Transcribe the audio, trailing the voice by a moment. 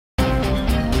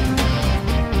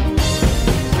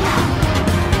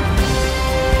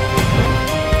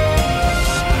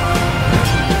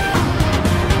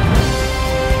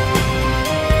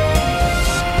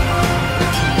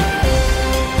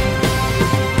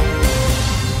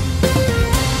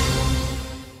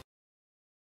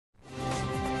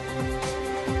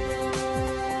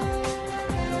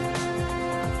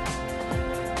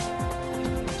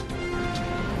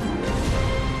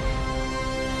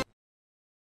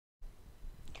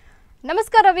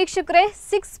ನಮಸ್ಕಾರ ವೀಕ್ಷಕರೇ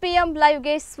 6 PM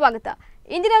ಲೈವ್ಗೆ ಸ್ವಾಗತ.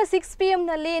 ಇಂದಿನ 6 PM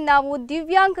ನಲ್ಲಿ ನಾವು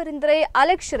ದಿವ್ಯಾಂಗರೆಂದರೆ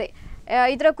ಅಲೆಕ್ಷರೆ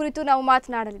ಇದರ ಕುರಿತು ನಾವು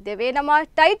ಮಾತನಾಡಲಿದ್ದೇವೆ. ನಮ್ಮ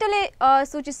ಟೈಟಲೇ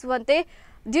ಸೂಚಿಸುವಂತೆ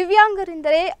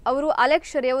ದಿವ್ಯಾಂಗರೆಂದರೆ ಅವರು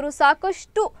ಅಲೆಕ್ಷರೆ, ಅವರು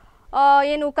ಸಾಕಷ್ಟು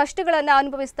ಏನು ಕಷ್ಟಗಳನ್ನು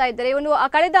ಅನುಭವಿಸ್ತಾ ಇದ್ದಾರೆ. ಇವನು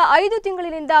ಕಳೆದ 5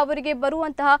 ತಿಂಗಳಿನಿಂದ ಅವರಿಗೆ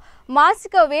ಬರುವಂತಹ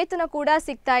ಮಾಸಿಕ ವೇತನ ಕೂಡ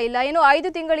ಸಿಗ್ತಾ ಇಲ್ಲ. ಏನು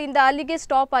 5 ತಿಂಗಳಿಂದ ಅಲ್ಲಿಗೆ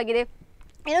ಸ್ಟಾಪ್ ಆಗಿದೆ.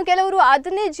 ಇನ್ನು ಕೆಲವರು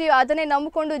ಅದನ್ನೇ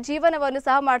ನಂಬಿಕೊಂಡು ಜೀವನವನ್ನು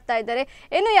ಸಹ ಮಾಡ್ತಾ ಇದ್ದಾರೆ.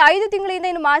 ಇನ್ನು 5 ತಿಂಗಳಿಂದ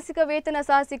ಇನ್ನು ಮಾಸಿಕ ವೇತನ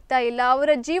ಸಹ ಸಿಗ್ತಾ ಇಲ್ಲ. ಅವರ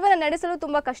ಜೀವನ ನಡೆಸಲು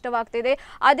ತುಂಬ ಕಷ್ಟವಾಗ್ತಿದೆ.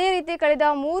 ಅದೇ ರೀತಿ ಕಳೆದ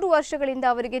 3 ವರ್ಷಗಳಿಂದ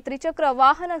ಅವರಿಗೆ ತ್ರಿಚಕ್ರ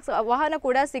ವಾಹನ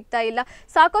ಕೂಡ ಸಿಗ್ತಾ ಇಲ್ಲ.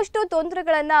 ಸಾಕಷ್ಟು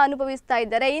ತೊಂದರೆಗಳನ್ನು ಅನುಭವಿಸ್ತಾ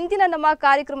ಇದ್ದಾರೆ. ಇಂದಿನ ನಮ್ಮ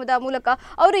ಕಾರ್ಯಕ್ರಮದ ಮೂಲಕ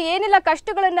ಅವರು ಏನೆಲ್ಲ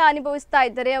ಕಷ್ಟಗಳನ್ನು ಅನುಭವಿಸ್ತಾ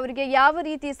ಇದ್ದಾರೆ, ಅವರಿಗೆ ಯಾವ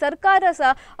ರೀತಿ ಸರ್ಕಾರ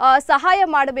ಸಹಾಯ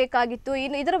ಮಾಡಬೇಕಾಗಿತ್ತು,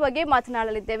 ಇನ್ನು ಇದರ ಬಗ್ಗೆ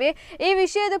ಮಾತನಾಡಲಿದ್ದೇವೆ. ಈ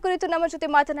ವಿಷಯದ ಕುರಿತು ನಮ್ಮ ಜೊತೆ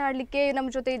ಮಾತನಾಡಲಿಕ್ಕೆ ನಮ್ಮ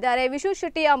ಜೊತೆ ಇದ್ದಾರೆ ವಿಶು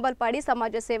ಶೆಟ್ಟಿ, ಅಂಬಲ್ಪಾಡಿ ಸಮಾಜ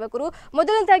ಸೇವಕರು.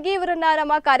 ಮೊದಲನೇದಾಗಿ ಇವರನ್ನ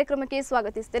ನಮ್ಮ ಕಾರ್ಯಕ್ರಮಕ್ಕೆ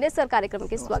ಸ್ವಾಗತಿಸ್ತೇನೆ. ಸರ್,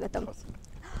 ಕಾರ್ಯಕ್ರಮಕ್ಕೆ ಸ್ವಾಗತ.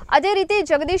 ಅದೇ ರೀತಿ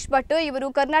ಜಗದೀಶ್ ಭಟ್, ಇವರು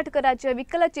ಕರ್ನಾಟಕ ರಾಜ್ಯ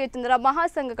ವಿಕಲಚೇತನರ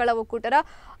ಮಹಾಸಂಘಗಳ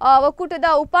ಒಕ್ಕೂಟದ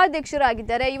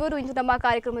ಉಪಾಧ್ಯಕ್ಷರಾಗಿದ್ದಾರೆ. ಇವರು ಇಂದು ನಮ್ಮ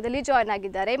ಕಾರ್ಯಕ್ರಮದಲ್ಲಿ ಜಾಯ್ನ್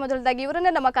ಆಗಿದ್ದಾರೆ. ಮೊದಲದಾಗಿ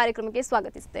ಇವರನ್ನ ನಮ್ಮ ಕಾರ್ಯಕ್ರಮಕ್ಕೆ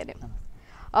ಸ್ವಾಗತಿಸ್ತೇನೆ.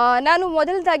 ನಾನು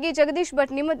ಮೊದಲದಾಗಿ ಜಗದೀಶ್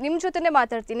ಭಟ್ ನಿಮ್ಮ ಜೊತೆನೆ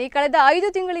ಮಾತಾಡ್ತೀನಿ. ಕಳೆದ 5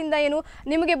 ತಿಂಗಳಿಂದ ಏನು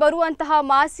ನಿಮಗೆ ಬರುವಂತಹ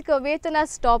ಮಾಸಿಕ ವೇತನ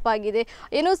ಸ್ಟಾಪ್ ಆಗಿದೆ.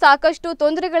 ಏನು ಸಾಕಷ್ಟು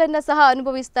ತೊಂದರೆಗಳನ್ನು ಸಹ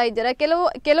ಅನುಭವಿಸ್ತಾ ಇದ್ದಾರೆ.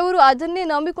 ಕೆಲವರು ಅದನ್ನೇ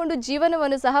ನಂಬಿಕೊಂಡು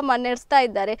ಜೀವನವನ್ನು ಸಹ ನಡೆಸ್ತಾ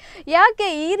ಇದ್ದಾರೆ. ಯಾಕೆ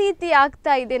ಈ ರೀತಿ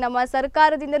ಆಗ್ತಾ ಇದೆ? ನಮ್ಮ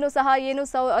ಸರ್ಕಾರದಿಂದನೂ ಸಹ ಏನು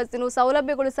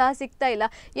ಸೌಲಭ್ಯಗಳು ಸಹ ಸಿಗ್ತಾ ಇಲ್ಲ.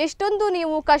 ಎಷ್ಟೊಂದು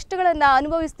ನೀವು ಕಷ್ಟಗಳನ್ನು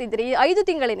ಅನುಭವಿಸ್ತಿದ್ರಿ 5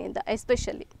 ತಿಂಗಳಿನಿಂದ?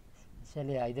 ಎಸ್ಪೆಷಲಿ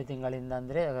 5 ತಿಂಗಳಿಂದ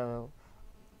ಅಂದರೆ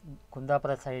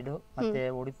ಕುಂದಾಪುರ ಸೈಡು ಮತ್ತು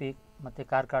ಉಡುಪಿ ಮತ್ತು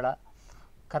ಕಾರ್ಕಳ,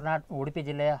 ಉಡುಪಿ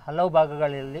ಜಿಲ್ಲೆಯ ಹಲವು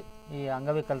ಭಾಗಗಳಲ್ಲಿ ಈ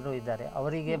ಅಂಗವಿಕಲರು ಇದ್ದಾರೆ.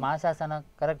 ಅವರಿಗೆ ಮಾಸಾಸನ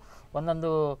ಕರೆಕ್ಟ್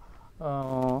ಒಂದೊಂದು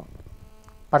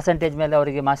ಪರ್ಸೆಂಟೇಜ್ ಮೇಲೆ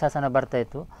ಅವರಿಗೆ ಮಾಸಾಸನ ಬರ್ತಾ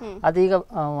ಇತ್ತು. ಅದೀಗ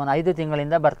 5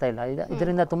 ತಿಂಗಳಿಂದ ಬರ್ತಾ ಇಲ್ಲ.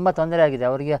 ಇದರಿಂದ ತುಂಬ ತೊಂದರೆ ಆಗಿದೆ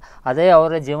ಅವರಿಗೆ. ಅದೇ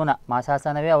ಅವರ ಜೀವನ,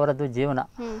 ಮಾಸಾಸನವೇ ಅವರದ್ದು ಜೀವನ.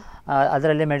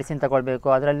 ಅದರಲ್ಲೇ ಮೆಡಿಸಿನ್ ತಗೊಳ್ಬೇಕು,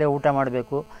 ಅದರಲ್ಲೇ ಊಟ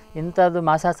ಮಾಡಬೇಕು. ಇಂಥದ್ದು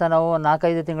ಮಾಸಾಸನವು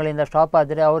 4-5 ತಿಂಗಳಿಂದ ಸ್ಟಾಪ್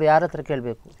ಆದರೆ ಅವರು ಯಾರ ಹತ್ರ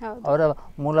ಕೇಳಬೇಕು? ಅವರ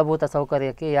ಮೂಲಭೂತ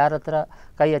ಸೌಕರ್ಯಕ್ಕೆ ಯಾರ ಹತ್ರ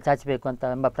ಕೈಯ ಚಾಚಬೇಕು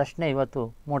ಅಂತ ಎಂಬ ಪ್ರಶ್ನೆ ಇವತ್ತು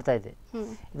ಮೂಡ್ತಾ ಇದೆ.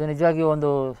 ಇದು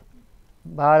ನಿಜವಾಗಿಯೂ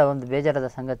ಬಹಳ ಒಂದು ಬೇಜಾರದ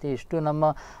ಸಂಗತಿ. ಇಷ್ಟು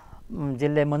ನಮ್ಮ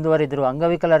ಜಿಲ್ಲೆ ಮುಂದುವರಿದ್ರು,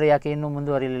 ಅಂಗವಿಕಲರು ಯಾಕೆ ಇನ್ನೂ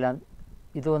ಮುಂದುವರಿಲಿಲ್ಲ?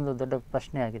 ಇದು ಒಂದು ದೊಡ್ಡ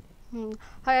ಪ್ರಶ್ನೆ ಆಗಿದೆ.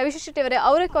 ವಿಶೇಷತೆ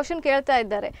ಅವರೇ ಕ್ವಶನ್ ಕೇಳ್ತಾ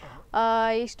ಇದ್ದಾರೆ,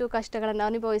 ಇಷ್ಟು ಕಷ್ಟಗಳನ್ನು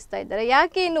ಅನುಭವಿಸ್ತಾ ಇದ್ದಾರೆ,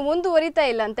 ಯಾಕೆ ಇನ್ನು ಮುಂದುವರಿತಾ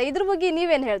ಇಲ್ಲ ಅಂತ. ಇದ್ರ ಬಗ್ಗೆ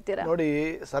ನೀವೇನು ಹೇಳ್ತೀರಾ? ನೋಡಿ,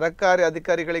 ಸರ್ಕಾರಿ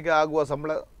ಅಧಿಕಾರಿಗಳಿಗೆ ಆಗುವ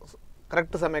ಸಂಬಳ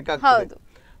ಕರೆಕ್ಟ್ ಸಮಯಕ್ಕೆ ಆಗ್ತದೆ.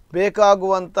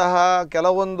 ಬೇಕಾಗುವಂತಹ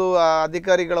ಕೆಲವೊಂದು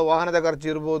ಅಧಿಕಾರಿಗಳ ವಾಹನದ ಖರ್ಚು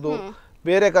ಇರ್ಬೋದು,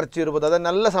 ಬೇರೆ ಖರ್ಚು ಇರ್ಬೋದು,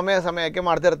 ಅದನ್ನೆಲ್ಲ ಸಮಯಕ್ಕೆ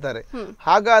ಮಾಡ್ತಿರ್ತಾರೆ.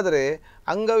 ಹಾಗಾದರೆ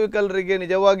ಅಂಗವಿಕಲರಿಗೆ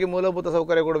ನಿಜವಾಗಿ ಮೂಲಭೂತ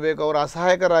ಸೌಕರ್ಯ ಕೊಡಬೇಕು. ಅವರು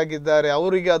ಅಸಹಾಯಕರಾಗಿದ್ದಾರೆ,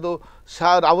 ಅವರಿಗೆ ಅದು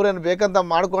ಅವರೇನು ಬೇಕಂತ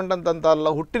ಮಾಡ್ಕೊಂಡಂತಲ್ಲ,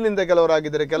 ಹುಟ್ಟಿನಿಂದ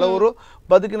ಕೆಲವರಾಗಿದ್ದಾರೆ, ಕೆಲವರು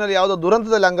ಬದುಕಿನಲ್ಲಿ ಯಾವುದೋ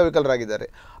ದುರಂತದಲ್ಲಿ ಅಂಗವಿಕಲರಾಗಿದ್ದಾರೆ.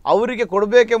 ಅವರಿಗೆ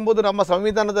ಕೊಡಬೇಕೆಂಬುದು ನಮ್ಮ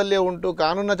ಸಂವಿಧಾನದಲ್ಲೇ ಉಂಟು,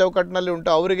 ಕಾನೂನಿನ ಚೌಕಟ್ಟಿನಲ್ಲಿ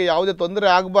ಉಂಟು. ಅವರಿಗೆ ಯಾವುದೇ ತೊಂದರೆ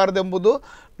ಆಗಬಾರ್ದೆಂಬುದು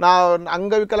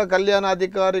ಅಂಗವಿಕಲ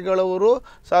ಕಲ್ಯಾಣಾಧಿಕಾರಿಗಳವರು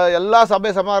ಎಲ್ಲ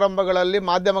ಸಭೆ ಸಮಾರಂಭಗಳಲ್ಲಿ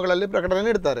ಮಾಧ್ಯಮಗಳಲ್ಲಿ ಪ್ರಕಟಣೆ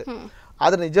ನೀಡ್ತಾರೆ.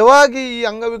 ಆದರೆ ನಿಜವಾಗಿ ಈ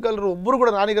ಅಂಗವಿಕಲರು ಒಬ್ಬರು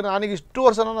ಕೂಡ ನಾನೀಗ ಇಷ್ಟು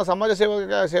ವರ್ಷ ನನ್ನ ಸಮಾಜ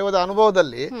ಸೇವದ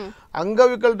ಅನುಭವದಲ್ಲಿ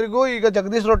ಅಂಗವಿಕಲರಿಗೂ, ಈಗ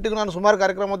ಜಗದೀಶ್ ರೊಟ್ಟಿಗೂ ನಾನು ಸುಮಾರು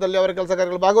ಕಾರ್ಯಕ್ರಮದಲ್ಲಿ ಅವರ ಕೆಲಸ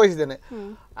ಕಾರ್ಯಗಳು ಭಾಗವಹಿಸಿದ್ದೇನೆ.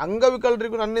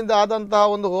 ಅಂಗವಿಕಲರಿಗೂ ನನ್ನಿಂದ ಆದಂತಹ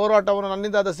ಒಂದು ಹೋರಾಟವನ್ನು,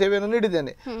 ನನ್ನಿಂದ ಆದ ಸೇವೆಯನ್ನು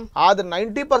ನೀಡಿದ್ದೇನೆ. ಆದರೆ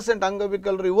 90%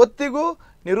 ಅಂಗವಿಕಲರು ಇವತ್ತಿಗೂ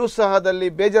ನಿರುತ್ಸಾಹದಲ್ಲಿ,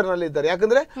 ಬೇಜಾರಿನಲ್ಲಿದ್ದಾರೆ.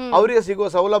 ಯಾಕಂದರೆ ಅವರಿಗೆ ಸಿಗುವ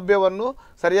ಸೌಲಭ್ಯವನ್ನು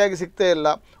ಸರಿಯಾಗಿ ಸಿಗ್ತಾ ಇಲ್ಲ.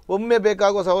 ಒಮ್ಮೆ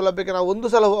ಬೇಕಾಗುವ ಸೌಲಭ್ಯಕ್ಕೆ ನಾವು 1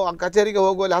 ಸಲ ಕಚೇರಿಗೆ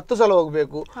ಹೋಗುವಲ್ಲಿ 10 ಸಲ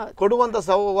ಹೋಗಬೇಕು. ಕೊಡುವಂಥ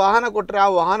ವಾಹನ ಕೊಟ್ಟರೆ ಆ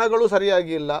ವಾಹನಗಳು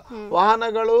ಸರಿಯಾಗಿ ಇಲ್ಲ.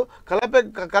 ವಾಹನಗಳು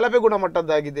ಕಳಪೆ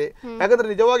ಗುಣಮಟ್ಟದ್ದಾಗಿದೆ. ಯಾಕಂದರೆ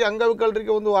ನಿಜವಾಗಿ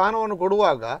ಅಂಗವಿಕಲರಿಗೆ ಒಂದು ವಾಹನವನ್ನು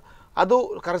ಕೊಡುವಾಗ ಅದು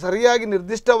ಸರಿಯಾಗಿ,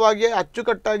 ನಿರ್ದಿಷ್ಟವಾಗಿ,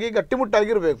 ಅಚ್ಚುಕಟ್ಟಾಗಿ,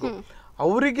 ಗಟ್ಟಿಮುಟ್ಟಾಗಿರಬೇಕು.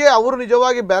 ಅವರು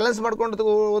ನಿಜವಾಗಿ ಬ್ಯಾಲೆನ್ಸ್ ಮಾಡಿಕೊಂಡು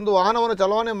ಒಂದು ವಾಹನವನ್ನು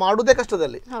ಚಲಾವಣೆ ಮಾಡುವುದೇ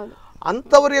ಕಷ್ಟದಲ್ಲಿ.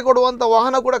 ಅಂಥವರಿಗೆ ಕೊಡುವಂಥ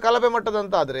ವಾಹನ ಕೂಡ ಕಳಪೆ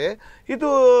ಮಟ್ಟದಂತಾದ್ರೆ ಇದು,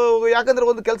 ಯಾಕಂದ್ರೆ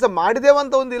ಒಂದು ಕೆಲಸ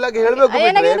ಮಾಡಿದೇವಂತ ಒಂದು ಇಲಾಖೆ ಹೇಳಬೇಕು,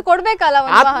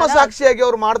 ಆತ್ಮಸಾಕ್ಷಿಯಾಗಿ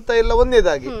ಅವರು ಮಾಡ್ತಾ ಇಲ್ಲ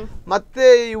ಒಂದೇದಾಗಿ. ಮತ್ತೆ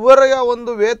ಇವರ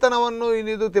ಒಂದು ವೇತನವನ್ನು,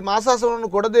 ಇದು ಮಾಸಾಸನವನ್ನು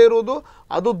ಕೊಡದೇ ಇರುವುದು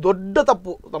ಅದು ದೊಡ್ಡ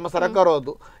ತಪ್ಪು ನಮ್ಮ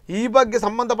ಸರ್ಕಾರದ್ದು. ಈ ಬಗ್ಗೆ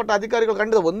ಸಂಬಂಧಪಟ್ಟ ಅಧಿಕಾರಿಗಳು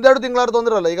ಖಂಡಿತ 1-2 ತಿಂಗಳಾದ್ರೂ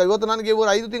ತೊಂದರೆ ಅಲ್ಲ. ಈಗ ಇವತ್ತು ನನಗೆ ಇವರು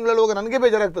 5 ತಿಂಗಳಲ್ಲಿ ಹೋಗಿ ನನಗೆ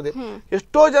ಬೇಜಾರಾಗ್ತದೆ.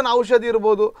 ಎಷ್ಟೋ ಜನ ಔಷಧಿ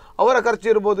ಇರ್ಬೋದು, ಅವರ ಖರ್ಚು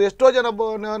ಇರ್ಬೋದು, ಎಷ್ಟೋ ಜನ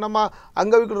ನಮ್ಮ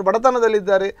ಅಂಗವಿಕಲರು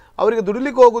ಬಡತನದಲ್ಲಿದ್ದಾರೆ, ಅವರಿಗೆ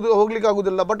ದುಡಿಲಿಕ್ಕೆ ಹೋಗ್ಲಿಕ್ಕೆ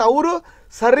ಆಗುದಿಲ್ಲ. ಬಟ್ ಅವರು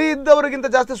ಸರಿ ಇದ್ದವರಿಗಿಂತ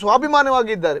ಜಾಸ್ತಿ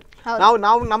ಸ್ವಾಭಿಮಾನವಾಗಿದ್ದಾರೆ.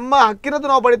 ನಾವು ನಮ್ಮ ಹಕ್ಕಿನದ್ದು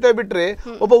ನಾವು ಪಡಿತೇವೆ ಬಿಟ್ರೆ,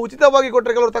 ಒಬ್ಬ ಉಚಿತವಾಗಿ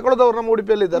ಕೊಟ್ಟರೆ ಕೆಲವರು ತಗೊಳ್ಳೋದವ್ರು ನಮ್ಮ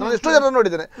ಉಡುಪಿಯಲ್ಲಿ ಇದ್ದಾರೆ. ನಾನು ಎಷ್ಟೋ ಜನ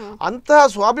ನೋಡಿದ್ದೇನೆ. ಅಂತಹ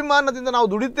ಸ್ವಾಭಿಮಾನದಿಂದ ನಾವು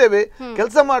ದುಡಿತೇವೆ,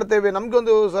 ಕೆಲಸ ಮಾಡ್ತೇವೆ. ನಮ್ಗೆ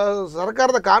ಒಂದು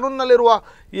ಸರ್ಕಾರದ ಕಾನೂನಿನಲ್ಲಿರುವ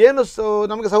ಏನು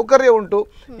ನಮಗೆ ಸೌಕರ್ಯ ಉಂಟು,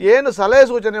 ಏನು ಸಲಹೆ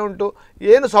ಸೂಚನೆ ಉಂಟು,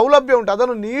 ಏನು ಸೌಲಭ್ಯ ಉಂಟು,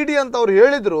 ಅದನ್ನು ನೀಡಿ ಅಂತ ಅವ್ರು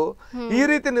ಹೇಳಿದ್ರು ಈ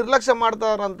ರೀತಿ ನಿರ್ಲಕ್ಷ್ಯ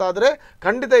ಮಾಡ್ತಾರಂತಾದ್ರೆ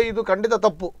ಖಂಡಿತ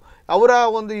ತಪ್ಪು. ಅವರ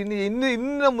ಒಂದು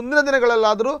ಇನ್ನು ಮುಂದಿನ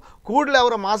ದಿನಗಳಲ್ಲಾದರೂ ಕೂಡಲೇ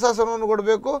ಅವರ ಮಾಸಾಸನವನ್ನು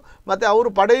ಕೊಡಬೇಕು. ಮತ್ತು ಅವರು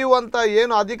ಪಡೆಯುವಂಥ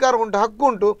ಏನು ಅಧಿಕಾರ ಉಂಟು, ಹಕ್ಕು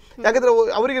ಉಂಟು, ಯಾಕೆಂದರೆ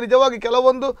ಅವರಿಗೆ ನಿಜವಾಗಿ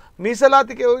ಕೆಲವೊಂದು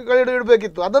ಮೀಸಲಾತಿಗಳು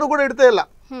ಇಡಬೇಕಿತ್ತು, ಅದನ್ನು ಕೂಡ ಇಡ್ತಾ ಇಲ್ಲ.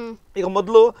 ಈಗ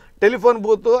ಮೊದಲು ಟೆಲಿಫೋನ್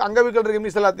ಬೂತ್ ಅಂಗವಿಕಲರಿಗೆ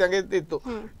ಮೀಸಲಾತಿ ಹಂಗೆ ಇತ್ತು.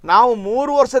 ನಾವು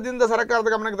 3 ವರ್ಷದಿಂದ ಸರ್ಕಾರದ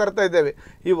ಗಮನಕ್ಕೆ ತರ್ತಾ ಇದ್ದೇವೆ,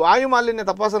 ಈ ವಾಯು ಮಾಲಿನ್ಯ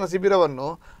ತಪಾಸಣಾ ಶಿಬಿರವನ್ನು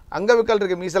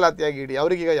ಅಂಗವಿಕಲರಿಗೆ ಮೀಸಲಾತಿಯಾಗಿ ಇಡಿ.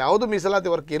 ಅವರಿಗೀಗ ಯಾವುದು ಮೀಸಲಾತಿ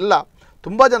ವರ್ಕ್ ಇಲ್ಲ,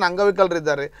 ತುಂಬ ಜನ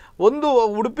ಅಂಗವಿಕಲರಿದ್ದಾರೆ. ಒಂದು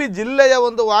ಉಡುಪಿ ಜಿಲ್ಲೆಯ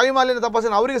ಒಂದು ವಾಯುಮಾಲಿನ್ಯ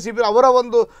ತಪಾಸಣೆ ಅವರಿಗೆ ಶಿಬಿರ ಅವರ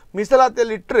ಒಂದು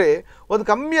ಮೀಸಲಾತಿಯಲ್ಲಿ ಇಟ್ಟರೆ ಒಂದು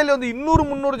ಕಮ್ಮಿಯಲ್ಲಿ ಒಂದು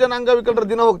 200-300 ಜನ ಅಂಗವಿಕಲರ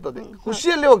ದಿನ ಹೋಗ್ತದೆ,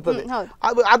 ಖುಷಿಯಲ್ಲಿ ಹೋಗ್ತದೆ.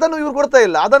 ಅದನ್ನು ಇವ್ರು ಕೊಡ್ತಾ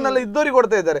ಇಲ್ಲ, ಅದನ್ನೆಲ್ಲ ಇದ್ದವರಿಗೆ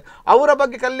ಕೊಡ್ತಾ ಇದ್ದಾರೆ. ಅವರ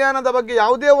ಬಗ್ಗೆ ಕಲ್ಯಾಣದ ಬಗ್ಗೆ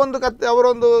ಯಾವುದೇ ಒಂದು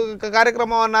ಅವರೊಂದು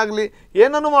ಕಾರ್ಯಕ್ರಮವನ್ನಾಗಲಿ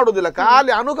ಏನನ್ನೂ ಮಾಡುವುದಿಲ್ಲ,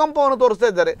 ಖಾಲಿ ಅನುಕಂಪವನ್ನು ತೋರಿಸ್ತಾ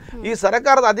ಇದ್ದಾರೆ. ಈ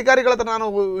ಸರ್ಕಾರದ ಅಧಿಕಾರಿಗಳ ಹತ್ರ ನಾನು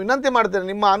ವಿನಂತಿ ಮಾಡ್ತೇನೆ,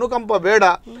 ನಿಮ್ಮ ಅನುಕಂಪ ಬೇಡ,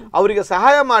 ಅವರಿಗೆ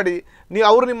ಸಹಾಯ ಮಾಡಿ.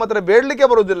 ಅವರು ನಿಮ್ಮ ಹತ್ರ ಬೇಡಲಿಕ್ಕೆ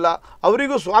ಬರುವುದಿಲ್ಲ,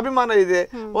 ಅವರಿಗೂ ಸ್ವಾಭಿಮಾನ ಇದೆ.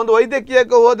 ಒಂದು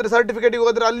ವೈದ್ಯಕೀಯಕ್ಕೆ ಹೋದ್ರೆ ಸರ್ಟಿಫಿಕೇಟ್ಗೆ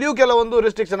ಹೋದ್ರೆ ಅಲ್ಲಿಯೂ ಕೆಲವೊಂದು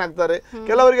ರೆಸ್ಟ್ರಿಕ್ಷನ್ ಆಗ್ತಾರೆ.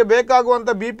 ಕೆಲವರಿಗೆ ಬೇಕಾಗುವಂತ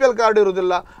BPL ಕಾರ್ಡ್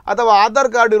ಇರುವುದಿಲ್ಲ ಅಥವಾ ಆಧಾರ್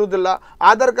ಕಾರ್ಡ್ ಇರುವುದಿಲ್ಲ,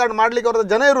 ಆಧಾರ್ ಕಾರ್ಡ್ ಮಾಡ್ಲಿಕ್ಕೆ ಅವರ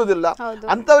ಜನ ಇರುವುದಿಲ್ಲ.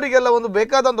 ಅಂತವರಿಗೆಲ್ಲ ಒಂದು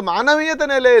ಬೇಕಾದಂತ ಮಾನವೀಯತೆ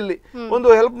ನೆಲೆಯಲ್ಲಿ ಒಂದು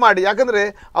ಹೆಲ್ಪ್ ಮಾಡಿ. ಯಾಕಂದ್ರೆ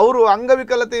ಅವರು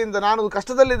ಅಂಗವಿಕಲತೆಯಿಂದ ನಾನು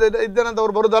ಕಷ್ಟದಲ್ಲಿ ಇದ್ದೇನಂತ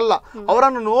ಅವರು ಬರುವುದಲ್ಲ,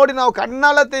 ಅವರನ್ನು ನೋಡಿ ನಾವು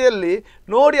ಕಣ್ಣಾಲತೆಯಲ್ಲಿ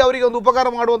ನೋಡಿ ಅವರಿಗೆ ಒಂದು ಉಪಕಾರ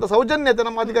ಮಾಡುವಂತ ಸೌಜನ್ಯತೆ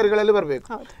ನಮ್ಮ ಅಧಿಕಾರಿಗಳಲ್ಲಿ ಬರಬೇಕು.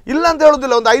 ಇಲ್ಲ ಅಂತ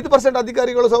ಹೇಳುದಿಲ್ಲ, ಒಂದು 5%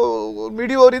 ಅಧಿಕಾರಿಗಳು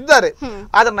ಮಿಡಿಯುವವರು ಇದ್ದಾರೆ.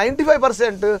 ಆದ್ರೆ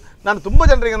 95% ನಾನು ತುಂಬಾ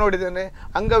ಜನರಿಗೆ ನೋಡಿದ್ದೇನೆ,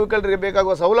 ಅಂಗವಿಕಲರಿಗೆ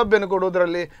ಬೇಕಾಗುವ ಸೌಲಭ್ಯವನ್ನು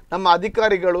ಕೊಡುವುದರಲ್ಲಿ ನಮ್ಮ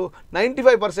ಅಧಿಕಾರಿಗಳು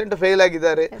 95% ಫೇಲ್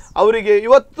ಆಗಿದ್ದಾರೆ. ಅವರಿಗೆ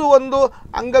ಇವತ್ತು ಒಂದು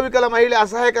ಅಂಗವಿಕಲ ಮಹಿಳೆ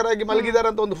ಅಸಹಾಯಕರಾಗಿ ಮಲಗಿದ್ದಾರೆ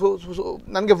ಅಂತ ಒಂದು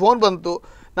ನನಗೆ ಫೋನ್ ಬಂತು.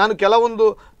 ನಾನು ಕೆಲವೊಂದು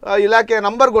ಇಲಾಖೆಯ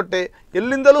ನಂಬರ್ ಕೊಟ್ಟೆ,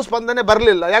 ಎಲ್ಲಿಂದಲೂ ಸ್ಪಂದನೆ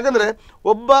ಬರಲಿಲ್ಲ. ಯಾಕಂದ್ರೆ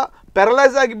ಒಬ್ಬ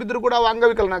ಪ್ಯಾರಲೈಸ್ ಆಗಿ ಬಿದ್ದರೂ ಕೂಡ ಅವ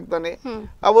ಅಂಗವಿಕಲನಾಗ್ತಾನೆ,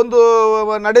 ಒಂದು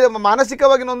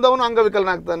ಮಾನಸಿಕವಾಗಿ ನೊಂದವನು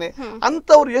ಅಂಗವಿಕಲನಾಗ್ತಾನೆ.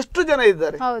 ಅಂತವ್ರು ಎಷ್ಟು ಜನ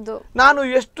ಇದ್ದಾರೆ. ನಾನು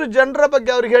ಎಷ್ಟು ಜನರ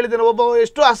ಬಗ್ಗೆ ಅವ್ರಿಗೆ ಹೇಳಿದ್ದೇನೆ, ಒಬ್ಬ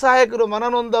ಎಷ್ಟು ಅಸಹಾಯಕರು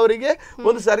ಮನನೊಂದವರಿಗೆ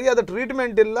ಒಂದು ಸರಿಯಾದ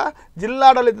ಟ್ರೀಟ್ಮೆಂಟ್ ಇಲ್ಲ,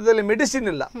 ಜಿಲ್ಲಾಡಳಿತದಲ್ಲಿ ಮೆಡಿಸಿನ್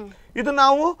ಇಲ್ಲ. ಇದು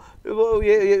ನಾವು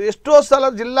ಎಷ್ಟೋ ಸಲ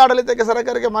ಜಿಲ್ಲಾಡಳಿತಕ್ಕೆ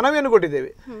ಸರ್ಕಾರಕ್ಕೆ ಮನವಿಯನ್ನು ಕೊಟ್ಟಿದ್ದೇವೆ.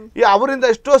 ಅವರಿಂದ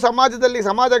ಎಷ್ಟೋ ಸಮಾಜದಲ್ಲಿ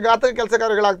ಸಮಾಜಘಾತಕ ಕೆಲಸ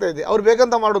ಕಾರ್ಯಗಳಾಗ್ತಾ ಇದೆ. ಅವ್ರು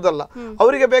ಬೇಕಂತ ಮಾಡುವುದಲ್ಲ,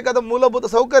 ಅವರಿಗೆ ಬೇಕಾದ ಮೂಲಭೂತ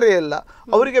ಸೌಕರ್ಯ ಇಲ್ಲ,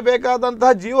 ಅವರಿಗೆ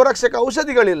ಬೇಕಾದಂತಹ ಜೀವರಕ್ಷಕ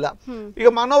ಔಷಧಿಗಳಿಲ್ಲ. ಈಗ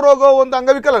ಮನೋರೋಗ ಒಂದು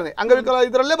ಅಂಗವಿಕಲ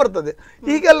ಇದರಲ್ಲೇ ಬರ್ತದೆ.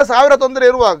 ಹೀಗೆಲ್ಲ ಸಾವಿರ ತೊಂದರೆ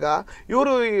ಇರುವಾಗ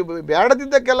ಇವರು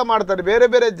ಬೇಡದಿದ್ದಕ್ಕೆಲ್ಲ ಮಾಡ್ತಾರೆ. ಬೇರೆ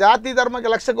ಬೇರೆ ಜಾತಿ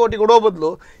ಧರ್ಮಕ್ಕೆ ಲಕ್ಷ ಕೋಟಿ ಕೊಡೋ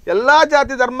ಬದಲು ಎಲ್ಲಾ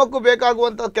ಜಾತಿ ಧರ್ಮಕ್ಕೂ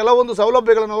ಬೇಕಾಗುವಂತಹ ಕೆಲವೊಂದು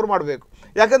ಸೌಲಭ್ಯಗಳನ್ನು ಅವರು ಮಾಡಬೇಕು.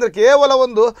 ಯಾಕಂದ್ರೆ ಕೇವಲ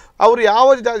ಒಂದು ಅವರು ಯಾವ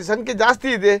ಸಂಖ್ಯೆ ಜಾಸ್ತಿ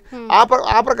ಇದೆ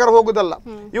ಆ ಪ್ರಕಾರ ಹೋಗುದಲ್ಲ.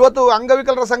 ಇವತ್ತು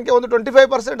ಅಂಗವಿಕಲರ ಸಂಖ್ಯೆ ಒಂದು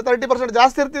 25% 30%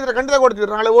 ಜಾಸ್ತಿ ಇರ್ತಿದ್ರೆ ಖಂಡಿತ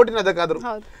ಕೊಡ್ತಿದ್ರು ನಾಳೆ ಓಟಿನದಕ್ಕಾದ್ರು.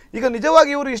 ಈಗ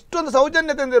ನಿಜವಾಗಿ ಇವರು ಇಷ್ಟೊಂದು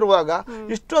ಸೌಜನ್ಯತೆಯಿಂದ ಇರುವಾಗ,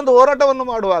 ಇಷ್ಟೊಂದು ಹೋರಾಟವನ್ನು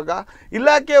ಮಾಡುವಾಗ,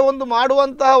 ಇಲಾಖೆ ಒಂದು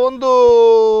ಮಾಡುವಂತಹ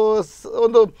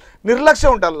ಒಂದು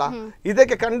ನಿರ್ಲಕ್ಷ್ಯ ಉಂಟಲ್ಲ,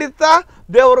 ಇದಕ್ಕೆ ಖಂಡಿತ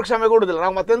ದೇವರು ಕ್ಷಮೆ ಕೊಡುವುದಿಲ್ಲ.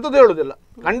 ನಾವು ಮತ್ತೆಂತದ್ದು ಹೇಳುವುದಿಲ್ಲ.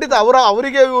 ಖಂಡಿತ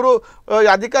ಅವರಿಗೆ ಇವರು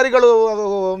ಅಧಿಕಾರಿಗಳು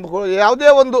ಯಾವುದೇ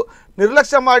ಒಂದು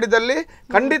ನಿರ್ಲಕ್ಷ್ಯ ಮಾಡಿದಲ್ಲಿ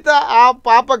ಖಂಡಿತ ಆ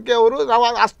ಪಾಪಕ್ಕೆ ಅವರು ನಾವು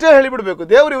ಅಷ್ಟೇ ಹೇಳಿಬಿಡ್ಬೇಕು,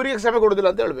 ದೇವರು ಇವರಿಗೆ ಕ್ಷಮೆ ಕೊಡುದಿಲ್ಲ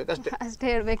ಅಂತ ಹೇಳ್ಬೇಕು, ಅಷ್ಟೇ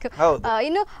ಹೇಳ್ಬೇಕು.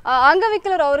 ಇನ್ನು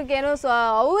ಅಂಗವಿಕಲರು ಅವ್ರಿಗೇನು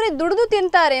ಅವರೇ ದುಡಿದು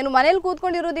ತಿಂತಾರೆ, ಏನು ಮನೇಲಿ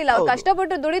ಕೂತ್ಕೊಂಡಿರುವುದಿಲ್ಲ, ಅವ್ರು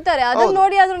ಕಷ್ಟಪಟ್ಟು ದುಡಿತಾರೆ. ಅದನ್ನ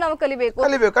ನೋಡಿ ಆದ್ರೂ ನಾವು ಕಲಿಬೇಕು.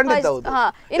 ಖಂಡಿತ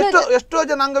ಹೌದು. ಎಷ್ಟೋ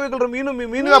ಜನ ಅಂಗವಿಕಲರು ಮೀನು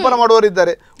ವ್ಯಾಪಾರ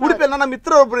ಮಾಡುವವರಿದ್ದಾರೆ. ಉಡುಪಿಯಲ್ಲಿ ನನ್ನ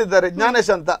ಮಿತ್ರರೊಬ್ಬರು ಇದ್ದಾರೆ,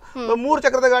 ಜ್ಞಾನೇಶ್ ಅಂತ. 3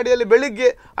 ಚಕ್ರದ ಗಾಡಿಯಲ್ಲಿ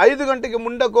ಬೆಳಿಗ್ಗೆ 5 ಗಂಟೆಗೆ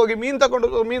ಮುಂಡಕ್ಕೆ ಹೋಗಿ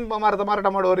ಮೀನು ಮಾರಾಟ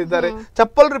ಮಾಡುವವರಿದ್ದಾರೆ,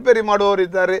 ಚಪ್ಪಲ್ ರಿಪೇರಿ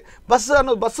ಮಾಡುವವರಿದ್ದಾರೆ,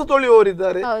 ಬಸ್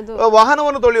ತೊಳೆಯುವವರಿದ್ದಾರೆ,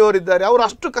 ವಾಹನವನ್ನು ತೊಳೆಯುವವರಿದ್ದಾರೆ. ಅವರು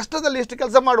ಅಷ್ಟು ಕಷ್ಟದಲ್ಲಿ ಇಷ್ಟು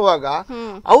ಕೆಲಸ ಮಾಡುವಾಗ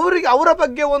ಅವರ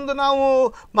ಬಗ್ಗೆ ಒಂದು ನಾವು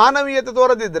ಮಾನವೀಯತೆ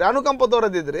ತೋರದಿದ್ರೆ, ಅನುಕಂಪ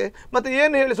ತೋರದಿದ್ರೆ ಮತ್ತೆ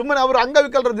ಏನು ಹೇಳಿ ಸುಮ್ಮನೆ ಅವರು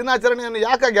ಅಂಗವಿಕಲರ ದಿನಾಚರಣೆಯನ್ನು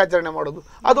ಯಾಕಾಗಿ ಆಚರಣೆ ಮಾಡೋದು?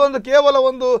 ಅದೊಂದು ಕೇವಲ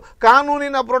ಒಂದು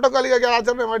ಕಾನೂನಿನ ಪ್ರೋಟೋಕಾಲಿಗಾಗಿ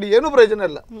ಆಚರಣೆ ಮಾಡಿ ಏನು ಪ್ರಯೋಜನ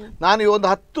ಇಲ್ಲ. ನಾನು ಈ ಒಂದು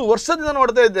 10 ವರ್ಷದಿಂದ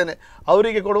ನೋಡ್ತಾ ಇದ್ದೇನೆ,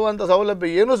 ಅವರಿಗೆ ಕೊಡುವಂಥ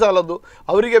ಸೌಲಭ್ಯ ಏನೂ ಸಾಲದು.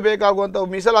 ಅವರಿಗೆ ಬೇಕಾಗುವಂಥ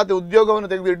ಮೀಸಲಾತಿ ಉದ್ಯೋಗವನ್ನು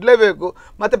ತೆಗೆದು ಇಡಲೇಬೇಕು.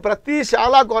 ಮತ್ತು ಪ್ರತಿ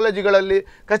ಶಾಲಾ ಕಾಲೇಜುಗಳಲ್ಲಿ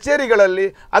ಕಚೇರಿಗಳಲ್ಲಿ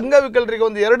ಅಂಗವಿಕಲರಿಗೆ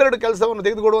ಒಂದು 2 ಕೆಲಸವನ್ನು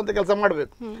ತೆಗೆದುಕೊಡುವಂಥ ಕೆಲಸ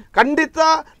ಮಾಡಬೇಕು. ಖಂಡಿತ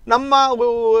ನಮ್ಮ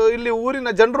ಇಲ್ಲಿ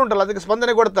ಊರಿನ ಜನರು ಉಂಟಲ್ಲ ಅದಕ್ಕೆ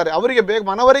ಸ್ಪಂದನೆ ಕೊಡ್ತಾರೆ. ಅವರಿಗೆ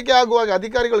ಮನವರಿಕೆ ಆಗುವಾಗ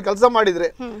ಅಧಿಕಾರಿಗಳು ಕೆಲಸ ಮಾಡಿದರೆ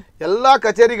ಎಲ್ಲ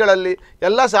ಕಚೇರಿಗಳಲ್ಲಿ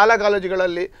ಎಲ್ಲ ಶಾಲಾ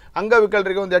ಕಾಲೇಜುಗಳಲ್ಲಿ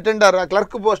ಅಂಗವಿಕಲರಿಗೆ ಒಂದು ಅಟೆಂಡರ್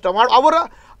ಕ್ಲರ್ಕ್ ಪೋಸ್ಟ್ ಅವರ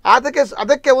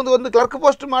ಅದಕ್ಕೆ ಒಂದು ಕ್ಲರ್ಕ್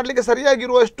ಪೋಸ್ಟ್ ಮಾಡ್ಲಿಕ್ಕೆ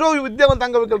ಸರಿಯಾಗಿರುವ ಎಷ್ಟೋ ವಿದ್ಯಾವಂತ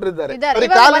ಅಂಗವಿಕಲರಿದ್ದಾರೆ.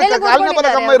 ಕಾಲಿನ ಬಲ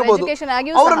ಕಮ್ಮ ಇರಬಹುದು,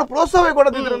 ಅವರನ್ನು ಪ್ರೋತ್ಸಾಹ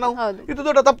ಕೊಡದಿದ್ರೆ ನಾವು ಇದು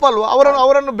ದೊಡ್ಡ ತಪ್ಪಲ್ವಾ?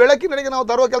 ಅವರನ್ನು ಬೆಳಕಿನಡೆಗೆ ನಾವು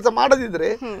ತರುವ ಕೆಲಸ ಮಾಡದಿದ್ರೆ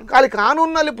ಖಾಲಿ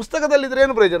ಕಾನೂನಿನಲ್ಲಿ ಪುಸ್ತಕದಲ್ಲಿದ್ರೆ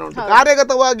ಏನು ಪ್ರಯೋಜನ ಉಂಟು?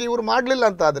 ಕಾರ್ಯಗತವಾಗಿ ಇವರು ಮಾಡ್ಲಿಲ್ಲ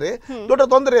ಅಂತ ಆದ್ರೆ ದೊಡ್ಡ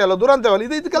ತೊಂದರೆ ಅಲ್ಲ, ದುರಂತವಲ್ಲ.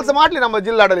 ಇದು ಕೆಲಸ ಮಾಡ್ಲಿ ನಮ್ಮ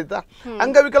ಜಿಲ್ಲಾಡಳಿತ.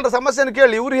 ಅಂಗವಿಕಲರ ಸಮಸ್ಯೆಯನ್ನು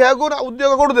ಕೇಳಿ ಇವರು ಹೇಗೂ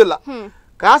ಉದ್ಯೋಗ ಕೊಡುದಿಲ್ಲ.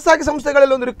 ಖಾಸಗಿ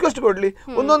ಸಂಸ್ಥೆಗಳಲ್ಲಿ ಒಂದು ರಿಕ್ವೆಸ್ಟ್ ಕೊಡ್ಲಿ,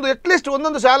 ಅಟ್ಲೀಸ್ಟ್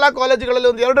ಒಂದೊಂದು ಶಾಲಾ ಕಾಲೇಜುಗಳಲ್ಲಿ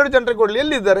ಒಂದು 2 ಜನರಿಗೆ ಕೊಡ್ಲಿ.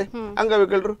 ಎಲ್ಲಿದ್ದಾರೆ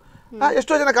ಅಂಗವಿಕಲರು?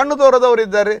 ಎಷ್ಟೋ ಜನ ಕಣ್ಣು ತೋರದವರು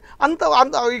ಇದ್ದಾರೆ.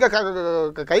 ಈಗ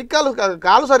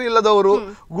ಕಾಲು ಸರಿ ಇಲ್ಲದವರು,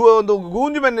 ಒಂದು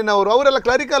ಗೂಂಜು ಮೆನ್ನಿನವರು, ಅವರೆಲ್ಲ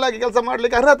ಕ್ಲರಿಕಲ್ ಆಗಿ ಕೆಲಸ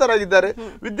ಮಾಡಲಿಕ್ಕೆ ಅರ್ಹತರಾಗಿದ್ದಾರೆ,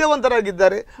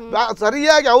 ವಿದ್ಯಾವಂತರಾಗಿದ್ದಾರೆ.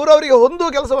 ಸರಿಯಾಗಿ ಅವರವರಿಗೆ ಹೊಂದುವ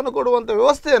ಕೆಲಸವನ್ನು ಕೊಡುವಂಥ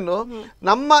ವ್ಯವಸ್ಥೆಯನ್ನು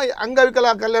ನಮ್ಮ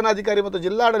ಅಂಗವಿಕಲ ಕಲ್ಯಾಣಾಧಿಕಾರಿ ಮತ್ತು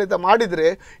ಜಿಲ್ಲಾಡಳಿತ ಮಾಡಿದ್ರೆ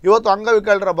ಇವತ್ತು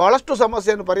ಅಂಗವಿಕಲರ ಬಹಳಷ್ಟು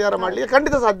ಸಮಸ್ಯೆಯನ್ನು ಪರಿಹಾರ ಮಾಡಲಿಕ್ಕೆ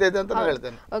ಖಂಡಿತ ಸಾಧ್ಯ ಇದೆ ಅಂತ ನಾನು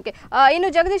ಹೇಳ್ತೇನೆ. ಓಕೆ,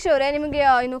 ಇನ್ನು ಜಗದೀಶ್ ಅವರೇ, ನಿಮಗೆ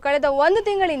ಇನ್ನು ಕಳೆದ 1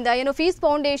 ತಿಂಗಳಿಂದ ಏನು ಫೀಸ್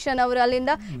ಫೌಂಡೇಶನ್ ಅವರು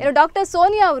ಅಲ್ಲಿಂದ ಏನು ಡಾಕ್ಟರ್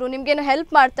ಸೋನಿಯಾ ಅವರು ನಿಮ್ಗೇನು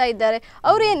ಹೆಲ್ಪ್ ಮಾಡ್ತಾ ಇದ್ದಾರೆ.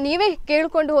 ಅವರು ನೀವೇ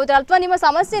ಕೇಳ್ಕೊಂಡು ಹೋದ್ರೆ ಅಥವಾ ನಿಮ್ಮ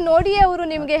ಸಮಸ್ಯೆ ನೋಡಿಯೇ ಅವರು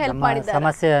ನಿಮಗೆ ಹೆಲ್ಪ್ ಮಾಡಿದ್ದಾರೆ?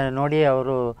 ಸಮಸ್ಯೆ ನೋಡಿಯೇ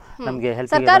ಅವರು ನಮಗೆ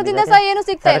ಹೆಲ್ಪ್ ಸರ್ಕಾರದಿಂದ ಸಹ ಏನು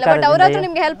ಸಿಗ್ತಾ ಇಲ್ಲ, ಬಟ್ ಅವರಾದ್ರೂ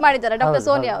ನಿಮಗೆ ಹೆಲ್ಪ್ ಮಾಡಿದ್ದಾರೆ. ಡಾಕ್ಟರ್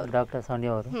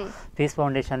ಸೋನಿಯಾ ಅವರು ಪೀಸ್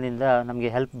ಫೌಂಡೇಶನ್ ಇಂದ ನಮಗೆ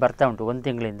ಹೆಲ್ಪ್ ಬರ್ತಾ ಉಂಟು 1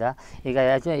 ತಿಂಗಳಿಂದ. ಈಗ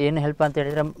ಏನು ಹೆಲ್ಪ್ ಅಂತ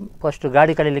ಹೇಳಿದ್ರೆ, ಫಸ್ಟ್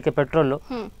ಗಾಡಿ ಕಲೀಲಿಕ್ಕೆ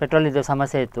ಪೆಟ್ರೋಲ್ ಇದು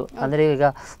ಸಮಸ್ಯೆ ಇತ್ತು. ಅಂದರೆ ಈಗ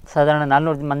ಸಾಧಾರಣ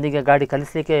 400 ಮಂದಿಗೆ ಗಾಡಿ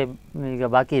ಕಲಿಸಲಿಕ್ಕೆ ಈಗ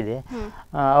ಬಾಕಿ ಇದೆ.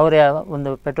 ಅವರೇ ಒಂದು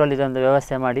ಪೆಟ್ರೋಲ್ ಇದೊಂದು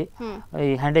ವ್ಯವಸ್ಥೆ ಮಾಡಿ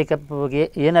ಈ ಹ್ಯಾಂಡಿಕ್ಯಾಪ್ಗೆ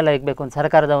ಏನೆಲ್ಲ ಇರಬೇಕು ಅಂತ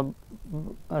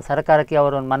ಸರ್ಕಾರಕ್ಕೆ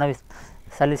ಅವರು ಒಂದು ಮನವಿ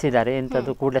ಸಲ್ಲಿಸಿದ್ದಾರೆ.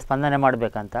 ಇಂಥದ್ದು ಕೂಡಲೇ ಸ್ಪಂದನೆ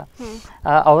ಮಾಡಬೇಕಂತ.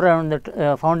 ಅವರ ಒಂದು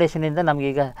ಫೌಂಡೇಶನಿಂದ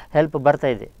ನಮಗೀಗ ಹೆಲ್ಪ್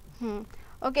ಬರ್ತಾ ಇದೆ.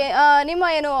 ಓಕೆ,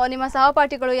 ನಿಮ್ಮ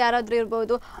ಸಹಪಾಠಿಗಳು ಯಾರಾದ್ರೂ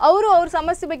ಇರ್ಬೋದು, ಅವರು ಅವ್ರ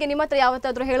ಸಮಸ್ಯೆ ಬಗ್ಗೆ ನಿಮ್ಮ ಹತ್ರ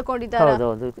ಯಾವತ್ತಾದ್ರೂ ಹೇಳ್ಕೊಂಡಿದ್ದಾರೆ?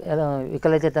 ಹೌದೌದು,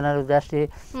 ವಿಕಲಚೇತನರು ಜಾಸ್ತಿ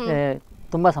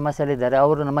ತುಂಬ ಸಮಸ್ಯೆಯಲ್ಲಿದ್ದಾರೆ.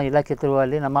 ಅವರು ನಮ್ಮ ಇಲಾಖೆ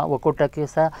ತಿರುವಲ್ಲಿ ನಮ್ಮ ಒಕ್ಕೂಟಕ್ಕೆ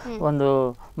ಸಹ ಒಂದು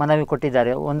ಮನವಿ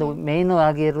ಕೊಟ್ಟಿದ್ದಾರೆ. ಒಂದು ಮೇಯ್ನು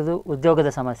ಆಗಿರೋದು ಉದ್ಯೋಗದ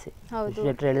ಸಮಸ್ಯೆ.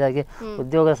 ಶೆಟ್ಟಿ ಹೇಳಿದಾಗೆ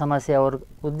ಉದ್ಯೋಗದ ಸಮಸ್ಯೆ. ಅವರು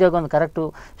ಉದ್ಯೋಗವನ್ನು ಕರೆಕ್ಟು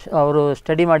ಅವರು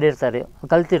ಸ್ಟಡಿ ಮಾಡಿರ್ತಾರೆ,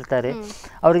 ಕಲ್ತಿರ್ತಾರೆ,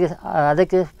 ಅವರಿಗೆ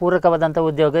ಅದಕ್ಕೆ ಪೂರಕವಾದಂಥ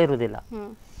ಉದ್ಯೋಗ ಇರುವುದಿಲ್ಲ.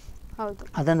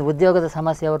 ಅದೊಂದು ಉದ್ಯೋಗದ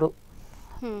ಸಮಸ್ಯೆ ಅವರು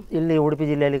ಇಲ್ಲಿ ಉಡುಪಿ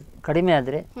ಜಿಲ್ಲೆಯಲ್ಲಿ ಕಡಿಮೆ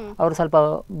ಆದರೆ ಅವರು ಸ್ವಲ್ಪ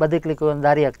ಬದುಕಲಿಕ್ಕೆ ಒಂದು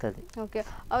ದಾರಿ ಆಗ್ತದೆ. ಓಕೆ,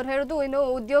 ಅವ್ರು ಹೇಳೋದು ಇನ್ನು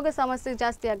ಉದ್ಯೋಗ ಸಮಸ್ಯೆ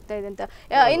ಜಾಸ್ತಿ ಆಗ್ತಾ ಇದೆ ಅಂತ.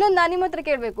 ಇನ್ನೊಂದು ನಾನು ನಿಮ್ಮ ಹತ್ರ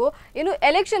ಕೇಳಬೇಕು, ಇನ್ನು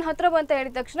ಎಲೆಕ್ಷನ್ ಹತ್ರ ಬಂತ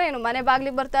ಹೇಳಿದ ತಕ್ಷಣ ಏನು ಮನೆ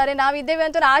ಬಾಗ್ಲಿಗೆ ಬರ್ತಾರೆ, ನಾವಿದ್ದೇವೆ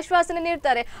ಅಂತ ಆಶ್ವಾಸನೆ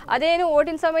ನೀಡ್ತಾರೆ. ಅದೇನು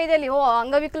ಓಟಿನ ಸಮಯದಲ್ಲಿ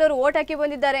ಅಂಗವಿಕಲರು ಓಟ್ ಹಾಕಿ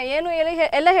ಬಂದಿದ್ದಾರೆ ಏನು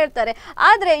ಎಲ್ಲ ಹೇಳ್ತಾರೆ.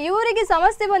 ಆದ್ರೆ ಇವರಿಗೆ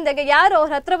ಸಮಸ್ಯೆ ಬಂದಾಗ ಯಾರು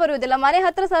ಅವ್ರ ಹತ್ರ ಬರುವುದಿಲ್ಲ, ಮನೆ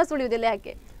ಹತ್ರ ಸಹ ಸುಳಿಯುವುದಿಲ್ಲ.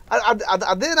 ಯಾಕೆ?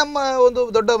 ಅದೇ ನಮ್ಮ ಒಂದು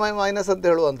ದೊಡ್ಡ ಮೈನಸ್ ಅಂತ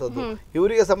ಹೇಳುವಂಥದ್ದು.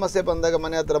 ಇವರಿಗೆ ಸಮಸ್ಯೆ ಬಂದಾಗ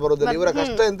ಮನೆ ಹತ್ರ ಬರೋದಿಲ್ಲ, ಇವರ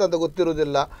ಕಷ್ಟ ಎಂತ ಅಂತ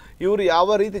ಗೊತ್ತಿರುವುದಿಲ್ಲ, ಇವರು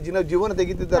ಯಾವ ರೀತಿ ಜೀವನ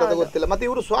ತೆಗಿತಿದ್ದಾರೆ ಅಂತ ಗೊತ್ತಿಲ್ಲ. ಮತ್ತೆ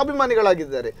ಇವರು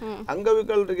ಸ್ವಾಭಿಮಾನಿಗಳಾಗಿದ್ದಾರೆ.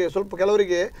 ಅಂಗವಿಕಲರಿಗೆ ಸ್ವಲ್ಪ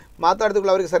ಕೆಲವರಿಗೆ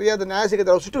ಮಾತಾಡಿದ್ರು ಅವರಿಗೆ ಸರಿಯಾದ ನ್ಯಾಯ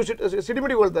ಸಿಗುತ್ತೆ, ಅವ್ರು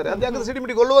ಸಿಡಿಮಿಡಿಗೊಳ್ತಾರೆ. ಅದ್ಯಾಕೆ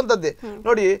ಸಿಡಿಮಿಡಿಗೊಳ್ಳುವಂಥದ್ದೇ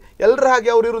ನೋಡಿ, ಎಲ್ಲರ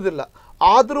ಹಾಗೆ ಅವರು ಇರುವುದಿಲ್ಲ.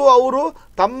 ಆದರೂ ಅವರು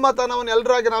ತಮ್ಮ ತನವನ್ನು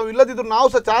ಎಲ್ಲರಾಗಿ ನಾವು ಇಲ್ಲದಿದ್ರು ನಾವು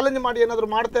ಸಹ ಚಾಲೆಂಜ್ ಮಾಡಿ ಏನಾದ್ರು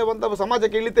ಮಾಡ್ತೇವೆ ಅಂತ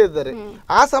ಸಮಾಜಕ್ಕೆ ಇಳಿತಾ ಇದ್ದಾರೆ.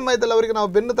 ಆ ಸಮಯದಲ್ಲಿ ಅವರಿಗೆ ನಾವು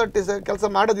ಬೆನ್ನು ತಟ್ಟಿ ಕೆಲಸ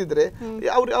ಮಾಡದಿದ್ರೆ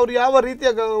ಅವ್ರು ಯಾವ ರೀತಿಯ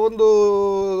ಒಂದು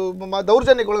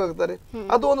ದೌರ್ಜನ್ಯಕ್ಕೆ ಒಳಗಾಗ್ತಾರೆ.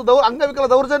 ಅದು ಒಂದು ಅಂಗವಿಕಲ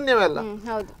ದೌರ್ಜನ್ಯವೇ ಅಲ್ಲ.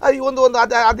 ಈ ಒಂದು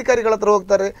ಅಧಿಕಾರಿಗಳ ಹತ್ರ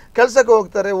ಹೋಗ್ತಾರೆ, ಕೆಲಸಕ್ಕೆ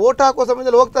ಹೋಗ್ತಾರೆ, ಓಟ್ ಹಾಕುವ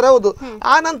ಸಮಯದಲ್ಲಿ ಹೋಗ್ತಾರೆ. ಹೌದು,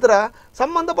 ಆ ನಂತರ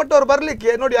ಸಂಬಂಧಪಟ್ಟವರು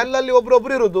ಬರ್ಲಿಕ್ಕೆ ನೋಡಿ ಅಲ್ಲಲ್ಲಿ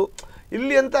ಒಬ್ರೊಬ್ರು ಇರುವುದು.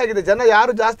 ಇಲ್ಲಿ ಎಂತ ಆಗಿದೆ, ಜನ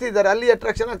ಯಾರು ಜಾಸ್ತಿ ಇದ್ದಾರೆ ಅಲ್ಲಿ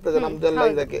ಅಟ್ರಾಕ್ಷನ್ ಆಗ್ತದೆ ನಮ್ದೆಲ್ಲ.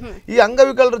 ಇದಕ್ಕೆ ಈ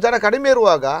ಅಂಗವಿಕಲರು ಜನ ಕಡಿಮೆ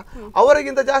ಇರುವಾಗ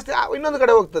ಅವರಿಗಿಂತ ಜಾಸ್ತಿ ಇನ್ನೊಂದು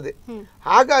ಕಡೆ ಹೋಗ್ತದೆ.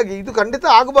 ಹಾಗಾಗಿ ಇದು ಖಂಡಿತ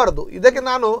ಆಗಬಾರ್ದು. ಇದಕ್ಕೆ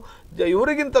ನಾನು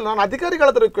ಇವರಿಗಿಂತ ನಾನು ಅಧಿಕಾರಿಗಳ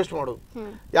ಹತ್ರ ರಿಕ್ವೆಸ್ಟ್ ಮಾಡೋದು,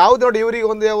 ಯಾವ್ದು ನೋಡಿ ಇವರಿಗೆ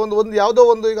ಒಂದು ಯಾವುದೋ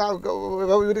ಒಂದು ಈಗ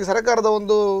ಇವರಿಗೆ ಸರ್ಕಾರದ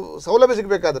ಒಂದು ಸೌಲಭ್ಯ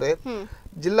ಸಿಗಬೇಕಾದ್ರೆ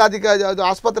ಜಿಲ್ಲಾಧಿಕಾರಿ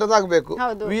ಆಸ್ಪತ್ರೆದ ಆಗ್ಬೇಕು,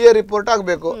 VA ರಿಪೋರ್ಟ್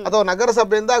ಆಗ್ಬೇಕು, ಅಥವಾ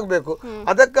ನಗರಸಭೆಯಿಂದ ಆಗ್ಬೇಕು.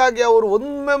 ಅದಕ್ಕಾಗಿ ಅವರು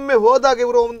ಒಮ್ಮೊಮ್ಮೆ ಹೋದಾಗ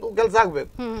ಇವರು ಒಂದು ಕೆಲಸ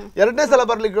ಆಗ್ಬೇಕು. 2ನೇ ಸಲ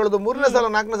ಬರ್ಲಿಕ್ಕೆ ಹೇಳುದು, 3ನೇ ಸಲ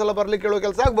 4ನೇ ಸಲ ಬರ್ಲಿಕ್ಕೆ ಹೇಳುವ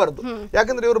ಕೆಲಸ ಆಗ್ಬಾರ್ದು.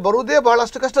 ಯಾಕಂದ್ರೆ ಇವರು ಬರುವುದೇ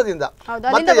ಬಹಳಷ್ಟು ಕಷ್ಟದಿಂದ.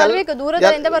 ಮತ್ತೆ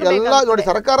ಎಲ್ಲ ನೋಡಿ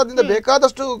ಸರ್ಕಾರದಿಂದ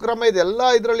ಬೇಕಾದಷ್ಟು ಕ್ರಮ ಇದೆ ಎಲ್ಲ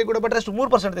ಇದರಲ್ಲಿ ಕೂಡ. ಬಟ್ ಅಷ್ಟು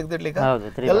 3%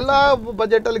 ತೆಗೆದಿಡ್ಲಿಕ್ಕೆ ಎಲ್ಲಾ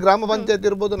ಬಜೆಟ್ ಅಲ್ಲಿ ಗ್ರಾಮ ಪಂಚಾಯತ್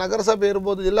ಇರ್ಬೋದು, ನಗರಸಭೆ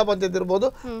ಇರ್ಬೋದು, ಜಿಲ್ಲಾ ಪಂಚಾಯತ್ ಇರ್ಬೋದು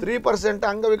 3%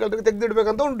 ಅಂಗವಿಕಲರಿಗೆ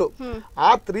ತೆಗೆದಿಡ್ಬೇಕಂತ ಉಂಟು. ಆ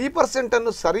 3%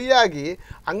 ಅನ್ನು ಸರಿಯಾಗಿ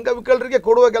ಅಂಗವಿಕಲರಿಗೆ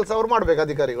ಕೊಡುವ ಕೆಲಸ ಅವರು ಮಾಡ್ಬೇಕು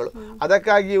ಅಧಿಕಾರಿಗಳು.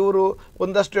 ಅದಕ್ಕಾಗಿ ಇವರು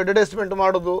ಒಂದಷ್ಟು ಅಡ್ವರ್ಟೈಸ್ಮೆಂಟ್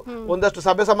ಮಾಡುದು, ಒಂದಷ್ಟು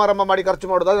ಸಭೆ ಸಮಾರಂಭ ಮಾಡಿ ಖರ್ಚು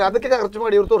ಮಾಡುದು, ಅದಕ್ಕೆ ಖರ್ಚು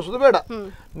ಮಾಡಿ ಇವರು ತೋರಿಸುದು ಬೇಡ.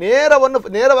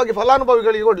 ನೇರವಾಗಿ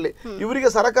ಫಲಾನುಭವಿಗಳಿಗೆ ಕೊಡ್ಲಿ. ಇವರಿಗೆ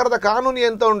ಸರ್ಕಾರದ ಕಾನೂನು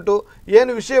ಎಂತ ಉಂಟು,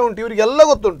 ಏನು ವಿಷಯ ಉಂಟು ಇವರಿಗೆಲ್ಲ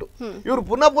ಗೊತ್ತುಂಟು. ಇವರು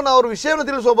ಪುನಃ ಅವ್ರ ವಿಷಯವನ್ನು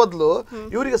ತಿಳಿಸುವ ಬದಲು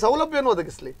ಇವರಿಗೆ ಸೌಲಭ್ಯವನ್ನು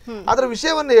ಒದಗಿಸ್ಲಿ, ಅದರ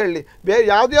ವಿಷಯವನ್ನು ಹೇಳಿ.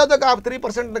 ಯಾವ್ದಾವ್ದಕ್ಕೆ ಆ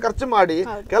 3% ಖರ್ಚು ಮಾಡಿ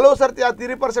ಕೆಲವು ಸರ್ತಿ ಆ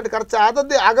 3% ಖರ್ಚು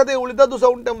ಆಗದೆ ಉಳಿದದ್ದು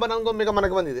ಸಹ ಉಂಟೆಂಬ ನನಗೊಮ್ಮೆ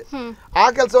ಗಮನಕ್ಕೆ ಬಂದಿದೆ. ಆ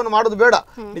ಕೆಲಸವನ್ನು ಮಾಡೋದು ಬೇಡ.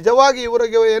 ನಿಜವಾಗಿ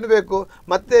ಇವರಿಗೆ ಏನು ಬೇಕು,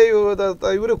 ಮತ್ತೆ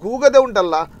ಇವರು ಕೂಗದೆ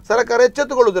ಉಂಟಲ್ಲ, ಸರ್ಕಾರ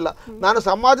ಎಚ್ಚೆತ್ತುಕೊಳ್ಳುವುದಿಲ್ಲ. ನಾನು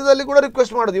ಸಮಾಜದಲ್ಲಿ ಕೂಡ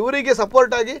ರಿಕ್ವೆಸ್ಟ್ ಮಾಡೋದು, ಇವರಿಗೆ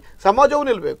ಸಪೋರ್ಟ್ ಆಗಿ ಸಮಾಜವು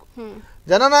ನಿಲ್ಬೇಕು,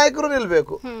 ಜನನಾಯಕರು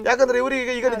ನಿಲ್ಬೇಕು. ಯಾಕಂದ್ರೆ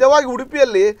ಇವರಿಗೆ ಈಗ ನಿಜವಾಗಿ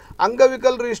ಉಡುಪಿಯಲ್ಲಿ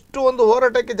ಅಂಗವಿಕಲರು ಇಷ್ಟು ಒಂದು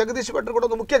ಹೋರಾಟಕ್ಕೆ ಜಗದೀಶ್ ಭಟ್ರು ಕೂಡ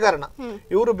ಒಂದು ಮುಖ್ಯ ಕಾರಣ.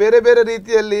 ಇವರು ಬೇರೆ ಬೇರೆ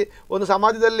ರೀತಿಯಲ್ಲಿ ಒಂದು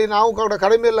ಸಮಾಜದಲ್ಲಿ ನಾವು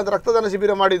ಕಡಿಮೆ ಇಲ್ಲ ಅಂತ ರಕ್ತದಾನ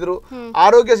ಶಿಬಿರ ಮಾಡಿದ್ರು,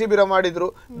 ಆರೋಗ್ಯ ಶಿಬಿರ ಮಾಡಿದ್ರು,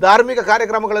 ಧಾರ್ಮಿಕ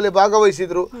ಕಾರ್ಯಕ್ರಮಗಳಲ್ಲಿ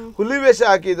ಭಾಗವಹಿಸಿದ್ರು, ಹುಲಿವೇಷ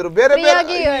ಹಾಕಿದ್ರು, ಬೇರೆ ಬೇರೆ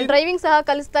ಡ್ರೈವಿಂಗ್ ಸಹ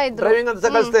ಕಲಿಸ್ತಾ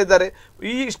ಇದ್ದಾರೆ.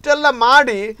 ಈ ಇಷ್ಟೆಲ್ಲ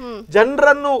ಮಾಡಿ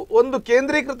ಜನರನ್ನು ಒಂದು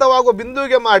ಕೇಂದ್ರೀಕೃತವಾಗುವ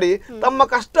ಬಿಂದುವಿಗೆ ಮಾಡಿ ತಮ್ಮ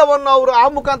ಕಷ್ಟವನ್ನು ಅವರು ಆ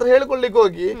ಮುಖಾಂತರ ಹೇಳಿಕೊಳ್ಳಿಕ್ಕೆ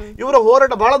ಹೋಗಿ ಇವರ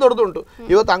ಹೋರಾಟ ಬಹಳ ದೊಡ್ಡದುಂಟು.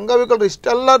 ಇವತ್ತು ಅಂಗವಿಕಲರು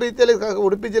ಇಷ್ಟೆಲ್ಲ ರೀತಿಯಲ್ಲಿ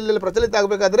ಉಡುಪಿ ಜಿಲ್ಲೆಯಲ್ಲಿ ಪ್ರಚಲಿತ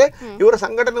ಆಗಬೇಕಾದ್ರೆ ಇವರ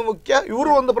ಸಂಘಟನೆ ಮುಖ್ಯ,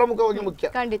 ಇವರು ಒಂದು ಪ್ರಮುಖವಾಗಿ ಮುಖ್ಯ.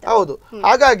 ಹೌದು,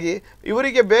 ಹಾಗಾಗಿ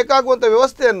ಇವರಿಗೆ ಬೇಕಾಗುವಂತ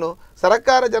ವ್ಯವಸ್ಥೆಯನ್ನು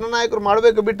ಸರ್ಕಾರ ಜನನಾಯಕರು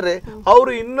ಮಾಡಬೇಕು. ಬಿಟ್ರೆ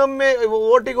ಅವರು ಇನ್ನೊಮ್ಮೆ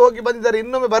ಓಟಿಗೆ ಹೋಗಿ ಬಂದಿದ್ದಾರೆ,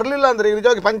 ಇನ್ನೊಮ್ಮೆ ಬರಲಿಲ್ಲ ಅಂದ್ರೆ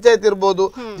ನಿಜವಾಗಿ ಪಂಚಾಯತ್ ಇರ್ಬೋದು,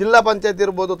 ಜಿಲ್ಲಾ ಪಂಚಾಯತ್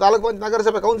ಇರ್ಬೋದು, ತಾಲೂಕು ಪಂಚಾಯತ್,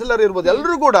 ನಗರಸಭೆ ಕೌನ್ಸಿಲರ್ ಇರ್ಬೋದು,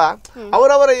 ಎಲ್ಲರೂ ಕೂಡ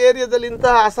ಅವರವರ ಏರಿಯಾದಲ್ಲಿ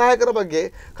ಇಂತಹ ಅಸಹಾಯಕರ ಬಗ್ಗೆ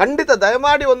ಖಂಡಿತ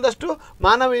ದಯಮಾಡಿ ಒಂದಷ್ಟು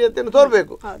ಮಾನವೀಯತೆಯನ್ನು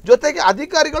ತೋರ್ಬೇಕು. ಜೊತೆಗೆ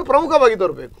ಅಧಿಕಾರಿಗಳು ಪ್ರಮುಖವಾಗಿ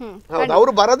ತೋರ್ಬೇಕು. ಹೌದು,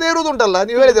 ಅವರು ಬರದೇ ಇರುವುದುಂಟಲ್ಲ,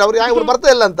 ನೀವು ಹೇಳಿದ್ರೆ ಅವ್ರು ಯಾರು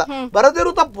ಬರ್ತಾ ಇಲ್ಲ ಅಂತ, ಬರದೇ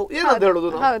ಇರು ತಪ್ಪು ಏನಂತ ಹೇಳುದು.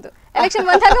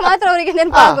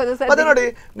 ಮತ್ತೆ ನೋಡಿ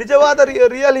ನಿಜವಾದ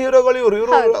ರಿಯಲ್ ಹೀರೋಗಳು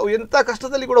ಇವರು ಎಂತ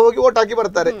ಕಷ್ಟದಲ್ಲಿ ಕೂಡ ಹೋಗಿ ಓಟ್ ಹಾಕಿ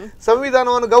ಬರ್ತಾರೆ,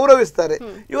 ಸಂವಿಧಾನವನ್ನು ಗೌರವಿಸ್ತಾರೆ.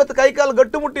 ಇವತ್ತು ಕೈಕಾಲು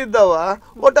ಗಟ್ಟು ಮುಟ್ಟಿದ್ದವ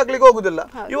ಓಟ್ ಹಾಕ್ಲಿಕ್ಕೆ ಹೋಗುದಿಲ್ಲ.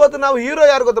 ಇವತ್ತು ನಾವು ಹೀರೋ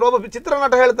ಯಾರು ಗೊತ್ತಾ, ಒಬ್ಬ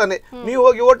ಚಿತ್ರನಟ ಹೇಳ್ತಾನೆ ನೀವು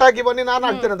ಹೋಗಿ ಓಟ್ ಹಾಕಿ ಬನ್ನಿ ನಾನು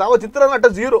ಹಾಕ್ತೇನೆ ಅಂತ, ಅವ ಚಿತ್ರನಟ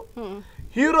 0.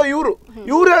 ಹೀರೋ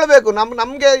ಇವ್ರು ಹೇಳ್ಬೇಕು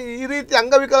ನಮ್ಗೆ ಈ ರೀತಿ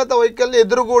ಅಂಗವಿಕಲತಾ ವೈಕಲ್ಯ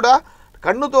ಎದುರು ಕೂಡ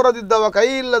ಕಣ್ಣು ತೋರದಿದ್ದವ, ಕೈ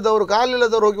ಇಲ್ಲದವರು,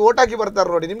 ಕಾಲಿಲ್ಲದವರು ಹೋಗಿ ಓಟ್ ಹಾಕಿ ಬರ್ತಾರೆ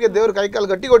ನೋಡಿ. ನಿಮ್ಗೆ ದೇವರು ಕೈ ಕಾಲು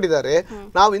ಗಟ್ಟಿ ಕೊಟ್ಟಿದ್ದಾರೆ,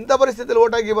 ನಾವು ಇಂಥ ಪರಿಸ್ಥಿತಿಯಲ್ಲಿ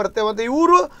ಓಟ್ ಹಾಕಿ ಬರ್ತೇವೆ ಅಂತ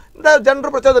ಇವರು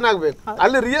ಜನರು ಪ್ರಚೋದನೆ ಆಗ್ಬೇಕು.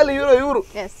 ಅಲ್ಲಿ ರಿಯಲ್ ಹೀರೋ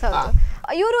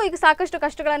ಇವರು ಈಗ ಸಾಕಷ್ಟು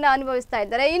ಕಷ್ಟಗಳನ್ನ ಅನುಭವಿಸ್ತಾ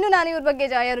ಇದ್ದಾರೆ. ಇನ್ನು ನಾನು ಇವ್ರ ಬಗ್ಗೆ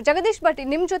ಜಗದೀಶ್ ಭಟ್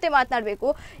ನಿಮ್ ಜೊತೆ ಮಾತನಾಡಬೇಕು.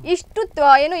 ಇಷ್ಟು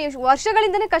ಏನು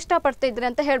ವರ್ಷಗಳಿಂದನೇ ಕಷ್ಟ ಪಡ್ತಾ ಇದ್ರೆ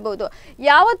ಅಂತ ಹೇಳ್ಬೋದು.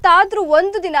 ಯಾವತ್ತಾದ್ರೂ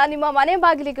ಒಂದು ದಿನ ನಿಮ್ಮ ಮನೆ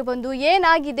ಬಾಗಿಲಿಗೆ ಬಂದು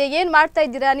ಏನಾಗಿದೆ, ಏನ್ ಮಾಡ್ತಾ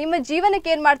ಇದ್ದೀರಾ, ನಿಮ್ಮ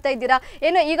ಜೀವನಕ್ಕೆ ಏನ್ ಮಾಡ್ತಾ ಇದ್ದೀರಾ,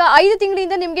 ಏನೋ ಈಗ 5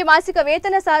 ತಿಂಗಳಿಂದ ನಿಮ್ಗೆ ಮಾಸಿಕ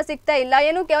ವೇತನ ಸಹ ಸಿಗ್ತಾ ಇಲ್ಲ,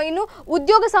 ಇನ್ನು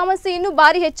ಉದ್ಯೋಗ ಸಮಸ್ಯೆ ಇನ್ನು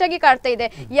ಬಾರಿ ಹೆಚ್ಚಾಗಿ ಕಾಡ್ತಾ ಇದೆ,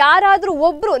 ಯಾರಾದ್ರೂ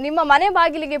ಒಬ್ರು ನಿಮ್ಮ ಮನೆ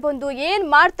ಬಾಗಿಲಿಗೆ ಬಂದು ಏನ್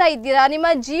ಮಾಡ್ತಾ ಇದ್ದೀರಾ, ನಿಮ್ಮ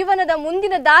ಜೀವನದ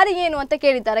ಮುಂದಿನ ದಾರಿ ಏನು ಅಂತ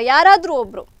ಕೇಳಿದ್ದಾರೆ? ಯಾರಾದ್ರೂ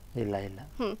ಒಬ್ರು? ಇಲ್ಲ,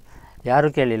 ಯಾರು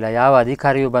ಕೇಳಿಲ್ಲ. ಯಾವ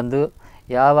ಅಧಿಕಾರಿಯು ಬಂದು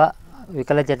ಯಾವ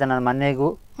ವಿಕಲಚೇತನ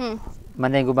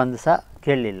ಮನೆಗೂ ಬಂದು ಸಹ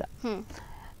ಕೇಳಲಿಲ್ಲ.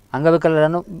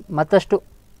 ಅಂಗವಿಕಲರನ್ನು ಮತ್ತಷ್ಟು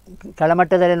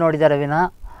ಕೆಳಮಟ್ಟದಲ್ಲಿ ನೋಡಿದರೆ ವಿನಃ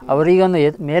ಅವರಿಗೊಂದು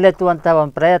ಮೇಲೆತ್ತುವಂಥ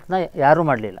ಒಂದು ಪ್ರಯತ್ನ ಯಾರೂ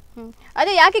ಮಾಡಲಿಲ್ಲ.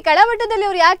 ಅದೇ ಯಾಕೆ ಕೆಳಮಟ್ಟದಲ್ಲಿ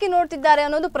ಅವರು ಯಾಕೆ ನೋಡ್ತಿದ್ದಾರೆ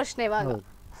ಅನ್ನೋದು ಪ್ರಶ್ನೆ.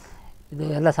 ಇದು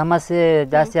ಎಲ್ಲ ಸಮಸ್ಯೆ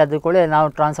ಜಾಸ್ತಿ ಆದ ಕೂಡ ನಾವು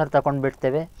ಟ್ರಾನ್ಸ್ಫರ್ ತಗೊಂಡು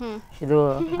ಬಿಡ್ತೇವೆ ಇದು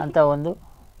ಅಂತ ಒಂದು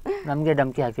ನಮಗೆ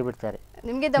ಧಮಕಿ ಹಾಕಿ ಬಿಡ್ತಾರೆ.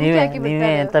 ನೀವೇ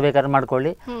ಎಂತ ಬೇಕಾದ್ರೂ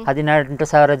ಮಾಡ್ಕೊಳ್ಳಿ,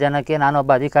 18,000 ಜನಕ್ಕೆ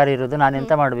ನಾನೊಬ್ಬ ಅಧಿಕಾರಿ ಇರೋದು, ನಾನು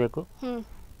ಎಂತ ಮಾಡಬೇಕು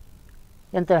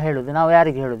ಎಂತ ಹೇಳುದು? ನಾವು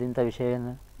ಯಾರಿಗೆ ಹೇಳುದು ಇಂಥ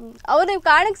ವಿಷಯವನ್ನು? ಅವರು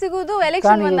ಕಾರಣಕ್ಕೆ ಸಿಗುವುದು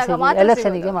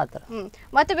ಎಲೆಕ್ಷನ್ಗೆ ಮಾತ್ರ.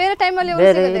 ಮತ್ತೆ ಬೇರೆ ಟೈಮಲ್ಲಿ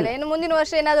ಇನ್ನು ಮುಂದಿನ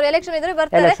ವರ್ಷ ಏನಾದ್ರು ಎಲೆಕ್ಷನ್ ಇದ್ರೆ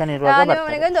ಬರ್ತಾರೆ.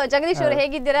 ಜಗದೀಶ್ ಅವರು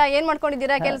ಹೇಗಿದ್ದೀರಾ, ಏನ್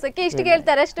ಮಾಡ್ಕೊಂಡಿದ್ದೀರಾ ಕೆಲಸಕ್ಕೆ, ಇಷ್ಟು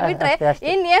ಕೇಳ್ತಾರೆ, ಅಷ್ಟು ಬಿಟ್ರೆ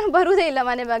ಇನ್ನೇನು ಬರುವುದೇ ಇಲ್ಲ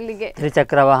ಮನೆ ಬಾಗ್ಲಿಗೆ.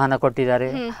 ತ್ರಿಚಕ್ರ ವಾಹನ ಕೊಟ್ಟಿದ್ದಾರೆ,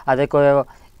 ಅದಕ್ಕೆ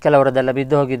ಕೆಲವರದೆಲ್ಲ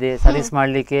ಬಿದ್ದು ಹೋಗಿದೆ. ಸರ್ವಿಸ್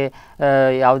ಮಾಡಲಿಕ್ಕೆ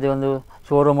ಯಾವುದೇ ಒಂದು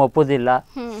ಶೋರೂಮ್ ಒಪ್ಪುದಿಲ್ಲ.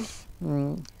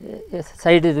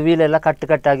 ಸೈಡ್ ವೀಲೆಲ್ಲ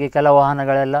ಕಟ್ಟಾಗಿ ಕೆಲವು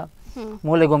ವಾಹನಗಳೆಲ್ಲ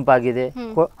ಮೂಲೆ ಗುಂಪಾಗಿದೆ.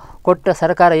 ಕೊಟ್ಟ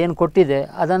ಸರ್ಕಾರ ಏನು ಕೊಟ್ಟಿದೆ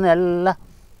ಅದನ್ನೆಲ್ಲ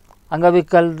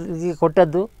ಅಂಗವಿಕಲರಿಗೆ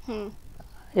ಕೊಟ್ಟದ್ದು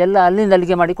ಎಲ್ಲ ಅಲ್ಲಿಂದ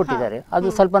ಅಲ್ಲಿಗೆ ಮಾಡಿ ಕೊಟ್ಟಿದ್ದಾರೆ. ಅದು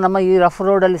ಸ್ವಲ್ಪ ನಮ್ಮ ಈ ರಫ್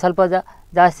ರೋಡಲ್ಲಿ ಸ್ವಲ್ಪ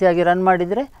ಜಾಸ್ತಿಯಾಗಿ ರನ್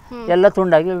ಮಾಡಿದರೆ ಎಲ್ಲ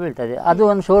ತುಂಡಾಗಿ ಬೀಳ್ತದೆ. ಅದು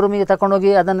ಒಂದು ಶೋರೂಮಿಗೆ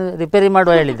ತಗೊಂಡೋಗಿ ಅದನ್ನು ರಿಪೇರಿ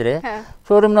ಮಾಡುವ ಹೇಳಿದರೆ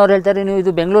ಶೋರೂಮ್ನವ್ರು ಹೇಳ್ತಾರೆ, ನೀವು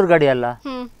ಇದು ಬೆಂಗಳೂರು ಗಾಡಿ ಅಲ್ಲ,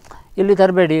 ಇಲ್ಲಿ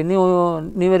ತರಬೇಡಿ,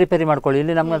 ನೀವೇ ರಿಪೇರಿ ಮಾಡ್ಕೊಳ್ಳಿ,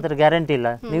 ಇಲ್ಲಿ ನಮ್ಮ ಹತ್ರ ಗ್ಯಾರಂಟಿ ಇಲ್ಲ,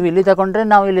 ನೀವು ಇಲ್ಲಿ ತಗೊಂಡ್ರೆ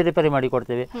ನಾವು ಇಲ್ಲಿ ರಿಪೇರಿ ಮಾಡಿ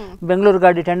ಕೊಡ್ತೇವೆ. ಬೆಂಗಳೂರು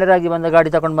ಗಾಡಿ ಟೆಂಡರ್ ಆಗಿ ಬಂದ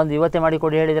ಗಾಡಿ ತಗೊಂಡು ಬಂದು ಇವತ್ತೇ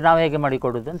ಮಾಡಿಕೊಡಿ ಹೇಳಿದರೆ ನಾವು ಹೇಗೆ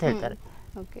ಮಾಡಿಕೊಡುದು ಅಂತ ಹೇಳ್ತಾರೆ.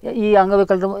 ಈ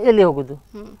ಅಂಗವಿಕಲರು ಎಲ್ಲಿ ಹೋಗುದು?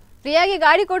 ಫ್ರೀಯಾಗಿ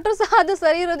ಗಾಡಿ ಕೊಟ್ಟರು ಸಹ ಅದು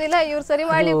ಸರಿ ಇರೋದಿಲ್ಲ, ಇವ್ರು ಸರಿ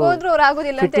ಮಾಡ್ಲಿಕ್ಕೆ ಹೋದ್ರು ಅವ್ರು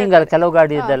ಆಗುದಿಲ್ಲ. ಫಿಟ್ಟಿಂಗ್ ಅಲ್ಲಿ ಕೆಲವು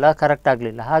ಗಾಡಿ ಇದೆಲ್ಲ ಕರೆಕ್ಟ್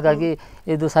ಆಗಲಿಲ್ಲ, ಹಾಗಾಗಿ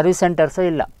ಇದು ಸರ್ವಿಸ್ ಸೆಂಟರ್ಸ್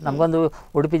ಇಲ್ಲ. ನಮಗೊಂದು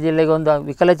ಉಡುಪಿ ಜಿಲ್ಲೆಗೆ ಒಂದು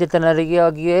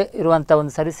ವಿಕಲಚೇತನರಿಗೆ ಇರುವಂಥ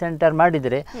ಒಂದು ಸರ್ವಿಸ್ ಸೆಂಟರ್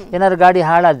ಮಾಡಿದರೆ ಏನಾದ್ರು ಗಾಡಿ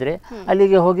ಹಾಳಾದರೆ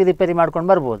ಅಲ್ಲಿಗೆ ಹೋಗಿ ರಿಪೇರಿ ಮಾಡ್ಕೊಂಡು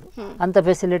ಬರ್ಬೋದು, ಅಂಥ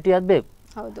ಫೆಸಿಲಿಟಿ ಅದು ಬೇಕು.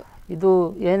 ಇದು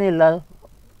ಏನಿಲ್ಲ,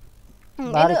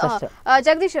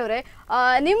 ಜಗದೀಶ್ ಅವರೇ,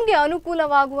 ನಿಮ್ಗೆ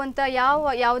ಅನುಕೂಲವಾಗುವಂತ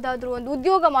ಯಾವ್ದಾದ್ರು ಒಂದು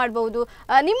ಉದ್ಯೋಗ ಮಾಡಬಹುದು,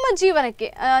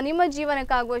 ನಿಮ್ಮ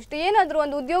ಜೀವನಕ್ಕಾಗುವಷ್ಟು ಏನಾದ್ರೂ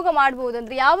ಒಂದು ಉದ್ಯೋಗ ಮಾಡಬಹುದು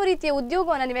ಅಂದ್ರೆ ಯಾವ ರೀತಿಯ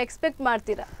ಉದ್ಯೋಗವನ್ನ ನೀವು ಎಕ್ಸ್ಪೆಕ್ಟ್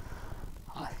ಮಾಡ್ತೀರಾ?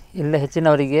 ಇಲ್ಲ,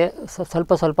 ಹೆಚ್ಚಿನವರಿಗೆ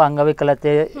ಸ್ವಲ್ಪ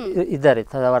ಅಂಗವಿಕಲತೆ ಇದ್ದಾರೆ,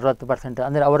 60%.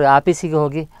 ಅಂದರೆ ಅವರು ಆಫೀಸಿಗೆ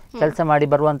ಹೋಗಿ ಕೆಲಸ ಮಾಡಿ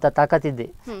ಬರುವಂಥ ತಾಕತ್ತಿದೆ.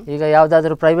 ಈಗ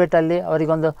ಯಾವುದಾದ್ರೂ ಪ್ರೈವೇಟಲ್ಲಿ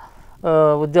ಅವರಿಗೊಂದು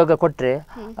ಉದ್ಯೋಗ ಕೊಟ್ಟರೆ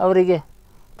ಅವರಿಗೆ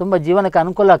ತುಂಬ ಜೀವನಕ್ಕೆ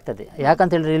ಅನುಕೂಲ ಆಗ್ತದೆ.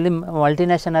 ಯಾಕಂತ ಹೇಳಿದ್ರೆ ಇಲ್ಲಿ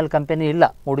ಮಲ್ಟಿನ್ಯಾಷನಲ್ ಕಂಪನಿ ಇಲ್ಲ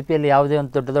ಉಡುಪಿಯಲ್ಲಿ. ಯಾವುದೇ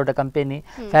ಒಂದು ದೊಡ್ಡ ಕಂಪನಿ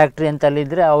ಫ್ಯಾಕ್ಟ್ರಿ ಅಂತಲ್ಲಿ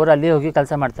ಇದ್ದರೆ ಅವರು ಅಲ್ಲಿ ಹೋಗಿ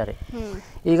ಕೆಲಸ ಮಾಡ್ತಾರೆ.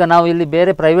 ಈಗ ನಾವು ಇಲ್ಲಿ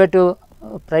ಬೇರೆ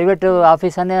ಪ್ರೈವೇಟ್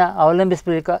ಆಫೀಸನ್ನೇ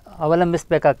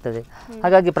ಅವಲಂಬಿಸಬೇಕಾಗ್ತದೆ.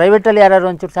 ಹಾಗಾಗಿ ಪ್ರೈವೇಟಲ್ಲಿ ಯಾರು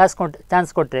ಒಂಚೂರು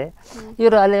ಚಾನ್ಸ್ ಕೊಟ್ಟರೆ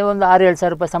ಇವರು ಅಲ್ಲಿ ಒಂದು 6-7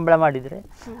 ಸಾವಿರ ರೂಪಾಯಿ ಸಂಬಳ ಮಾಡಿದರೆ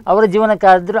ಅವರ ಜೀವನಕ್ಕೆ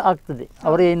ಆದರೂ ಆಗ್ತದೆ.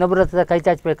 ಅವರು ಇನ್ನೊಬ್ಬರ ಹತ್ರ ಕೈ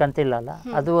ಚಾಚಬೇಕಂತಿಲ್ಲ ಅಲ್ಲ.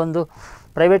 ಅದು ಒಂದು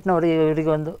ಪ್ರೈವೇಟ್ನವರಿಗೆ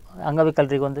ಇವರಿಗೆ ಒಂದು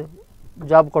ಅಂಗವಿಕಲರಿಗೆ ಒಂದು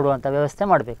ಜಾಬ್ ಕೊಡುವಂತ ವ್ಯವಸ್ಥೆ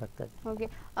ಮಾಡಬೇಕಾಗ್ತದೆ.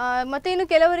 ಮತ್ತೆ ಇನ್ನು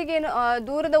ಕೆಲವರಿಗೆ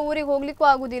ದೂರದ ಊರಿಗೆ ಹೋಗ್ಲಿಕ್ಕೂ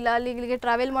ಆಗುದಿಲ್ಲ, ಅಲ್ಲಿಗೆ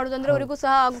ಟ್ರಾವೆಲ್ ಮಾಡೋದಂದ್ರೆ ಅವರಿಗೂ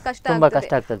ಸಹ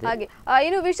ಕಷ್ಟ ಆಗ್ತದೆ. ಹಾಗೆ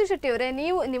ಇನ್ನು ವಿಶು ಶೆಟ್ಟಿ ಅವರೇ,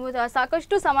 ನೀವು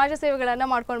ಸಾಕಷ್ಟು ಸಮಾಜ ಸೇವೆಗಳನ್ನ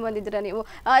ಮಾಡ್ಕೊಂಡು ಬಂದಿದ್ದೀರಾ, ನೀವು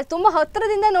ತುಂಬಾ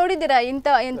ಹತ್ತಿರದಿಂದ ನೋಡಿದ್ದೀರಾ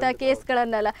ಇಂಥ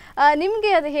ಕೇಸ್ಗಳನ್ನೆಲ್ಲ.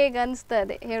 ನಿಮ್ಗೆ ಅದು ಹೇಗೆ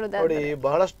ಅನಿಸ್ತದೆ ಹೇಳುದಾದ್ರೆ? ನೋಡಿ,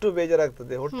 ಬಹಳಷ್ಟು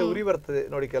ಬೇಜಾರಾಗ್ತದೆ, ಹೊಟ್ಟೆ ಉರಿ ಬರ್ತದೆ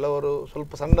ನೋಡಿ. ಕೆಲವರು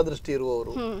ಸ್ವಲ್ಪ ಸಣ್ಣ ದೃಷ್ಟಿ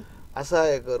ಇರುವವರು,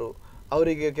 ಅಸಹಾಯಕರು,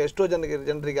 ಅವರಿಗೆ ಎಷ್ಟೋ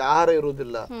ಜನರಿಗೆ ಆಹಾರ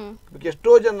ಇರುವುದಿಲ್ಲ.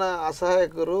 ಎಷ್ಟೋ ಜನ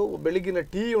ಅಸಹಾಯಕರು ಬೆಳಿಗಿನ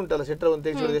ಟೀ ಉಂಟಲ್ಲ ಶೆಟ್ಟರ್ ಅಂತ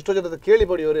ಹೇಳಿ ಎಷ್ಟೋ ಜನ ಕೇಳಿ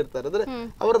ಪಡೆಯೋರು ಇರ್ತಾರೆ. ಅಂದ್ರೆ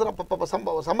ಅವರ ಹತ್ರ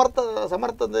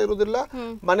ಸಮರ್ಥತೆ ಇರುವುದಿಲ್ಲ,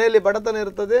 ಮನೆಯಲ್ಲಿ ಬಡತನ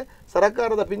ಇರ್ತದೆ,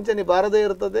 ಸರ್ಕಾರದ ಪಿಂಚಣಿ ಬಾರದೇ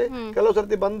ಇರ್ತದೆ, ಕೆಲವು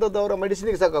ಸರ್ತಿ ಬಂದದವರ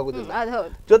ಮೆಡಿಸಿನ್ಗೆ ಸಾಕಾಗುದಿಲ್ಲ.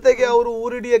 ಜೊತೆಗೆ ಅವರು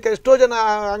ಊರಿಡಿಯಕ್ಕೆ ಎಷ್ಟೋ ಜನ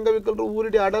ಅಂಗವಿಕಲರು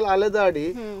ಊರಿಡಿ ಅಲೆದಾಡಿ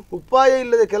ಉಪಾಯ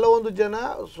ಇಲ್ಲದೆ ಕೆಲವೊಂದು ಜನ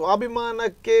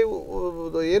ಸ್ವಾಭಿಮಾನಕ್ಕೆ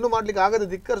ಏನು ಮಾಡ್ಲಿಕ್ಕೆ ಆಗದೆ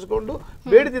ಧಿಕ್ಕರಿಸಿಕೊಂಡು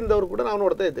ಬೇಡಿದಿಂದವರು ಕೂಡ ನಾವು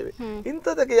ನೋಡ್ತಾ ಇದ್ದೇವೆ.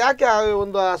 ಇಂಥದಕ್ಕೆ ಯಾಕೆ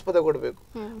ಒಂದು ಆಸ್ಪತ್ರೆ ಕೊಡಬೇಕು?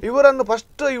 ಇವರನ್ನು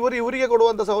ಫಸ್ಟ್ ಇವರಿಗೆ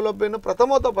ಕೊಡುವಂತ ಸೌಲಭ್ಯವನ್ನು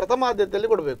ಪ್ರಥಮ ಆದ್ಯತೆಯಲ್ಲಿ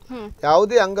ಕೊಡಬೇಕು.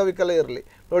 ಯಾವುದೇ ಅಂಗವಿಕಲ ಇರಲಿ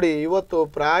ನೋಡಿ, ಇವತ್ತು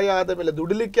ಪ್ರಾಯ ಆದ ಮೇಲೆ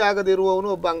ದುಡಿಲಿಕ್ಕೆ ಆಗದೆ ಇರುವವನು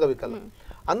ಒಬ್ಬ ಅಂಗವಿಕಲ.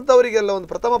 ಅಂಥವರಿಗೆಲ್ಲ ಒಂದು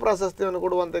ಪ್ರಥಮ ಪ್ರಾಶಸ್ತ್ಯವನ್ನು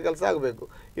ಕೊಡುವಂತ ಕೆಲಸ ಆಗಬೇಕು.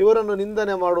 ಇವರನ್ನು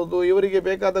ನಿಂದನೆ ಮಾಡುವುದು, ಇವರಿಗೆ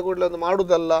ಬೇಕಾದ ಕೂಡಲೇ ಒಂದು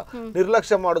ಮಾಡುವುದಲ್ಲ,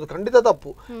 ನಿರ್ಲಕ್ಷ್ಯ ಮಾಡುದು ಖಂಡಿತ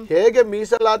ತಪ್ಪು. ಹೇಗೆ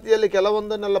ಮೀಸಲಾತಿಯಲ್ಲಿ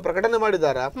ಕೆಲವೊಂದನ್ನೆಲ್ಲ ಪ್ರಕಟಣೆ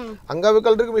ಮಾಡಿದಾರ,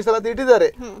 ಅಂಗವಿಕಲರಿಗೂ ಮೀಸಲಾತಿ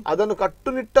ಇಟ್ಟಿದ್ದಾರೆ, ಅದನ್ನು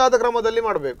ಕಟ್ಟುನಿಟ್ಟಾದ ಕ್ರಮದಲ್ಲಿ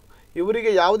ಮಾಡಬೇಕು.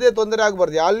 ಇವರಿಗೆ ಯಾವುದೇ ತೊಂದರೆ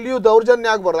ಆಗಬಾರ್ದು, ಅಲ್ಲಿಯೂ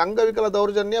ದೌರ್ಜನ್ಯ ಆಗಬಾರ್ದು. ಅಂಗವಿಕಲ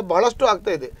ದೌರ್ಜನ್ಯ ಬಹಳಷ್ಟು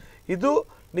ಆಗ್ತಾ ಇದೆ. ಇದು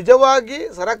ನಿಜವಾಗಿ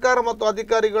ಸರ್ಕಾರ ಮತ್ತು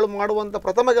ಅಧಿಕಾರಿಗಳು ಮಾಡುವಂಥ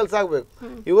ಪ್ರಥಮ ಕೆಲಸ ಆಗಬೇಕು.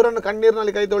 ಇವರನ್ನು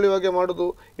ಕಣ್ಣೀರಿನಲ್ಲಿ ಕೈ ತೊಳೆಯುವಾಗೆ ಮಾಡೋದು,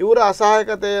 ಇವರ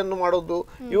ಅಸಹಾಯಕತೆಯನ್ನು ಮಾಡೋದು,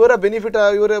 ಇವರ ಬೆನಿಫಿಟ್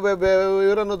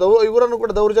ಇವರನ್ನು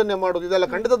ಕೂಡ ದೌರ್ಜನ್ಯ ಮಾಡೋದು, ಇದೆಲ್ಲ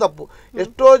ಖಂಡಿತ ತಪ್ಪು.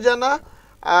 ಎಷ್ಟೋ ಜನ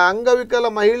ಅಂಗವಿಕಲ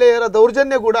ಮಹಿಳೆಯರ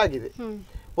ದೌರ್ಜನ್ಯ ಕೂಡ ಆಗಿದೆ.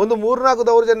 ಒಂದು 3-4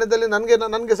 ದೌರ್ಜನ್ಯದಲ್ಲಿ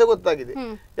ನನಗೆ ಸಹ ಗೊತ್ತಾಗಿದೆ.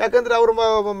 ಯಾಕಂದ್ರೆ ಅವರು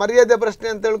ಮರ್ಯಾದೆ ಪ್ರಶ್ನೆ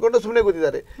ಅಂತ ಹೇಳ್ಕೊಂಡು ಸುಮ್ಮನೆ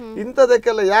ಕೂತಿದ್ದಾರೆ.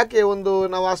 ಇಂಥದಕ್ಕೆಲ್ಲ ಯಾಕೆ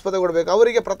ನಾವು ಆಸ್ಪತ್ರೆ ಕೊಡಬೇಕು?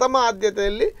 ಅವರಿಗೆ ಪ್ರಥಮ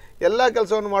ಆದ್ಯತೆಯಲ್ಲಿ ಎಲ್ಲ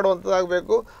ಕೆಲಸವನ್ನು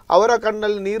ಮಾಡುವಂಥದ್ದಾಗಬೇಕು. ಅವರ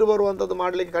ಕಣ್ಣಲ್ಲಿ ನೀರು ಬರುವಂಥದ್ದು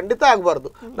ಮಾಡಲಿಕ್ಕೆ ಖಂಡಿತ ಆಗಬಾರ್ದು.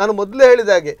 ನಾನು ಮೊದಲೇ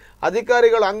ಹೇಳಿದ ಹಾಗೆ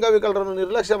ಅಧಿಕಾರಿಗಳು ಅಂಗವಿಕಲರನ್ನು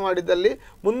ನಿರ್ಲಕ್ಷ್ಯ ಮಾಡಿದಲ್ಲಿ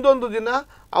ಮುಂದೊಂದು ದಿನ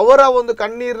ಅವರ ಒಂದು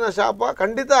ಕಣ್ಣೀರಿನ ಶಾಪ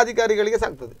ಖಂಡಿತ ಅಧಿಕಾರಿಗಳಿಗೆ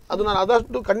ಸಾಕ್ತದೆ. ಅದು ನಾನು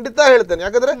ಆದಷ್ಟು ಖಂಡಿತ ಹೇಳ್ತೇನೆ.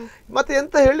 ಯಾಕಂದ್ರೆ ಮತ್ತೆ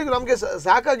ಎಂತ ಹೇಳಿ ನಮಗೆ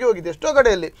ಸಾಕಾಗಿ ಹೋಗಿದೆ ಎಷ್ಟೋ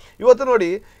ಕಡೆಯಲ್ಲಿ. ಇವತ್ತು ನೋಡಿ,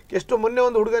 ಎಷ್ಟು ಮೊನ್ನೆ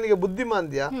ಒಂದು ಹುಡುಗನಿಗೆ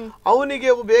ಬುದ್ಧಿಮಾಂದ್ಯ, ಅವನಿಗೆ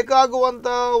ಬೇಕಾಗುವಂತ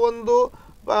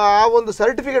ಆ ಒಂದು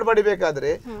ಸರ್ಟಿಫಿಕೇಟ್ ಪಡಿಬೇಕಾದ್ರೆ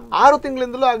 6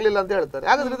 ತಿಂಗಳಿಂದಲೂ ಆಗ್ಲಿಲ್ಲ ಅಂತ ಹೇಳ್ತಾರೆ.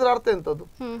 ಹಾಗಾದ್ರೆ ಇದರ ಅರ್ಥ ಎಂತದ್ದು?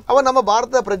 ಅವ ನಮ್ಮ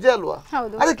ಭಾರತದ ಪ್ರಜೆ ಅಲ್ವಾ?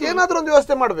 ಅದಕ್ಕೆ ಏನಾದ್ರೂ ಒಂದು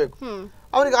ವ್ಯವಸ್ಥೆ ಮಾಡಬೇಕು.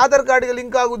 ಅವನಿಗೆ ಆಧಾರ್ ಕಾರ್ಡ್ಗೆ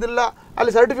ಲಿಂಕ್ ಆಗುದಿಲ್ಲ,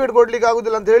 ಅಲ್ಲಿ ಸರ್ಟಿಫಿಕೇಟ್ ಕೊಡ್ಲಿಕ್ಕೆ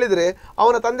ಆಗುದಿಲ್ಲ ಅಂತ ಹೇಳಿದ್ರೆ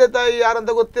ಅವನ ತಂದೆ ತಾಯಿ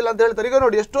ಯಾರಂತ ಗೊತ್ತಿಲ್ಲ ಅಂತ ಹೇಳ್ತಾರೆ. ಈಗ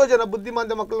ನೋಡಿ, ಎಷ್ಟೋ ಜನ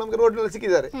ಬುದ್ಧಿಮಾಂದ್ಯ ಮಕ್ಕಳು ನಮಗೆ ರೋಡ್ನಲ್ಲಿ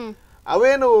ಸಿಕ್ಕಿದ್ದಾರೆ.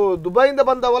 ಅವೇನು ದುಬೈಯಿಂದ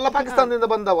ಬಂದವಲ್ಲ, ಪಾಕಿಸ್ತಾನದಿಂದ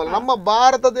ಬಂದವಲ್ಲ, ನಮ್ಮ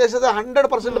ಭಾರತ ದೇಶದ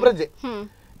 100% ಪ್ರಜೆ.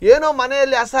 ಏನೋ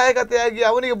ಮನೆಯಲ್ಲಿ ಅಸಹಾಯಕತೆಯಾಗಿ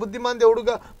ಅವನಿಗೆ ಬುದ್ಧಿಮಾಂದ್ಯ ಹುಡುಗ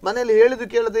ಮನೆಯಲ್ಲಿ ಹೇಳಿದ್ದು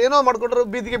ಕೇಳದೆ ಏನೋ ಮಾಡ್ಕೊಂಡ್ರೆ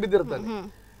ಬೀದಿಗೆ ಬಿದ್ದಿರ್ತಾನೆ.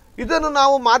 ಇದನ್ನು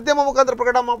ನಾವು ಮಾಧ್ಯಮ ಮುಖಾಂತರ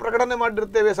ಪ್ರಕಟಣೆ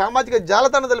ಮಾಡಿರ್ತೇವೆ, ಸಾಮಾಜಿಕ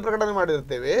ಜಾಲತಾಣದಲ್ಲಿ ಪ್ರಕಟಣೆ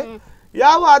ಮಾಡಿರ್ತೇವೆ.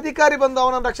 ಯಾವ ಅಧಿಕಾರಿ ಬಂದು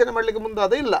ಅವನನ್ನು ರಕ್ಷಣೆ ಮಾಡಲಿಕ್ಕೆ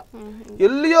ಮುಂದಾದ ಇಲ್ಲ.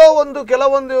 ಎಲ್ಲಿಯೋ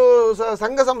ಕೆಲವೊಂದು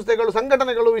ಸಂಘ ಸಂಸ್ಥೆಗಳು,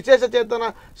 ಸಂಘಟನೆಗಳು, ವಿಶೇಷ ಚೇತನ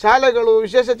ಶಾಲೆಗಳು,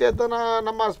 ವಿಶೇಷ ಚೇತನ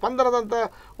ನಮ್ಮ ಸ್ಪಂದನದಂತ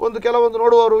ಕೆಲವೊಂದು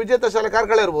ನೋಡುವವರು, ವಿಜೇತ ಶಾಲೆ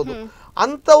ಕಾರ್ಕಳ ಇರ್ಬೋದು,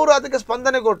 ಅಂತವರು ಅದಕ್ಕೆ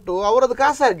ಸ್ಪಂದನೆ ಕೊಟ್ಟು ಅವರದ್ದು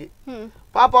ಖಾಸಗಿ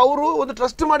ಪಾಪ ಅವರು ಒಂದು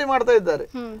ಟ್ರಸ್ಟ್ ಮಾಡಿ ಮಾಡ್ತಾ ಇದ್ದಾರೆ,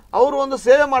 ಅವರು ಒಂದು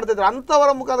ಸೇವೆ ಮಾಡ್ತಾ ಇದ್ದಾರೆ. ಅಂತವರ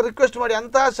ಮುಖಾಂತರ ರಿಕ್ವೆಸ್ಟ್ ಮಾಡಿ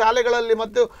ಅಂತಹ ಶಾಲೆಗಳಲ್ಲಿ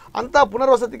ಮತ್ತು ಅಂತಹ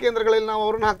ಪುನರ್ವಸತಿ ಕೇಂದ್ರಗಳಲ್ಲಿ ನಾವು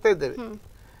ಅವರನ್ನು ಹಾಕ್ತಾ ಇದ್ದೇವೆ.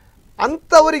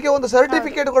 ಅಂತವರಿಗೆ ಒಂದು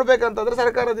ಸರ್ಟಿಫಿಕೇಟ್ ಕೊಡ್ಬೇಕಂತಂದ್ರೆ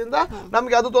ಸರ್ಕಾರದಿಂದ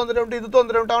ನಮ್ಗೆ ಅದು ತೊಂದರೆ ಉಂಟು, ಇದು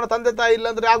ತೊಂದರೆ ಉಂಟು, ಅವನ ತಂದೆ ತಾಯಿ ಇಲ್ಲ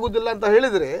ಅಂದ್ರೆ ಆಗುದಿಲ್ಲ ಅಂತ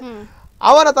ಹೇಳಿದ್ರೆ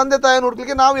ಅವನ ತಂದೆ ತಾಯಿಯನ್ನು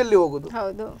ಹುಡುಕ್ಲಿಕ್ಕೆ ನಾವು ಎಲ್ಲಿ ಹೋಗುದು?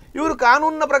 ಇವರು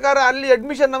ಕಾನೂನಿನ ಪ್ರಕಾರ ಅಲ್ಲಿ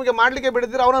ಅಡ್ಮಿಷನ್ ನಮಗೆ ಮಾಡ್ಲಿಕ್ಕೆ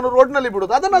ಬಿಡಿದ್ರೆ ಅವನನ್ನು ರೋಡ್ನಲ್ಲಿ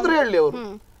ಬಿಡುದು, ಅದನ್ನಾದ್ರೂ ಹೇಳಿ ಅವರು.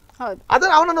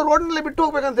 ಅವನನ್ನು ರೋಡ್ನಲ್ಲಿ ಬಿಟ್ಟು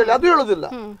ಹೋಗ್ಬೇಕಂತ ಹೇಳಿ ಅದು ಹೇಳುದಿಲ್ಲ.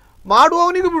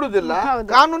 ಮಾಡುವವನಿಗೂ ಬಿಡುವುದಿಲ್ಲ,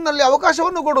 ಕಾನೂನಿನಲ್ಲಿ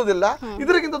ಅವಕಾಶವನ್ನು ಕೊಡುವುದಿಲ್ಲ.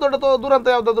 ಇದಕ್ಕಿಂತ ದೊಡ್ಡ ದುರಂತ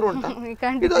ಯಾವ್ದಾದ್ರು ಉಂಟಾ?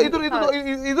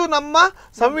 ಇದು ನಮ್ಮ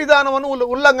ಸಂವಿಧಾನವನ್ನು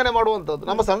ಉಲ್ಲಂಘನೆ ಮಾಡುವಂತದ್ದು.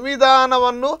 ನಮ್ಮ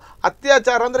ಸಂವಿಧಾನವನ್ನು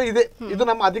ಅತ್ಯಾಚಾರ ಅಂದ್ರೆ ಇದು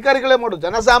ನಮ್ಮ ಅಧಿಕಾರಿಗಳೇ ಮಾಡುದು.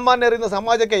 ಜನಸಾಮಾನ್ಯರಿಂದ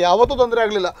ಸಮಾಜಕ್ಕೆ ಯಾವತ್ತೂ ತೊಂದರೆ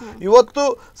ಆಗ್ಲಿಲ್ಲ. ಇವತ್ತು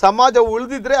ಸಮಾಜ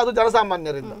ಉಳಿದಿದ್ರೆ ಅದು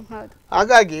ಜನಸಾಮಾನ್ಯರಿಂದ.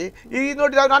 ಹಾಗಾಗಿ ಈ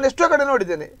ನೋಡಿ, ನಾನು ಎಷ್ಟೋ ಕಡೆ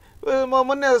ನೋಡಿದ್ದೇನೆ.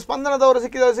 ಮೊನ್ನೆ ಸ್ಪಂದನದವರು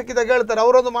ಸಿಕ್ಕಿದಾಗ ಹೇಳ್ತಾರೆ,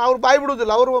 ಅವ್ರು ಬಾಯಿ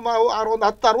ಬಿಡುವುದಿಲ್ಲ. ಅವರು ಒಂದು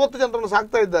 10-60 ಜನರನ್ನು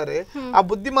ಸಾಕ್ತಾ ಇದ್ದಾರೆ. ಆ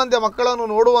ಬುದ್ಧಿಮಾಂದ್ಯ ಮಕ್ಕಳನ್ನು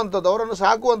ನೋಡುವಂಥದ್ದು, ಅವರನ್ನು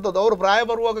ಸಾಕುವಂಥದ್ದು, ಅವರು ಪ್ರಾಯ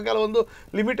ಬರುವಾಗ ಕೆಲವೊಂದು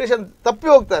ಲಿಮಿಟೇಷನ್ ತಪ್ಪಿ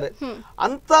ಹೋಗ್ತಾರೆ.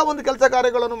 ಅಂತ ಒಂದು ಕೆಲಸ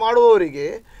ಕಾರ್ಯಗಳನ್ನು ಮಾಡುವವರಿಗೆ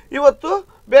ಇವತ್ತು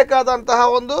ಬೇಕಾದಂತಹ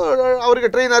ಅವರಿಗೆ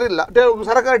ಟ್ರೈನರ್ ಇಲ್ಲ,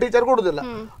 ಸರ್ಕಾರ ಟೀಚರ್ ಕೊಡುದಿಲ್ಲ.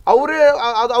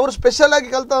 ಅವರು ಸ್ಪೆಷಲ್ ಆಗಿ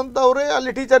ಕಲ್ತಂತವರೇ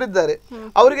ಅಲ್ಲಿ ಟೀಚರ್ ಇದ್ದಾರೆ.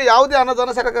 ಅವರಿಗೆ ಯಾವುದೇ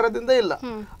ಅನುದಾನ ಸರ್ಕಾರದಿಂದ ಇಲ್ಲ.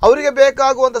 ಅವರಿಗೆ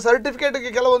ಬೇಕಾಗುವಂತ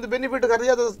ಸರ್ಟಿಫಿಕೇಟ್ಗೆ ಕೆಲವೊಂದು ಬೆನಿಫಿಟ್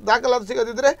ಸರಿಯಾದ ದಾಖಲಾತಿ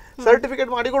ಸಿಗದಿದ್ರೆ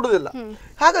ಸರ್ಟಿಫಿಕೇಟ್ ಮಾಡಿ ಕೊಡುದಿಲ್ಲ.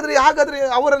 ಹಾಗಾದ್ರೆ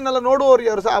ಅವರನ್ನೆಲ್ಲ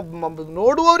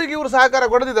ನೋಡುವವರಿಗೆ ಇವರು ಸಹಕಾರ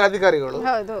ಕೊಡದಿದ್ದಾರೆ ಅಧಿಕಾರಿಗಳು.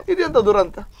 ಇದೆಂತ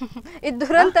ದುರಂತ?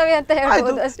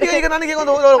 ಈಗ ನನಗೆ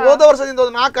ಹೋದ ವರ್ಷದಿಂದ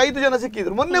 4-5 ಜನ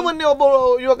ಸಿಕ್ಕಿದ್ರು. ಮೊನ್ನೆ ಒಬ್ಬ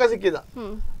ಯುವಕ ಸಿಕ್ಕಿದ.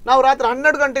 ನಾವು ರಾತ್ರಿ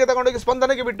 12 ಗಂಟೆಗೆ ತಗೊಂಡೋಗಿ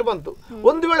ಸ್ಪಂದನೆಗೆ ಬಿಟ್ಟು ಬಂತು.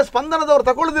 ಒಂದು ವೇಳೆ ಸ್ಪಂದನದವರು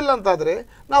ತಗೊಳ್ಳುದಿಲ್ಲ ಅಂತಾದ್ರೆ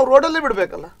ನಾವು ರೋಡಲ್ಲೇ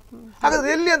ಬಿಡ್ಬೇಕಲ್ಲ. ಹಾಗಾದ್ರೆ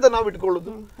ಎಲ್ಲಿ ಅಂತ ನಾವು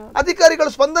ಇಟ್ಕೊಳ್ಳುದು?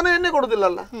 ಅಧಿಕಾರಿಗಳು ಸ್ಪಂದನೆಯನ್ನೇ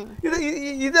ಕೊಡುದಿಲ್ಲಲ್ಲ.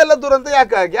 ಇದೆಲ್ಲ ದುರಂತ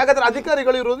ಯಾಕಾಗಿ? ಹಾಗಾದ್ರೆ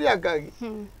ಅಧಿಕಾರಿಗಳು ಇರುವುದು ಯಾಕಾಗಿ?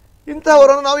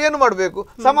 ಇಂಥವರನ್ನು ನಾವು ಏನು ಮಾಡಬೇಕು?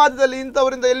 ಸಮಾಜದಲ್ಲಿ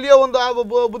ಇಂಥವರಿಂದ ಎಲ್ಲಿಯೋ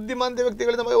ಬುದ್ಧಿಮಾಂದ್ಯ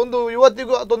ವ್ಯಕ್ತಿಗಳಿಂದ ಒಂದು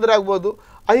ಯುವತಿಗೂ ತೊಂದರೆ ಆಗ್ಬೋದು,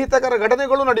 ಅಹಿತಕರ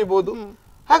ಘಟನೆಗಳು ನಡೀಬಹುದು.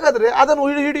 ಹಾಗಾದ್ರೆ ಅದನ್ನು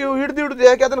ಹಿಡಿದು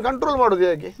ಹೇಗೆ, ಅದನ್ನು ಕಂಟ್ರೋಲ್ ಮಾಡುದು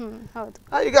ಹೇಗೆ?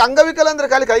 ಈಗ ಅಂಗವಿಕಲ ಅಂದ್ರೆ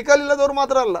ಖಾಲಿ ಕೈಕಾಲಿಲ್ಲದವರು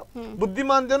ಮಾತ್ರ ಅಲ್ಲ,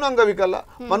 ಬುದ್ಧಿಮಾಂದ್ಯನೂ ಅಂಗವಿಕಲ,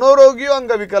 ಮನೋರೋಗಿಯೂ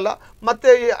ಅಂಗವಿಕಲ,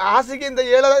 ಮತ್ತೆ ಹಾಸಿಗೆಯಿಂದ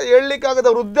ಏಳ್ಲಿಕ್ಕಾಗದ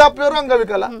ವೃದ್ಧಾಪ್ಯರು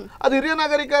ಅಂಗವಿಕಲ. ಅದು ಹಿರಿಯ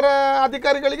ನಾಗರಿಕರ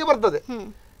ಅಧಿಕಾರಿಗಳಿಗೆ ಬರ್ತದೆ.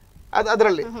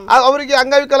 ಅದರಲ್ಲಿ ಅವರಿಗೆ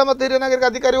ಅಂಗವಿಕಲ ಮತ್ತು ಹಿರಿಯ ನಾಗರಿಕ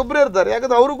ಅಧಿಕಾರಿ ಒಬ್ಬರೇ ಇರ್ತಾರೆ.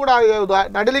 ಯಾಕಂದ್ರೆ ಅವರು ಕೂಡ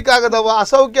ನಡಿಲಿಕ್ಕಾಗದವ,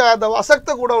 ಅಸೌಖ್ಯ ಆದವ, ಅಸಕ್ತ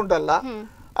ಕೂಡ ಉಂಟಲ್ಲ,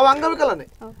 ಅವ ಅಂಗವಿಕಲನೇ.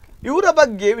 ಇವರ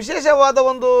ಬಗ್ಗೆ ವಿಶೇಷವಾದ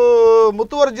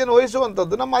ಮುತುವರ್ಜಿಯನ್ನು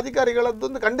ವಹಿಸುವಂಥದ್ದು ನಮ್ಮ ಅಧಿಕಾರಿಗಳದ್ದು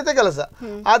ಖಂಡಿತ ಕೆಲಸ.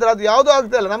 ಆದ್ರೆ ಅದು ಯಾವುದೂ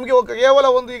ಆಗ್ತಾ ಇಲ್ಲ. ನಮಗೆ ಕೇವಲ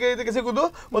ಈಗ ಇದಕ್ಕೆ ಸಿಗುದು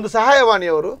ಒಂದು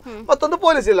ಸಹಾಯವಾಣಿಯವರು, ಮತ್ತೊಂದು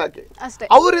ಪೊಲೀಸ್ ಇಲಾಖೆ.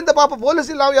 ಅವರಿಂದ ಪಾಪ ಪೊಲೀಸ್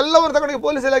ಇಲ್ಲ, ಎಲ್ಲವರು ತಗೊಂಡು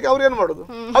ಪೊಲೀಸ್ ಇಲಾಖೆ ಅವ್ರು ಏನ್ ಮಾಡುದು?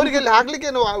 ಅವರಿಗೆ ಇಲ್ಲಿ ಹಾಕ್ಲಿಕ್ಕೆ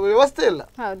ವ್ಯವಸ್ಥೆ ಇಲ್ಲ.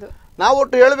 ನಾವು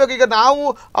ಒಟ್ಟು ಹೇಳಬೇಕು, ಈಗ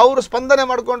ಅವರು ಸ್ಪಂದನೆ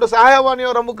ಮಾಡಿಕೊಂಡು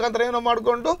ಸಹಾಯವಾಣಿಯವರ ಮುಖಾಂತರ ಏನೋ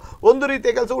ಮಾಡಿಕೊಂಡು ಒಂದು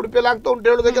ರೀತಿಯ ಕೆಲಸ ಉಡುಪಿಯಲ್ಲಿ ಆಗ್ತಾ ಉಂಟು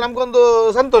ಹೇಳೋದಕ್ಕೆ ನಮ್ಗೊಂದು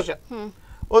ಸಂತೋಷ,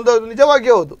 ನಿಜವಾಗಿ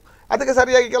ಹೌದು. ಅದಕ್ಕೆ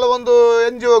ಸರಿಯಾಗಿ ಕೆಲವೊಂದು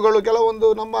NGOಗಳು, ಕೆಲವೊಂದು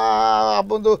ನಮ್ಮ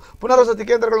ಪುನರ್ವಸತಿ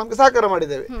ಕೇಂದ್ರಗಳು ನಮಗೆ ಸಹಕಾರ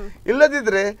ಮಾಡಿದ್ದೇವೆ.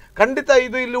 ಇಲ್ಲದಿದ್ರೆ ಖಂಡಿತ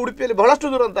ಇಲ್ಲಿ ಉಡುಪಿಯಲ್ಲಿ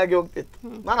ಬಹಳಷ್ಟು ದುರಂತಾಗಿ ಹೋಗ್ತಿತ್ತು.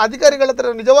 ನಾನು ಅಧಿಕಾರಿಗಳ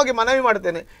ಹತ್ರ ನಿಜವಾಗಿ ಮನವಿ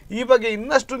ಮಾಡ್ತೇನೆ, ಈ ಬಗ್ಗೆ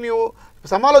ಇನ್ನಷ್ಟು ನೀವು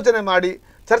ಸಮಾಲೋಚನೆ ಮಾಡಿ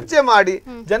ಚರ್ಚೆ ಮಾಡಿ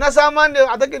ಜನಸಾಮಾನ್ಯ,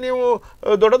 ಅದಕ್ಕೆ ನೀವು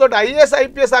ದೊಡ್ಡ ದೊಡ್ಡ IAS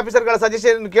IPS ಆಫೀಸರ್ಗಳ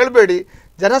ಸಜೆಷನ್ ಕೇಳಬೇಡಿ,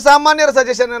 ಜನಸಾಮಾನ್ಯರ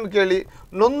ಸಜೆಷನ್ ಅನ್ನು ಕೇಳಿ,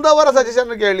 ನೊಂದವರ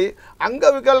ಸಜೆಷನ್ ಕೇಳಿ,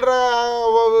 ಅಂಗವಿಕಲರ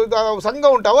ಸಂಘ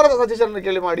ಉಂಟು ಅವರ ಸಜೆಷನ್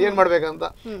ಕೇಳಿ ಮಾಡಿ ಏನ್ ಮಾಡ್ಬೇಕಂತ.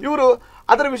 ಇವರು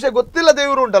ಅದರ ವಿಷಯ ಗೊತ್ತಿಲ್ಲದೆ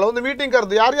ಇವರು ಉಂಟಲ್ಲ, ಒಂದು ಮೀಟಿಂಗ್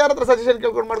ಕರೆದು ಯಾರ್ಯಾರ ಹತ್ರ ಸಜೆಷನ್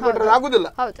ಕೇಳ್ಕೊಂಡು ಮಾಡ್ಕೊಂಡ್ರೆ ಆಗುದಿಲ್ಲ.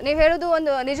 ಹೌದು, ನೀವು ಹೇಳುದು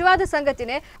ಒಂದು ನಿಜವಾದ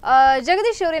ಸಂಗತಿನೇ.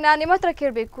 ಜಗದೀಶ್ ಅವರೇ, ನಾನು ನಿಮ್ಮ ಹತ್ರ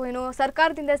ಕೇಳಬೇಕು, ಏನು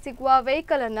ಸರ್ಕಾರದಿಂದ ಸಿಗುವ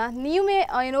ವೆಹಿಕಲ್ ಅನ್ನ ನೀವೇ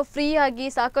ಏನು ಫ್ರೀ ಆಗಿ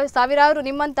ಸಾವಿರಾರು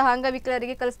ನಿಮ್ಮಂತಹ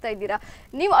ಅಂಗವಿಕಲರಿಗೆ ಕಲಿಸ್ತಾ ಇದ್ದೀರಾ.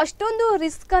 ನೀವು ಅಷ್ಟೊಂದು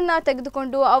ರಿಸ್ಕ್ ಅನ್ನ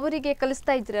ತೆಗೆದುಕೊಂಡು ಅವರಿಗೆ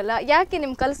ಕಲಿಸ್ತಾ ಇದ್ದೀರಲ್ಲ, ಯಾಕೆ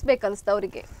ನಿಮ್ಗೆ ಕಲಿಸ್ಬೇಕನ್ನಿಸ್ತಾ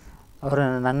ಅವರಿಗೆ? ಅವರು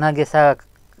ನನಗೆ ಸಹ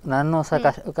ನಾನು ಸಹ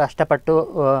ಕಷ್ಟಪಟ್ಟು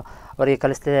ಅವರಿಗೆ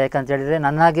ಕಲಿಸ್ತೇವೆ. ಯಾಕಂತ ಹೇಳಿದರೆ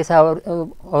ನನ್ನಾಗೆ ಸಹ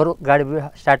ಅವರು ಗಾಡಿ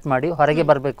ಸ್ಟಾರ್ಟ್ ಮಾಡಿ ಹೊರಗೆ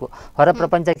ಬರಬೇಕು, ಹೊರ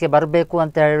ಪ್ರಪಂಚಕ್ಕೆ ಬರಬೇಕು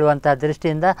ಅಂತ ಹೇಳುವಂಥ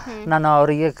ದೃಷ್ಟಿಯಿಂದ ನಾನು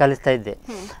ಅವರಿಗೆ ಕಲಿಸ್ತಾ ಇದ್ದೆ.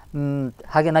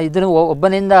 ಹಾಗೆ ನಾನು ಇದನ್ನು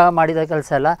ಒಬ್ಬನಿಂದ ಮಾಡಿದ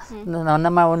ಕೆಲಸ ಅಲ್ಲ,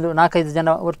 ನಮ್ಮ ಒಂದು 4-5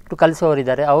 ಜನ ಒಟ್ಟು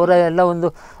ಕಲಿಸುವವರಿದ್ದಾರೆ. ಅವರ ಎಲ್ಲ ಒಂದು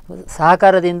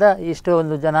ಸಹಕಾರದಿಂದ ಇಷ್ಟು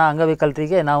ಒಂದು ಜನ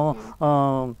ಅಂಗವಿಕಲರಿಗೆ ನಾವು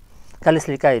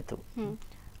ಕಲಿಸ್ಲಿಕ್ಕಾಯಿತು.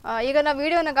 ಈಗ ನಾವು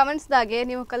ವಿಡಿಯೋನ ಗಮನಿಸಿದಾಗೆ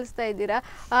ನೀವು ಕಲಿಸ್ತಾ ಇದ್ದೀರಾ.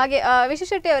 ಹಾಗೆ ವಿಶು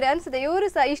ಶೆಟ್ಟಿ ಅವರೇ, ಅನ್ಸುತ್ತೆ ಇವರು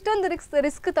ಸಹ ಇಷ್ಟೊಂದು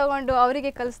ರಿಸ್ಕ್ ತಗೊಂಡು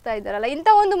ಅವರಿಗೆ ಕಲಿಸ್ತಾ ಇದ್ದಾರಲ್ಲ, ಇಂಥ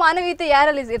ಒಂದು ಮಾನವೀಯತೆ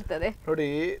ಯಾರಲ್ಲಿ ಇರ್ತದೆ ನೋಡಿ.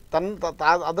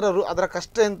 ಅದರ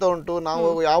ಕಷ್ಟ ಎಂತ ಉಂಟು, ನಾವು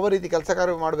ಯಾವ ರೀತಿ ಕೆಲಸ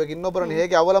ಕಾರ್ಯ ಮಾಡ್ಬೇಕು, ಇನ್ನೊಬ್ಬರನ್ನು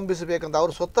ಹೇಗೆ ಅವಲಂಬಿಸಬೇಕಂತ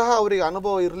ಅವರು ಸ್ವತಃ ಅವರಿಗೆ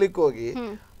ಅನುಭವ ಇರ್ಲಿಕ್ಕೆ ಹೋಗಿ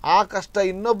ಆ ಕಷ್ಟ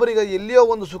ಇನ್ನೊಬ್ಬರಿಗೆ ಎಲ್ಲಿಯೋ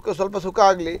ಒಂದು ಸ್ವಲ್ಪ ಸುಖ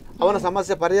ಆಗ್ಲಿ, ಅವನ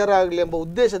ಸಮಸ್ಯೆ ಪರಿಹಾರ ಆಗ್ಲಿ ಎಂಬ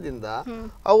ಉದ್ದೇಶದಿಂದ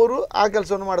ಅವರು ಆ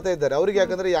ಕೆಲಸವನ್ನು ಮಾಡ್ತಾ ಇದ್ದಾರೆ. ಅವರಿಗೆ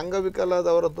ಯಾಕಂದ್ರೆ ಈ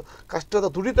ಅಂಗವಿಕಲದವರ ಕಷ್ಟದ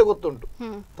ತುಡಿತ ಗೊತ್ತುಂಟು.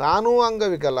 ತಾನೂ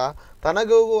ಅಂಗವಿಕಲ,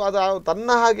 ತನಗೂ ತನ್ನ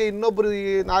ಹಾಗೆ ಇನ್ನೊಬ್ಬರು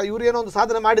ಇವ್ರು ಏನೋ ಒಂದು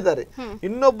ಸಾಧನೆ ಮಾಡಿದ್ದಾರೆ,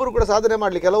 ಇನ್ನೊಬ್ಬರು ಕೂಡ ಸಾಧನೆ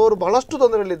ಮಾಡ್ಲಿ. ಕೆಲವರು ಬಹಳಷ್ಟು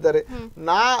ತೊಂದರೆಯಲ್ಲಿದ್ದಾರೆ.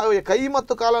 ಕೈ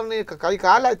ಮತ್ತು ಕಾಲ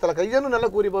ಆಯ್ತಲ್ಲ, ಕೈಯನ್ನು ನೆಲ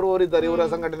ಕೂರಿ ಬರುವವರಿದ್ದಾರೆ ಇವರ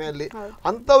ಸಂಘಟನೆಯಲ್ಲಿ.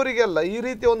 ಅಂತವರಿಗೆಲ್ಲ ಈ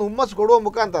ರೀತಿ ಒಂದು ಹುಮ್ಮಸ್ಸು ಕೊಡುವ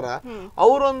ಮುಖಾಂತರ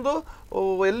ಅವರೊಂದು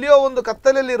ಎಲ್ಲಿಯೋ ಒಂದು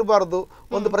ಕತ್ತಲೆಯಲ್ಲಿ ಇರಬಾರ್ದು,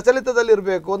 ಒಂದು ಪ್ರಚಲಿತದಲ್ಲಿ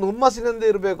ಇರಬೇಕು, ಒಂದು ಹುಮ್ಮಸ್ಸಿನಿಂದ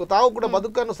ಇರಬೇಕು. ತಾವು ಕೂಡ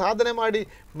ಬದುಕನ್ನು ಸಾಧನೆ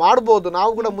ಮಾಡ್ಬೋದು,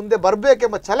 ನಾವು ಕೂಡ ಮುಂದೆ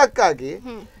ಬರ್ಬೇಕೆಂಬ ಛಲಕ್ಕಾಗಿ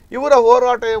ಇವರ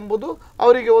ಹೋರಾಟ ಎಂಬುದು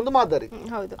ಅವರಿಗೆ ಒಂದು ಮಾದರಿ.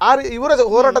 ಇವರ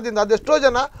ಹೋರಾಟದಿಂದ ಅದೆಷ್ಟೋ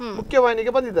ಜನ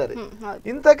ಮುಖ್ಯವಾಹಿನಿಗೆ ಬಂದಿದ್ದಾರೆ.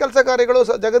 ಇಂಥ ಕೆಲಸ ಕಾರ್ಯಗಳು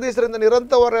ಜಗದೀಶರಿಂದ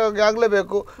ನಿರಂತರವಾಗಿ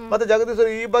ಆಗ್ಲೇಬೇಕು. ಮತ್ತೆ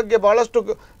ಜಗದೀಶರು ಈ ಬಗ್ಗೆ ಬಹಳಷ್ಟು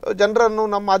ಜನರನ್ನು,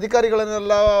 ನಮ್ಮ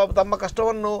ಅಧಿಕಾರಿಗಳನ್ನೆಲ್ಲ ತಮ್ಮ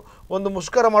ಕಷ್ಟವನ್ನು ಒಂದು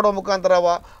ಮುಷ್ಕರ ಮಾಡುವ ಮುಖಾಂತರವ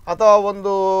ಅಥವಾ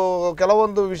ಒಂದು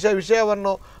ಕೆಲವೊಂದು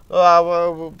ವಿಷಯವನ್ನು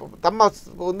ತಮ್ಮ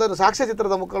ಒಂದೊಂದು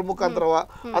ಸಾಕ್ಷ್ಯಚಿತ್ರದ ಮುಖಾಂತರವ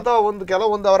ಅಥವಾ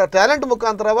ಕೆಲವೊಂದು ಅವರ ಟ್ಯಾಲೆಂಟ್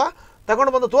ಮುಖಾಂತರವ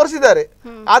ತಗೊಂಡು ಬಂದು ತೋರಿಸಿದ್ದಾರೆ.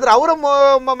 ಆದ್ರೆ ಅವರ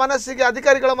ಮನಸ್ಸಿಗೆ,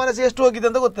 ಅಧಿಕಾರಿಗಳ ಮನಸ್ಸಿಗೆ ಎಷ್ಟು ಹೋಗಿದೆ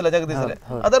ಅಂತ ಗೊತ್ತಿಲ್ಲ ಜಗದೀಶರೇ,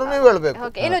 ಅದನ್ನು ನೀವು ಹೇಳ್ಬೇಕು.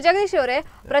 ಇನ್ನು ಜಗದೀಶ್ ಅವರೇ,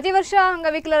 ಪ್ರತಿ ವರ್ಷ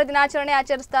ಅಂಗವಿಕಲರ ದಿನಾಚರಣೆ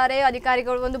ಆಚರಿಸ್ತಾರೆ,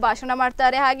 ಅಧಿಕಾರಿಗಳು ಒಂದು ಭಾಷಣ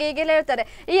ಮಾಡ್ತಾರೆ, ಹಾಗೆ ಹೀಗೆಲ್ಲ ಹೇಳ್ತಾರೆ.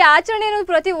 ಈ ಆಚರಣೆಯನ್ನು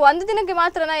ಪ್ರತಿ ಒಂದು ದಿನಕ್ಕೆ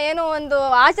ಮಾತ್ರನ ಏನೋ ಒಂದು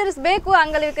ಆಚರಿಸಬೇಕು,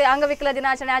 ಅಂಗವಿಕಲ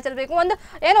ದಿನಾಚರಣೆ ಆಚರಿಸಬೇಕು,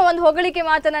 ಏನೋ ಒಂದು ಹೊಗಳಿಕೆ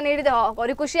ಮಾತನ್ನ ನೀಡಿದ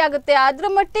ಅವ್ರಿಗೆ ಖುಷಿ ಆಗುತ್ತೆ, ಅದ್ರ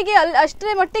ಮಟ್ಟಿಗೆ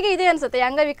ಅಷ್ಟೇ ಮಟ್ಟಿಗೆ ಇದೆ ಅನ್ಸುತ್ತೆ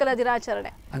ಅಂಗವಿಕಲ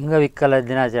ದಿನಾಚರಣೆ. ಅಂಗವಿಕಲ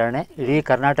ದಿನಾಚರಣೆ ಇಡೀ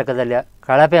ಕರ್ನಾಟಕದಲ್ಲಿ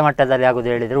ಕಳಪೆ ಮಟ್ಟದಲ್ಲಿ ಆಗುದು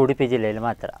ಹೇಳಿದ್ರೆ ಉಡುಪಿ ಜಿಲ್ಲೆಯಲ್ಲಿ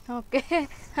ಮಾತ್ರ.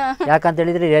 ಯಾಕಂತ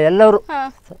ಹೇಳಿದ್ರೆ ಎಲ್ಲರೂ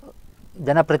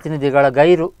ಜನಪ್ರತಿನಿಧಿಗಳ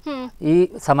ಗೈರು ಈ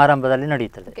ಸಮಾರಂಭದಲ್ಲಿ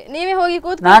ನಡೆಯುತ್ತದೆ.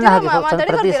 ನಾನು ಹಾಗೆ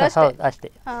ಪ್ರತಿ ಅಷ್ಟೇ.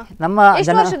 ನಮ್ಮ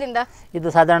ಇದು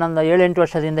ಸಾಧಾರಣ ಒಂದು 7-8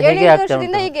 ವರ್ಷದಿಂದ ಹೇಗೆ ಆಗ್ತಾ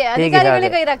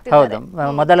ಉಂಟು. ಹೌದು,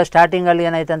 ಮೊದಲ ಸ್ಟಾರ್ಟಿಂಗ್ ಅಲ್ಲಿ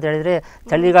ಏನಾಯ್ತು ಅಂತ ಹೇಳಿದ್ರೆ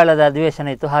ಚಳಿಗಾಲದ ಅಧಿವೇಶನ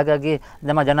ಇತ್ತು. ಹಾಗಾಗಿ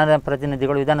ನಮ್ಮ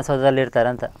ಜನಪ್ರತಿನಿಧಿಗಳು ವಿಧಾನಸೌಧದಲ್ಲಿ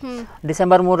ಇರ್ತಾರೆ ಅಂತ.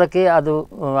 ಡಿಸೆಂಬರ್ 3ಕ್ಕೆ ಅದು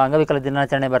ಅಂಗವಿಕಲ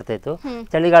ದಿನಾಚರಣೆ ಬರ್ತಾ ಇತ್ತು.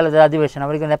 ಚಳಿಗಾಲದ ಅಧಿವೇಶನ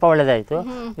ಅವರಿಗೆ ನೆಪ ಒಳ್ಳೆದಾಯಿತು,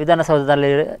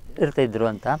 ವಿಧಾನಸೌಧದಲ್ಲಿ ಇರ್ತಾ ಇದ್ರು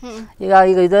ಅಂತ.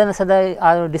 ಈಗ ವಿಧಾನಸೌಧ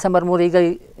ಡಿಸೆಂಬರ್ 3 ಈಗ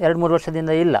 2-3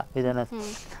 ವರ್ಷದಿಂದ ಇಲ್ಲ ವಿಧಾನಸೌಧ.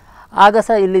 ಆಗ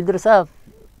ಸಹ ಇಲ್ಲಿದ್ರು ಸಹ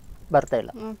ಬರ್ತಾ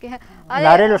ಇಲ್ಲ.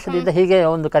 6-7 ವರ್ಷದಿಂದ ಹೀಗೆ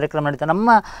ಒಂದು ಕಾರ್ಯಕ್ರಮ ನಡೀತಾ. ನಮ್ಮ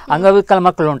ಅಂಗವಿಕಲ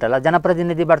ಮಕ್ಕಳು ಉಂಟಲ್ಲ,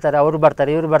 ಜನಪ್ರತಿನಿಧಿ ಬರ್ತಾರೆ, ಅವರು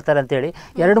ಬರ್ತಾರೆ, ಇವರು ಬರ್ತಾರೆ ಅಂತೇಳಿ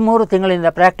 2-3 ತಿಂಗಳಿಂದ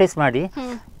ಪ್ರಾಕ್ಟೀಸ್ ಮಾಡಿ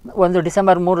ಒಂದು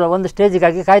ಡಿಸೆಂಬರ್ 3 ಒಂದು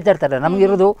ಸ್ಟೇಜಿಗಾಗಿ ಕಾಯ್ತಾ ಇರ್ತಾರೆ.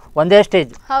 ನಮ್ಗಿರೋದು ಒಂದೇ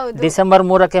ಸ್ಟೇಜ್, ಡಿಸೆಂಬರ್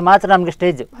 3ಕ್ಕೆ ಮಾತ್ರ ನಮ್ಗೆ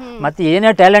ಸ್ಟೇಜ್. ಮತ್ತೆ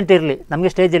ಏನೇ ಟ್ಯಾಲೆಂಟ್ ಇರಲಿ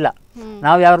ನಮ್ಗೆ ಸ್ಟೇಜ್ ಇಲ್ಲ.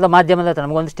 ನಾವು ಯಾವ್ದೋ ಮಾಧ್ಯಮದ ಹತ್ರ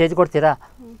ನಮಗೊಂದು ಸ್ಟೇಜ್ ಕೊಡ್ತೀರಾ?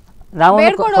 ನಾವು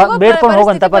ಬೇಡ್ಕೊಂಡು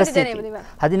ಹೋಗುವಂಥ ಪರಿಸ್ಥಿತಿ.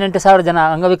 18,000 ಜನ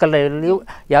ಅಂಗವಿಕಲರಲ್ಲಿ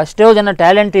ಎಷ್ಟೋ ಜನ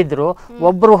ಟ್ಯಾಲೆಂಟ್ ಇದ್ರು,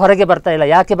 ಒಬ್ರು ಹೊರಗೆ ಬರ್ತಾ ಇಲ್ಲ.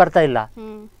 ಯಾಕೆ ಬರ್ತಾ ಇಲ್ಲ?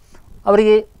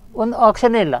 ಅವರಿಗೆ ಒಂದು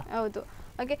ಆಪ್ಷನ್ ಇಲ್ಲ.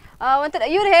 ಒಂಥರ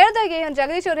ಇವ್ರು ಹೇಳ್ದಾಗೆ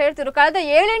ಜಗದೀಶ್ ಅವ್ರು ಹೇಳ್ತಿದ್ರು, ಕಳೆದ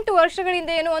 7-8 ವರ್ಷಗಳಿಂದ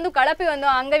ಏನೋ ಒಂದು ಕಳಪೆ ಒಂದು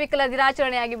ಅಂಗವಿಕಲ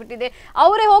ದಿನಾಚರಣೆ ಆಗಿಬಿಟ್ಟಿದೆ.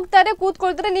 ಅವರೇ ಹೋಗ್ತಾರೆ,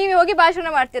 ಕೂತ್ಕೊಳ್ತಾರೆ, ನೀವೇ ಹೋಗಿ ಭಾಷಣ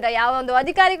ಮಾಡ್ತೀರಾ, ಯಾವ ಒಂದು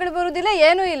ಅಧಿಕಾರಿಗಳು ಬರುವುದಿಲ್ಲ,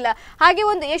 ಏನೂ ಇಲ್ಲ. ಹಾಗೆ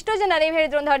ಒಂದು ಎಷ್ಟೋ ಜನ ನೀವು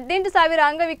ಹೇಳಿದ್ರು ಒಂದು 18,000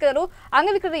 ಅಂಗವಿಕಲರು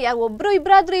ಒಬ್ರು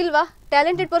ಇಬ್ಬರಾದ್ರೂ ಇಲ್ವಾ?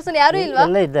 ಟ್ಯಾಲೆಂಟೆಡ್ ಪರ್ಸನ್ ಯಾರು ಇಲ್ವಾ?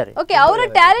 ಓಕೆ, ಅವರ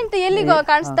ಟ್ಯಾಲೆಂಟ್ ಎಲ್ಲಿ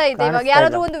ಕಾಣಿಸ್ತಾ ಇದೆ? ಇವಾಗ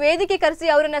ಯಾರಾದ್ರೂ ಒಂದು ವೇದಿಕೆ ಕರೆಸಿ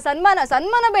ಅವರನ್ನ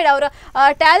ಸನ್ಮಾನ ಬೇಡ, ಅವರ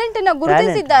ಟ್ಯಾಲೆಂಟ್ ಅನ್ನ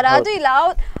ಗುರುತಿಸಿದ್ದಾರೆ, ಅದು ಇಲ್ಲ.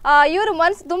 ಇವ್ರ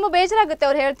ಮನಸ್ಸು ತುಂಬಾ ಬೇಜಾರಾಗುತ್ತೆ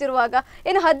ಅವ್ರು ಹೇಳ್ತಿರುವಾಗ.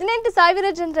 ಏನು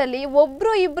 18,000 ಜನರಲ್ಲಿ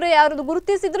ಒಬ್ರು ಇಬ್ರು ಯಾರು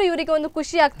ಗುರುತಿಸಿದ್ರು ಇವರಿಗೆ ಒಂದು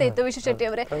ಖುಷಿ ಆಗ್ತಾ ಇತ್ತು. ವಿಶು ಶೆಟ್ಟಿ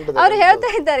ಅವರೇ ಅವ್ರು ಹೇಳ್ತಾ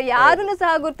ಇದ್ದಾರೆ, ಯಾರನ್ನು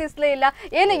ಸಹ ಗುರುತಿಸ್ಲೇ ಇಲ್ಲ.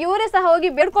 ಏನು ಇವರೇ ಸಹ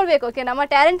ಹೋಗಿ ಬೇಡ್ಕೊಳ್ಬೇಕು, ಓಕೆ ನಮ್ಮ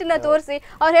ಟ್ಯಾಲೆಂಟ್ ನ ತೋರಿಸಿ.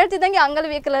 ಅವ್ರು ಹೇಳ್ತಿದ್ದಂಗೆ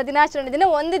ಅಂಗವಿಕಲ ದಿನಾಚರಣೆ ದಿನ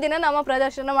ಒಂದು ದಿನ ನಮ್ಮ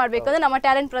ಪ್ರದರ್ಶನ ಮಾಡ್ಬೇಕು, ಅಂದ್ರೆ ನಮ್ಮ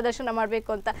ಟ್ಯಾಲೆಂಟ್ ಪ್ರದರ್ಶನ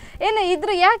ಮಾಡ್ಬೇಕು ಅಂತ. ಏನು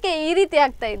ಇದ್ರ ಯಾಕೆ ಈ ರೀತಿ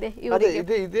ಆಗ್ತಾ ಇದೆ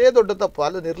ಅದೇ ಇದೇ ದೊಡ್ಡ ತಪ್ಪು.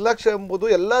 ಅಲ್ಲಿ ನಿರ್ಲಕ್ಷ್ಯ ಎಂಬುದು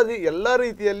ಎಲ್ಲಾ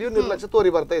ರೀತಿಯಲ್ಲಿಯೂ ನಿರ್ಲಕ್ಷ್ಯ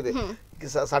ತೋರಿ ಬರ್ತಾ ಇದೆ.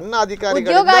 ಸಣ್ಣ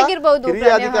ಅಧಿಕಾರಿಗಳಿಂದ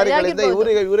ಹಿರಿಯ ಅಧಿಕಾರಿಗಳಿಂದ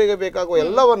ಇವರಿಗೆ ಬೇಕಾಗುವ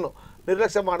ಎಲ್ಲವನ್ನು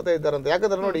ನಿರ್ಲಕ್ಷ್ಯ ಮಾಡ್ತಾ ಇದ್ದಾರಂತೆ.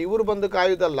 ಯಾಕಂದ್ರೆ ನೋಡಿ, ಇವರು ಬಂದು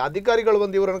ಕಾಯುವುದಲ್ಲ, ಅಧಿಕಾರಿಗಳು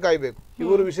ಬಂದು ಇವರನ್ನು ಕಾಯಬೇಕು.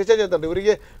 ಇವರು ವಿಶೇಷ ಚೇತನ,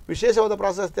 ಇವರಿಗೆ ವಿಶೇಷವಾದ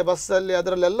ಪ್ರಾಶಸ್ತ್ಯ ಬಸ್ಸಲ್ಲಿ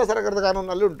ಅದರಲ್ಲೆಲ್ಲ ಸರ್ಕಾರದ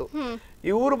ಕಾನೂನಲ್ಲಿ ಉಂಟು.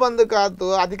 ಇವರು ಬಂದು ಕಾತು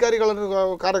ಅಧಿಕಾರಿಗಳನ್ನು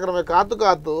ಕಾರ್ಯಕ್ರಮ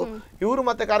ಕಾತು ಇವರು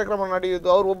ಮತ್ತೆ ಕಾರ್ಯಕ್ರಮ ನಡೆಯುವುದು,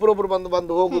 ಅವ್ರು ಒಬ್ಬರೊಬ್ರು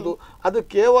ಬಂದು ಹೋಗುದು, ಅದು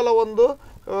ಕೇವಲ ಒಂದು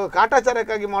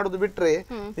ಕಾಟಾಚಾರಕ್ಕಾಗಿ ಮಾಡುದು ಬಿಟ್ರೆ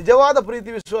ನಿಜವಾದ ಪ್ರೀತಿ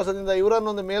ವಿಶ್ವಾಸದಿಂದ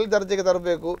ಇವರನ್ನೊಂದು ಮೇಲ್ದರ್ಜೆಗೆ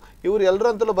ತರಬೇಕು, ಇವರು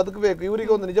ಎಲ್ಲರಂತಲೂ ಬದುಕಬೇಕು,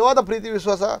 ಇವರಿಗೆ ಒಂದು ನಿಜವಾದ ಪ್ರೀತಿ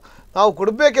ವಿಶ್ವಾಸ ನಾವು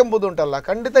ಕೊಡಬೇಕೆಂಬುದುಂಟಲ್ಲ,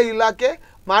 ಖಂಡಿತ ಇಲಾಖೆ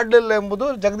ಮಾಡಲಿಲ್ಲ ಎಂಬುದು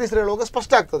ಜಗದೀಶ್ ಹೇಳುವಾಗ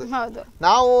ಸ್ಪಷ್ಟ ಆಗ್ತದೆ.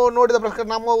 ನಾವು ನೋಡಿದ ಪ್ರಕಾರ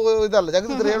ನಮ್ಮ ಇದಲ್ಲ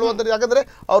ಜಗದೀಶ್ ಹೇಳುವಂಥದ್ದು. ಯಾಕಂದ್ರೆ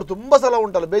ಅವ್ರು ತುಂಬಾ ಸಲ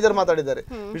ಉಂಟಲ್ಲ ಬೇಜಾರು ಮಾತಾಡಿದ್ದಾರೆ.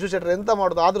 ವಿಶ್ವ ಶೆಟ್ಟರ್ ಎಂತ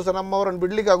ಮಾಡುದು, ಆದ್ರೂ ಸಹ ನಮ್ಮವರನ್ನು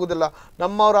ಬಿಡ್ಲಿಕ್ಕೆ ಆಗುದಿಲ್ಲ,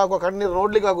 ನಮ್ಮವರು ಆಗುವ ಕಣ್ಣೀರು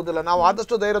ನೋಡ್ಲಿಕ್ಕೆ ಆಗುದಿಲ್ಲ, ನಾವು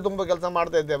ಆದಷ್ಟು ಧೈರ್ಯ ತುಂಬ ಕೆಲಸ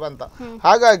ಮಾಡ್ತಾ ಇದ್ದೇವೆ ಅಂತ.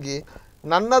 ಹಾಗಾಗಿ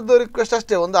ನನ್ನದು ರಿಕ್ವೆಸ್ಟ್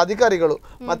ಅಷ್ಟೇ, ಒಂದು ಅಧಿಕಾರಿಗಳು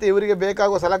ಮತ್ತೆ ಇವರಿಗೆ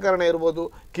ಬೇಕಾಗುವ ಸಲಕರಣೆ ಇರ್ಬೋದು,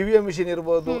 ಕಿವಿಯ ಮಿಷಿನ್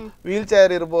ಇರ್ಬೋದು, ವೀಲ್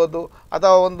ಚೇರ್ ಇರ್ಬೋದು,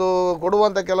 ಅಥವಾ ಒಂದು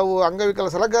ಕೊಡುವಂಥ ಕೆಲವು ಅಂಗವಿಕಲ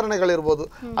ಸಲಕರಣೆಗಳಿರ್ಬೋದು,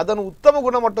 ಅದನ್ನು ಉತ್ತಮ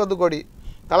ಗುಣಮಟ್ಟದ್ದು ಕೊಡಿ,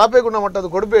 ಕಳಪೆ ಗುಣಮಟ್ಟದ್ದು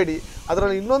ಕೊಡಬೇಡಿ.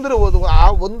 ಅದರಲ್ಲಿ ಇನ್ನೊಂದು ಇರ್ಬೋದು, ಆ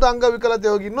ಒಂದು ಅಂಗವಿಕಲತೆ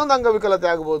ಹೋಗಿ ಇನ್ನೊಂದು ಅಂಗವಿಕಲತೆ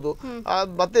ಆಗ್ಬೋದು.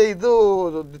 ಮತ್ತೆ ಇದು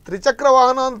ತ್ರಿಚಕ್ರ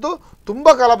ವಾಹನ ಅಂತೂ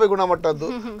ತುಂಬಾ ಕಳಪೆ ಗುಣಮಟ್ಟದ್ದು,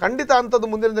 ಖಂಡಿತ ಅಂಥದ್ದು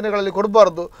ಮುಂದಿನ ದಿನಗಳಲ್ಲಿ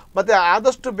ಕೊಡಬಾರ್ದು. ಮತ್ತೆ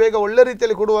ಆದಷ್ಟು ಬೇಗ ಒಳ್ಳೆ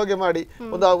ರೀತಿಯಲ್ಲಿ ಕೊಡುವ ಹಾಗೆ ಮಾಡಿ,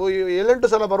 ಒಂದು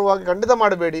 7-8 ಸಲ ಬರುವ ಹಾಗೆ ಖಂಡಿತ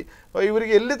ಮಾಡಬೇಡಿ.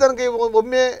 ಇವರಿಗೆ ಎಲ್ಲಿ ತನಕ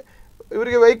ಒಮ್ಮೆ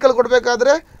ಇವರಿಗೆ ವೆಹಿಕಲ್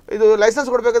ಕೊಡಬೇಕಾದ್ರೆ, ಇದು ಲೈಸೆನ್ಸ್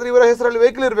ಕೊಡಬೇಕಾದ್ರೆ ಇವರ ಹೆಸರಲ್ಲಿ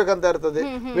ವೆಹಿಕಲ್ ಇರ್ಬೇಕಂತ ಇರ್ತದೆ.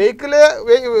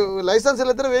 ಲೈಸೆನ್ಸ್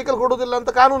ಇಲ್ಲದ್ರೆ ವೆಹಿಕಲ್ ಕೊಡುವುದಿಲ್ಲ ಅಂತ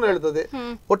ಕಾನೂನು ಹೇಳ್ತದೆ.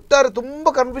 ಒಟ್ಟಾರೆ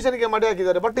ತುಂಬಾ ಕನ್ಫ್ಯೂಷನ್ಗೆ ಮಾಡಿ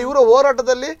ಹಾಕಿದ್ದಾರೆ. ಬಟ್ ಇವರ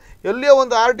ಹೋರಾಟದಲ್ಲಿ ಎಲ್ಲಿಯೋ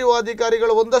ಒಂದು RTO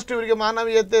ಅಧಿಕಾರಿಗಳು ಒಂದಷ್ಟು ಇವರಿಗೆ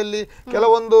ಮಾನವೀಯತೆಯಲ್ಲಿ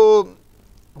ಕೆಲವೊಂದು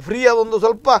ಫ್ರೀಯ ಒಂದು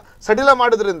ಸ್ವಲ್ಪ ಸಡಿಲ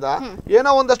ಮಾಡೋದ್ರಿಂದ ಏನೋ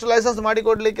ಒಂದಷ್ಟು ಲೈಸೆನ್ಸ್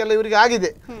ಮಾಡಿಕೊಡ್ಲಿಕ್ಕೆಲ್ಲ ಇವರಿಗೆ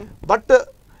ಆಗಿದೆ. ಬಟ್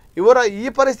ಇವರ ಈ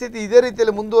ಪರಿಸ್ಥಿತಿ ಇದೇ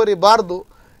ರೀತಿಯಲ್ಲಿ ಮುಂದುವರಿಬಾರ್ದು.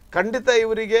 ಖಂಡಿತ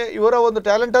ಇವರ ಒಂದು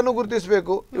ಟ್ಯಾಲೆಂಟ್ ಅನ್ನು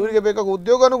ಗುರುತಿಸಬೇಕು, ಇವರಿಗೆ ಬೇಕಾಗುವ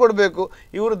ಉದ್ಯೋಗನೂ ಕೊಡಬೇಕು.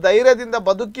 ಇವರು ಧೈರ್ಯದಿಂದ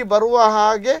ಬದುಕಿ ಬರುವ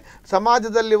ಹಾಗೆ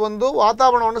ಸಮಾಜದಲ್ಲಿ ಒಂದು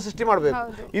ವಾತಾವರಣವನ್ನು ಸೃಷ್ಟಿ ಮಾಡಬೇಕು.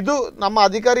 ಇದು ನಮ್ಮ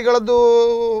ಅಧಿಕಾರಿಗಳದ್ದು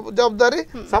ಜವಾಬ್ದಾರಿ,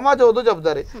 ಸಮಾಜವದ್ದು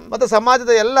ಜವಾಬ್ದಾರಿ. ಮತ್ತೆ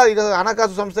ಸಮಾಜದ ಎಲ್ಲ ಈಗ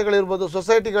ಹಣಕಾಸು ಸಂಸ್ಥೆಗಳಿರ್ಬೋದು,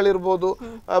 ಸೊಸೈಟಿಗಳಿರ್ಬೋದು,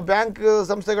 ಬ್ಯಾಂಕ್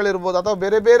ಸಂಸ್ಥೆಗಳಿರ್ಬೋದು, ಅಥವಾ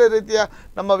ಬೇರೆ ಬೇರೆ ರೀತಿಯ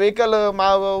ನಮ್ಮ ವೆಹಿಕಲ್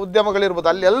ಉದ್ಯಮಗಳಿರ್ಬೋದು,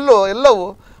 ಅಲ್ಲಿ ಎಲ್ಲವೂ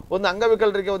ಒಂದು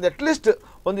ಅಂಗವಿಕಲರಿಗೆ ಒಂದು ಅಟ್ಲೀಸ್ಟ್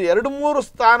ಒಂದು 2-3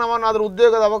 ಸ್ಥಾನವನ್ನಾದರೂ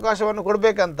ಉದ್ಯೋಗದ ಅವಕಾಶವನ್ನು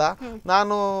ಕೊಡಬೇಕಂತ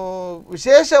ನಾನು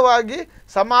ವಿಶೇಷವಾಗಿ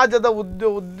ಸಮಾಜದ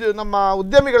ನಮ್ಮ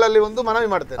ಉದ್ಯಮಿಗಳಲ್ಲಿ ಒಂದು ಮನವಿ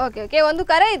ಮಾಡ್ತೇನೆ. ಓಕೆ, ಒಂದು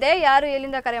ಕರೆ ಇದೆ, ಯಾರು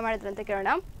ಎಲ್ಲಿಂದ ಕರೆ ಮಾಡಿದ್ರು ಅಂತ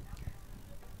ಕೇಳೋಣ.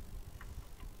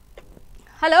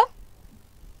 ಹಲೋ.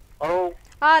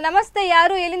 ನಮಸ್ತೆ,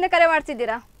 ಯಾರು ಎಲ್ಲಿಂದ ಕರೆ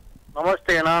ಮಾಡ್ತಿದ್ದೀರಾ?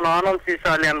 ನಮಸ್ತೆ, ನಾನು ಆನಂದ್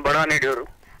ಸೀಸಾಲಿಯನ್ ಬಡಾನಿಡಿಯವರು.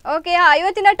 ಓಕೆ,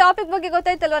 ಇವತ್ತಿನ ಟಾಪಿಕ್ ಬಗ್ಗೆ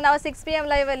ಗೊತ್ತಾಯ್ತಲ್ವಾ, ನಾವು 6 PM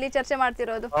ಲೈವ್ ಅಲ್ಲಿ ಚರ್ಚೆ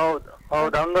ಮಾಡ್ತಿರೋದು. ಹೌದು,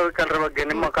 ಅಂಗವಿಕಲರ ಬಗ್ಗೆ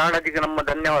ನಿಮ್ಮ ಕಾಳಜಿಗೆ ನಮ್ಮ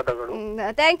ಧನ್ಯವಾದಗಳು.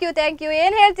 Thank you.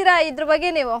 ಏನ್ ಹೇಳ್ತೀರಾ ಇದ್ರ ಬಗ್ಗೆ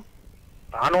ನೀವು?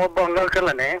 ನಾನು ಒಬ್ಬ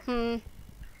ಅಂಗವಿಕಲನೇ.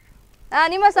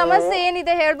 ನಿಮ್ಮ ಸಮಸ್ಯೆ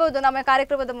ಏನಿದೆ ಹೇಳ್ಬೋದು ನಮ್ಮ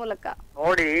ಕಾರ್ಯಕ್ರಮದ ಮೂಲಕ.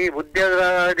 ನೋಡಿ, ಉದ್ಯೋಗ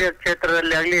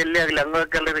ಕ್ಷೇತ್ರದಲ್ಲಿ ಆಗ್ಲಿ ಎಲ್ಲಿ ಆಗ್ಲಿ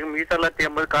ಅಂಗವಿಕಲರಿಗೆ ಮೀಸಲಾತಿ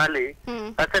ಎಂಬುದು ಖಾಲಿ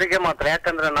ಹೆಸರಿಗೆ ಮಾತ್ರ.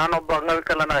 ಯಾಕಂದ್ರೆ ನಾನೊಬ್ಬ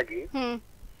ಅಂಗವಿಕಲನಾಗಿ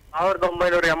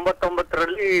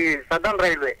 1989ರಲ್ಲಿ ಸದರ್ನ್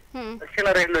ರೈಲ್ವೆ, ದಕ್ಷಿಣ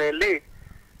ರೈಲ್ವೆಯಲ್ಲಿ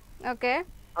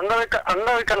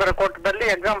ಅಂಗವಿಕಲರ ಕೋಟದಲ್ಲಿ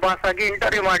ಎಕ್ಸಾಮ್ ಪಾಸ್ ಆಗಿ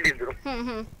ಇಂಟರ್ವ್ಯೂ ಮಾಡಿದ್ರು.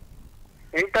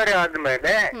 ಇಂಟರ್ವ್ಯೂ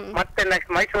ಆದ್ಮೇಲೆ ಮತ್ತೆ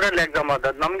ನೆಕ್ಸ್ಟ್ ಮೈಸೂರಲ್ಲಿ ಎಕ್ಸಾಮ್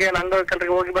ಆದದ್ದು. ನಮ್ಗೆ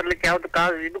ಅಂಗವಿಕಲರಿಗೆ ಹೋಗಿ ಬರ್ಲಿಕ್ಕೆ ಯಾವ್ದು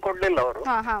ಇದು ಕೊಡ್ಲಿಲ್ಲ ಅವರು.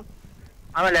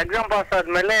 ಆಮೇಲೆ ಎಕ್ಸಾಮ್ ಪಾಸ್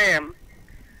ಆದ್ಮೇಲೆ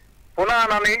ಪುನಃ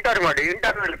ನಾನು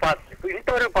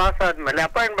ಇಂಟರ್ವ್ಯೂ ಪಾಸ್ ಆದ್ಮೇಲೆ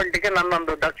ಅಪಾಯಿಂಟ್ಮೆಂಟ್ ಗೆ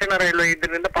ನನ್ನೊಂದು ದಕ್ಷಿಣ ರೈಲ್ವೆ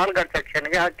ಇದರಿಂದ ಪಾಲ್ಘಾಟ್ ಸೆಕ್ಷನ್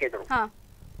ಗೆ ಹಾಕಿದ್ರು.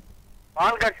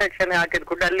 ಪಾಲ್ಘಾಟ್ ಸೆಕ್ಷನ್ ಹಾಕಿದ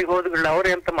ಕೂಡ ಅಲ್ಲಿಗೆ ಹೋದ್ಗಳು ಅವ್ರು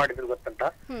ಎಂತ ಮಾಡಿದ್ರು ಗೊತ್ತಂತ,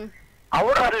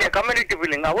 ಅವರು ಅಲ್ಲಿ ಕಮ್ಯುನಿಟಿ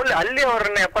ಬಿಲ್ಲಿಂಗ್ ಅಲ್ಲಿ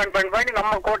ಅವರನ್ನೇ ಅಪಾಯಿಂಟ್ಮೆಂಟ್ ಮಾಡಿ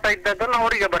ನಮ್ಮ ಕೋಟ ಇದ್ದದನ್ನು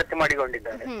ಅವರಿಗೆ ಭರ್ತಿ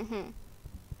ಮಾಡಿಕೊಂಡಿದ್ದಾರೆ.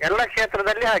 ಎಲ್ಲ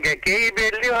ಕ್ಷೇತ್ರದಲ್ಲಿ ಹಾಗೆ. KEB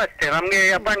ಯಲ್ಲಿಯೂ ಅಷ್ಟೇ, ನಮ್ಗೆ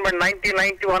ಅಪಾಯಿಂಟ್ಮೆಂಟ್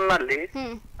 1991 ಅಲ್ಲಿ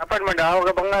ಅಪಾಯಿಂಟ್ಮೆಂಟ್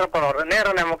ಆವಾಗ ಬಂಗಾರಪ್ಪನವರು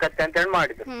ನೇರ ನೇಮಕಾತಿ ಅಂತ ಹೇಳಿ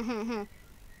ಮಾಡಿದ್ರು.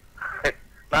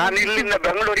 ನಾನು ಇಲ್ಲಿಂದ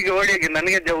ಬೆಂಗಳೂರಿಗೆ ಓಡಿ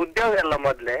ನನಗೆ ಉದ್ಯೋಗ ಎಲ್ಲ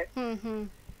ಮೊದ್ಲೇ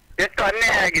ಎಷ್ಟು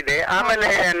ಅನ್ಯಾಯ ಆಗಿದೆ. ಆಮೇಲೆ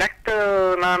ನೆಕ್ಸ್ಟ್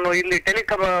ನಾನು ಇಲ್ಲಿ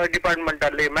ಟೆಲಿಕಾಂ ಡಿಪಾರ್ಟ್ಮೆಂಟ್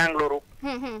ಅಲ್ಲಿ ಮ್ಯಾಂಗ್ಳೂರು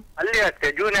ಅಲ್ಲಿ ಅಷ್ಟೇ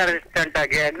ಜೂನಿಯರ್ ಅಸಿಸ್ಟೆಂಟ್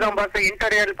ಆಗಿ ಎಕ್ಸಾಮ್ ಪಾಸ್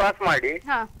ಇಂಟರ್ವ್ಯೂ ಅಲ್ಲಿ ಪಾಸ್ ಮಾಡಿ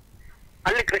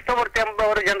ಅಲ್ಲಿ ಕೃಷ್ಣಮೂರ್ತಿ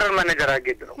ಎಂಬವರು ಜನರಲ್ ಮ್ಯಾನೇಜರ್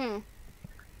ಆಗಿದ್ರು.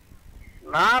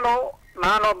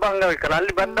 ನಾನೊಬ್ಬ ಅಂಗವಿಕಲ.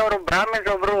 ಅಲ್ಲಿ ಬಂದವರು ಬ್ರಾಹ್ಮಿನ್ಸ್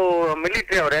ಒಬ್ರು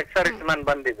ಮಿಲಿಟರಿ ಅವರು ಎಕ್ಸ್-ಸರ್ವಿಸ್ ಮ್ಯಾನ್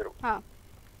ಬಂದಿದ್ರು.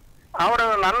 ಅವರು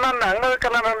ನನ್ನನ್ನು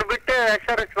ಅಂಗವಿಕಲನನ್ನು ಬಿಟ್ಟು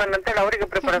ಎಕ್ಸ್-ಸರ್ವಿಸ್ ಮ್ಯಾನ್ ಅಂತ ಹೇಳಿ ಅವರಿಗೆ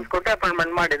ಪ್ರಿಫರೆನ್ಸ್ ಕೊಟ್ಟು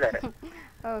ಅಪಾಯಿಂಟ್ಮೆಂಟ್ ಮಾಡಿದ್ದಾರೆ.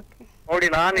 ನೋಡಿ,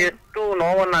 ನಾನು ಎಷ್ಟು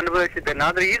ನೋವನ್ನು ಅನುಭವಿಸಿದ್ದೇನೆ.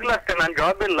 ಆದ್ರೆ ಈಗಲೂ ಅಷ್ಟೇ, ನಾನು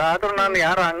ಜಾಬ್ ಇಲ್ಲ, ಆದ್ರೂ ನಾನು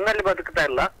ಯಾರ ಅಂಗಲ್ಲಿ ಬದುಕ್ತಾ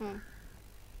ಇಲ್ಲ.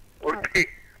 ಉಡುಪಿ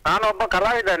ನಾನೊಬ್ಬ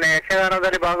ಕಲಾವಿದನೆ,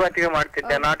 ಯಕ್ಷಗಾನದಲ್ಲಿ ಭಾಗವತಿಕೆ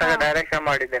ಮಾಡ್ತಿದ್ದೆ, ನಾಟಕ ಡೈರೆಕ್ಷನ್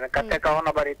ಮಾಡಿದ್ದೇನೆ, ಕಥೆ ಕವನ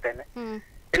ಬರೀತೇನೆ.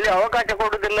 ಇಲ್ಲಿ ಅವಕಾಶ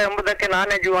ಕೊಡುವುದಿಲ್ಲ ಎಂಬುದಕ್ಕೆ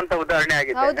ನಾನೇ ಜೀವಂತ ಉದಾಹರಣೆ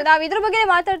ಆಗಿದೆ. ಹೌದು, ನಾವು ಇದ್ರ ಬಗ್ಗೆ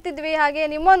ಮಾತಾಡ್ತಿದ್ವಿ, ಹಾಗೆ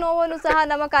ನಿಮ್ಮ ನೋವನ್ನು ಸಹ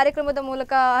ನಮ್ಮ ಕಾರ್ಯಕ್ರಮದ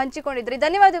ಮೂಲಕ ಹಂಚಿಕೊಂಡಿದ್ರಿ.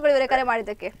 ಧನ್ಯವಾದಗಳು ಇವರೇ ಕರೆ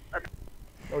ಮಾಡಿದ್ದಕ್ಕೆ.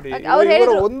 ಅವ್ರು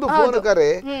ಹೇಳಿದ್ರು ಒಂದು ಫೋನ್ ಕರೆ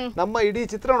ನಮ್ಮ ಇಡೀ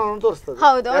ಚಿತ್ರಣವನ್ನು ತೋರಿಸ್ತದೆ.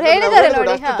 ಹೌದು, ಅವ್ರು ಹೇಳಿದ್ದಾರೆ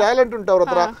ನೋಡಿ, ಅಷ್ಟು ಟ್ಯಾಲೆಂಟ್ ಉಂಟು ಅವ್ರ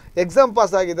ಹತ್ರ. ಎಕ್ಸಾಮ್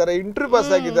ಪಾಸ್ ಆಗಿದ್ದಾರೆ, ಇಂಟರ್ವ್ಯೂ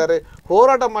ಪಾಸ್ ಆಗಿದ್ದಾರೆ,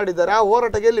 ಹೋರಾಟ ಮಾಡಿದ್ದಾರೆ. ಆ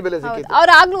ಹೋರಾಟಕ್ಕೆ ಎಲ್ಲಿ ಬೆಲೆ ಸಿಕ್ಕಿದೆ?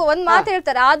 ಅವ್ರು ಆಗ್ಲೂ ಒಂದ್ ಮಾತು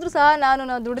ಹೇಳ್ತಾರೆ, ಆದ್ರೂ ಸಹ ನಾನು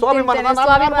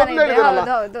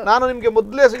ನಾನು ನಿಮ್ಗೆ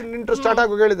ಮೊದಲೇ ಇಂಟರ್ವ್ಯೂ ಸ್ಟಾರ್ಟ್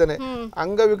ಆಗುವಾಗ ಹೇಳಿದ್ದೇನೆ,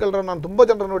 ಅಂಗವಿಕಲರ ನಾನು ತುಂಬಾ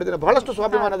ಜನರು ನೋಡಿದ್ದೇನೆ, ಬಹಳಷ್ಟು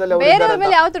ಸ್ವಾಭಿಮಾನದಲ್ಲಿ ಅವರು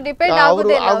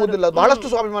ಆಗುದಿಲ್ಲ, ಬಹಳಷ್ಟು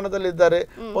ಸ್ವಾಭಿಮಾನದಲ್ಲಿ ಇದ್ದಾರೆ.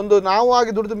 ಒಂದು ನಾವು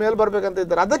ಆಗಿ ದುಡಿದು ಮೇಲ್ ಬರ್ಬೇಕಂತ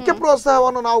ಇದ್ದಾರೆ. ಅದಕ್ಕೆ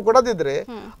ಪ್ರೋತ್ಸಾಹವನ್ನು ನಾವು ಕೊಡದಿದ್ರೆ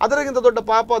ಅದರಿಗಿಂತ ದೊಡ್ಡ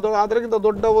ಪಾಪ, ಅದರಿಗಿಂತ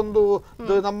ದೊಡ್ಡ ಒಂದು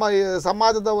ನಮ್ಮ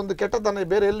ಸಮಾಜದ ಒಂದು ಕೆಟ್ಟತನ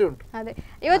ಬೇರೆ ಎಲ್ಲಿ ಉಂಟು? ಅದೇ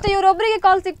ಇವತ್ತು ಇವರೊಬ್ಬರಿಗೆ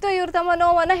ಕಾಲ್ ಸಿಕ್ತು, ಇವರು ತಮ್ಮ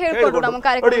ನೋವನ್ನ ಹೇಳ್ಕೊಟ್ರು ನಮ್ಮ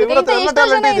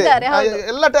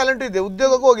ಎಲ್ಲ ಟ್ಯಾಲೆಂಟ್ ಇದೆ,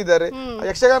 ಉದ್ಯೋಗಕ್ಕೂ ಹೋಗಿದ್ದಾರೆ,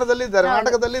 ಯಕ್ಷಗಾನದಲ್ಲಿ ಇದ್ದಾರೆ,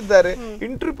 ನಾಟಕದಲ್ಲಿ ಇದ್ದಾರೆ,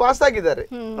 ಇಂಟರ್ವ್ಯೂ ಪಾಸ್ ಆಗಿದ್ದಾರೆ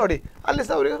ನೋಡಿ, ಅಲ್ಲಿ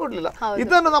ಸಹ ಅವರಿಗೆ ಕೊಡ್ಲಿಲ್ಲ.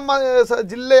 ಇದನ್ನು ನಮ್ಮ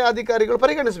ಜಿಲ್ಲೆಯ ಅಧಿಕಾರಿಗಳು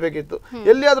ಪರಿಗಣಿಸಬೇಕಿತ್ತು.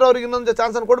 ಎಲ್ಲಿಯಾದ್ರೂ ಅವ್ರಿಗೆ ಇನ್ನೊಂದು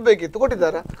ಚಾನ್ಸ್ ಅನ್ನು ಕೊಡ್ಬೇಕಿತ್ತು,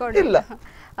 ಕೊಟ್ಟಿದ್ದಾರಾ? ಇಲ್ಲ.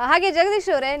 ಹಾಗೆ ಜಗದೀಶ್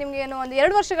ಅವರೇ, ನಿಮ್ಗೆ ಏನು ಒಂದು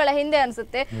 2 ವರ್ಷಗಳ ಹಿಂದೆ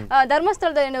ಅನ್ಸುತ್ತೆ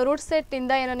ಧರ್ಮಸ್ಥಳದ ಏನೋ ರೂಟ್ ಸೆಟ್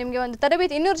ಇಂದ ಏನೋ ನಿಮ್ಗೆ ಒಂದು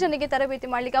ತರಬೇತಿ 200 ಜನಕ್ಕೆ ತರಬೇತಿ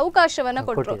ಮಾಡ್ಲಿಕ್ಕೆ ಅವಕಾಶವನ್ನ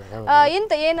ಕೊಟ್ಟರು.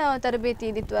 ಏನು ತರಬೇತಿ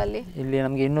ಇದಿತ್ತು ಅಲ್ಲಿ? ಇಲ್ಲಿ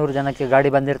ನಮ್ಗೆ 200 ಜನಕ್ಕೆ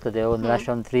ಗಾಡಿ ಬಂದಿರ್ತದೆ ಒಂದು ಲಾಸ್ಟ್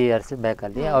ಒಂದು 3 years ಬ್ಯಾಕ್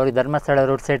ಅಲ್ಲಿ. ಅವ್ರಿಗೆ ಧರ್ಮಸ್ಥಳ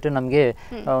ರೂಟ್ ಸೆಟ್ ನಮಗೆ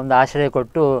ಒಂದು ಆಶ್ರಯ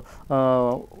ಕೊಟ್ಟು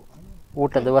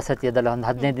ಊಟದ ವಸತಿ ಅದೆಲ್ಲ ಒಂದು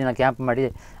 15 ದಿನ ಕ್ಯಾಂಪ್ ಮಾಡಿ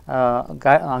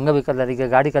ಅಂಗವಿಕಲರಿಗೆ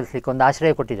ಗಾಡಿ ಕಲಿಸ್ಲಿಕ್ಕೆ ಒಂದು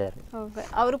ಆಶ್ರಯ ಕೊಟ್ಟಿದ್ದಾರೆ.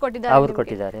 ಅವರು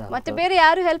ಕೊಟ್ಟಿದ್ದಾರೆ. ಮತ್ತೆ ಬೇರೆ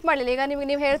ಯಾರು ಹೆಲ್ಪ್ ಮಾಡಲಿಲ್ಲ? ಈಗ ನಿಮ್ಗೆ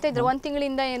ನೀವು ಹೇಳ್ತಾ ಇದ್ರು 1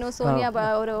 ತಿಂಗಳಿಂದ ಏನು ಸೋನಿಯಾ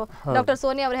ಅವರು ಡಾಕ್ಟರ್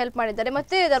ಸೋನಿಯಾ ಅವರು ಹೆಲ್ಪ್ ಮಾಡಿದ್ದಾರೆ,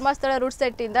 ಮತ್ತೆ ಧರ್ಮಸ್ಥಳ ರೂಟ್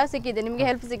ಸೆಟ್ ಇಂದ ಸಿಕ್ಕಿದೆ ನಿಮ್ಗೆ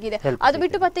ಹೆಲ್ಪ್ ಸಿಕ್ಕಿದೆ. ಅದು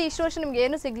ಬಿಟ್ಟು ಮತ್ತೆ ಇಷ್ಟು ವರ್ಷ ನಿಮ್ಗೆ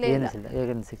ಏನು ಸಿಗ್ಲಿಲ್ಲ?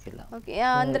 ಏನು ಸಿಕ್ಕಿಲ್ಲ,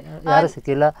 ಅಂದ್ರೆ ಯಾರು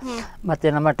ಸಿಕ್ಕಿಲ್ಲ. ಮತ್ತೆ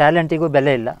ನಮ್ಮ ಟ್ಯಾಲೆಂಟಿಗೂ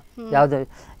ಬೆಲೆ ಇಲ್ಲ ಯಾವುದು.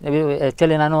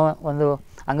 ಆಕ್ಚುಲಿ ನಾನು ಒಂದು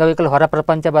ಅಂಗವಿಕಲ ಹೊರ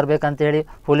ಪ್ರಪಂಚ ಬರ್ಬೇಕಂತ ಹೇಳಿ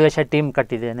ಹುಲಿವೇಷ ಟೀಮ್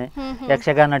ಕಟ್ಟಿದ್ದೇನೆ,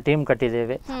 ಯಕ್ಷಗಾನ ಟೀಮ್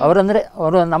ಕಟ್ಟಿದ್ದೇವೆ.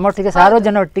 ಅವರು ನಮ್ಮೊಟ್ಟಿಗೆ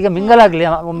ಸಾರ್ವಜನ ಒಟ್ಟಿಗೆ ಮಿಂಗಲ್ ಆಗ್ಲಿ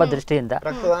ಎಂಬ ದೃಷ್ಟಿಯಿಂದ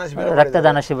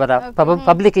ರಕ್ತದಾನ ಶಿಬಿರ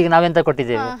ಪಬ್ಲಿಕ್ಗೆ ನಾವೆಂತ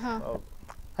ಕೊಟ್ಟಿದ್ದೇವೆ.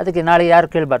 ಅದಕ್ಕೆ ನಾಳೆ ಯಾರು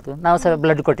ಕೇಳಬಾರ್ದು, ನಾವು ಸಹ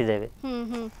ಬ್ಲಡ್ ಕೊಟ್ಟಿದ್ದೇವೆ.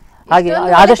 ಹಾಗೆ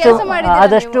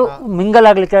ಆದಷ್ಟು ಮಿಂಗಲ್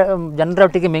ಆಗ್ಲಿಕ್ಕೆ,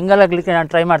 ಜನರೊಟ್ಟಿಗೆ ಮಿಂಗಲ್ ಆಗ್ಲಿಕ್ಕೆ ನಾನು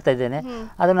ಟ್ರೈ ಮಾಡ್ತಾ ಇದ್ದೇನೆ.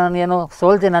 ಅದು ನಾನು ಏನೋ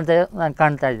ಸೋಲ್ತೇನೆ ಅಂತ ನಾನು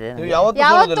ಕಾಣ್ತಾ ಇದ್ದೇನೆ.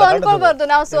 ಯಾವತ್ತೂ ಅನ್ಕೊಳ್ಬಾರ್ದು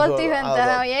ನಾವು ಸೋಲ್ತೀವಿ ಅಂತ.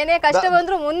 ಏನೇ ಕಷ್ಟ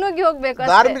ಬಂದ್ರು ಮುನ್ನುಗ್ಗಿ ಹೋಗ್ಬೇಕು.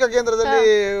 ಧಾರ್ಮಿಕ ಕೇಂದ್ರದಲ್ಲಿ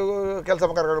ಕೆಲಸ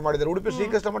ಕಾರ್ಯಗಳು ಮಾಡಿದ್ದಾರೆ. ಉಡುಪಿ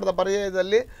ಶ್ರೀಕೃಷ್ಣ ಮಠದ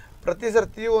ಪರ್ಯಾಯದಲ್ಲಿ ಪ್ರತಿ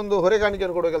ಸರ್ತಿಯೂ ಒಂದು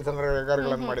ಹೊರೆಗಾಣಿಕೆಯನ್ನು ಕೊಡುವ ಕೆಲಸ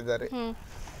ಕಾರ್ಯಗಳನ್ನು ಮಾಡಿದ್ದಾರೆ.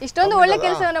 ಇಷ್ಟೊಂದು ಒಳ್ಳೆ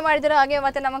ಕೆಲಸವನ್ನು ಮಾಡಿದ್ರು. ಹಾಗೆ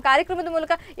ಮತ್ತೆ ನಮ್ಮ ಕಾರ್ಯಕ್ರಮದ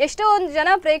ಮೂಲಕ ಎಷ್ಟೋ ಒಂದು ಜನ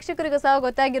ಪ್ರೇಕ್ಷಕರಿಗೂ ಸಹ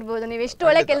ಗೊತ್ತಾಗಿರ್ಬೋದು ನೀವು ಎಷ್ಟು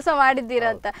ಒಳ್ಳೆ ಕೆಲಸ ಮಾಡಿದ್ದೀರಾ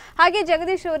ಅಂತ. ಹಾಗೆ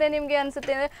ಜಗದೀಶ್ ಅವರೇ, ನಿಮ್ಗೆ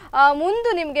ಅನ್ಸುತ್ತೆ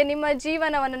ಮುಂದೆ ನಿಮ್ಗೆ ನಿಮ್ಮ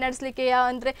ಜೀವನವನ್ನು ನಡೆಸಲಿಕ್ಕೆ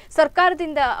ಅಂದ್ರೆ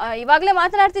ಸರ್ಕಾರದಿಂದ ಇವಾಗಲೇ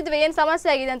ಮಾತನಾಡ್ತಿದ್ವಿ ಏನ್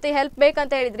ಸಮಸ್ಯೆ ಆಗಿದೆ ಅಂತ, ಹೆಲ್ಪ್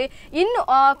ಬೇಕಂತ ಹೇಳಿದ್ರಿ. ಇನ್ನು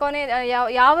ಕೊನೆ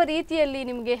ಯಾವ ರೀತಿಯಲ್ಲಿ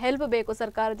ನಿಮ್ಗೆ ಹೆಲ್ಪ್ ಬೇಕು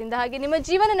ಸರ್ಕಾರದಿಂದ? ಹಾಗೆ ನಿಮ್ಮ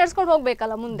ಜೀವನ ನಡೆಸ್ಕೊಂಡು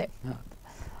ಹೋಗ್ಬೇಕಲ್ಲ ಮುಂದೆ.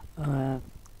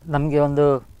 ನಮಗೆ ಒಂದು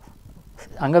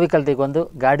ಅಂಗವಿಕಲರಿಗೆ ಒಂದು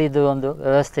ಗಾಡಿದು ಒಂದು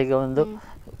ವ್ಯವಸ್ಥೆಗೆ ಒಂದು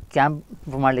ಕ್ಯಾಂಪ್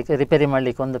ಮಾಡಲಿಕ್ಕೆ, ರಿಪೇರಿ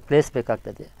ಮಾಡಲಿಕ್ಕೆ ಒಂದು ಪ್ಲೇಸ್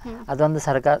ಬೇಕಾಗ್ತದೆ. ಅದೊಂದು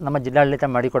ಸರ್ಕಾರ ನಮ್ಮ ಜಿಲ್ಲಾಡಳಿತ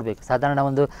ಮಾಡಿಕೊಡ್ಬೇಕು. ಸಾಧಾರಣ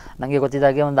ಒಂದು ನನಗೆ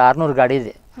ಗೊತ್ತಿದ್ದಾಗೆ ಒಂದು 600 ಗಾಡಿ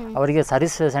ಇದೆ. ಅವರಿಗೆ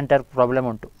ಸರ್ವಿಸ್ ಸೆಂಟರ್ ಪ್ರಾಬ್ಲಮ್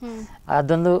ಉಂಟು.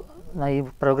 ಅದೊಂದು ಈ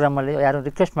ಪ್ರೋಗ್ರಾಮಲ್ಲಿ ಯಾರು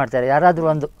ರಿಕ್ವೆಸ್ಟ್ ಮಾಡ್ತಾರೆ, ಯಾರಾದರೂ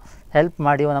ಒಂದು ಹೆಲ್ಪ್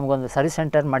ಮಾಡಿ ನಮಗೊಂದು ಸರ್ವಿಸ್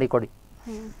ಸೆಂಟರ್ ಮಾಡಿಕೊಡಿ.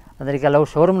 ಅಂದರೆ ಕೆಲವು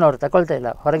ಶೋರೂಮ್ನವ್ರು ತಗೊಳ್ತಾ ಇಲ್ಲ,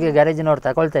 ಹೊರಗೆ ಗ್ಯಾರೇಜಿನವ್ರು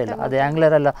ತಗೊಳ್ತಾ ಇಲ್ಲ. ಅದು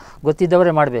ಆ್ಯಂಗ್ಲರ್ ಎಲ್ಲ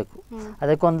ಗೊತ್ತಿದ್ದವರೇ ಮಾಡಬೇಕು.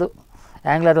 ಅದಕ್ಕೊಂದು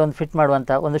ಆ್ಯಂಗ್ಲರ್ ಒಂದು ಫಿಟ್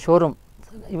ಮಾಡುವಂಥ ಒಂದು ಶೋರೂಮ್,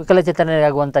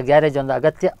 ವಿಕಲಚೇತನರಾಗುವಂಥ ಗ್ಯಾರೇಜ್ ಒಂದು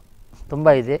ಅಗತ್ಯ ತುಂಬ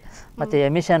ಇದೆ. ಮತ್ತು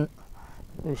ಎಮಿಷನ್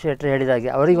ಶೆಟ್ಟಿ ಹೇಳಿದಾಗೆ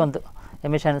ಅವರಿಗೊಂದು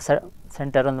ಎಮಿಷನ್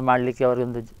ಸೆಂಟರ್ ಒಂದು ಮಾಡಲಿಕ್ಕೆ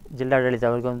ಅವರಿಗೊಂದು ಜಿಲ್ಲಾಡಳಿತ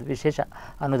ಅವರಿಗೊಂದು ವಿಶೇಷ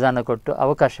ಅನುದಾನ ಕೊಟ್ಟು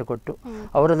ಅವಕಾಶ ಕೊಟ್ಟು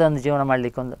ಅವರದೊಂದು ಜೀವನ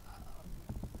ಮಾಡಲಿಕ್ಕೆ ಒಂದು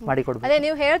ಮಾಡಿಕೊಡ್ಬೇಕು. ಅದೇ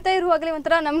ನೀವು ಹೇಳ್ತಾ ಇರುವಾಗಲೇ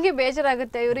ಒಂಥರ ನಮಗೆ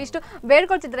ಬೇಜಾರಾಗುತ್ತೆ. ಇವರು ಇಷ್ಟು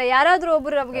ಬೇಡ್ಕೊಳ್ತಿದ್ರೆ ಯಾರಾದರೂ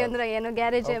ಒಬ್ಬರು ನಮಗೆ ಅಂದ್ರೆ ಏನು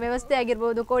ಗ್ಯಾರೇಜ್ ವ್ಯವಸ್ಥೆ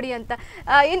ಆಗಿರ್ಬೋದು ಕೊಡಿ ಅಂತ.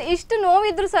 ಇಷ್ಟು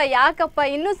ನೋವಿದ್ರು ಸಹ ಯಾಕಪ್ಪ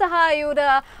ಇನ್ನೂ ಸಹ ಇವರ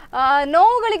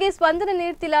ನೋವುಗಳಿಗೆ ಸ್ಪಂದನೆ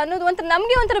ನೀಡ್ತಿಲ್ಲ ಅನ್ನೋದು ಒಂಥರ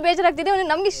ನಮಗೆ ಒಂಥರ ಬೇಜಾರಾಗ್ತಿದೆ.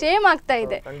 ನಮಗೆ ಶೇಮ್ ಆಗ್ತಾ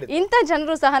ಇದೆ, ಇಂಥ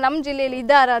ಜನರು ಸಹ ನಮ್ಮ ಜಿಲ್ಲೆಯಲ್ಲಿ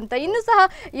ಇದ್ದಾರಾ ಅಂತ. ಇನ್ನೂ ಸಹ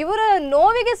ಇವರ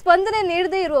ನೋವಿಗೆ ಸ್ಪಂದನೆ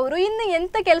ನೀಡದೇ ಇರುವವರು ಇನ್ನು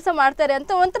ಎಂತ ಕೆಲಸ ಮಾಡ್ತಾರೆ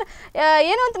ಅಂತ ಒಂಥರ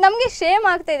ಏನೋ ಅಂತ ನಮಗೆ ಶೇಮ್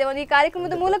ಆಗ್ತಾ ಇದೆ. ಒಂದು ಈ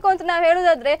ಕಾರ್ಯಕ್ರಮದ ಮೂಲಕ ಅಂತ ನಾವು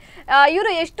ಹೇಳೋದಾದ್ರೆ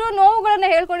ಇವರು ಎಷ್ಟೋ ನೋವುಗಳನ್ನ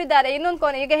ಹೇಳ್ಕೊಂಡಿದ್ದಾರೆ. ಇನ್ನೊಂದು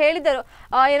ಕೊನೆ ಈಗ ಹೇಳಿದರು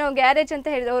ಏನೋ ಗ್ಯಾರೇಜ್ ಅಂತ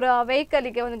ಹೇಳಿದ್ರು, ಅವರ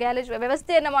ವೆಹಿಕಲ್ಗೆ ಒಂದು ಗ್ಯಾರೇಜ್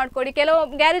ವ್ಯವಸ್ಥೆಯನ್ನ ಮಾಡ್ಕೊಡಿ. ಕೆಲವು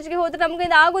ಗ್ಯಾರೇಜ್ಗೆ ಹೋದ್ರೆ ನಮ್ಗೆ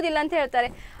ಇದು ಆಗೋದಿಲ್ಲ ಅಂತ ಹೇಳ್ತಾರೆ.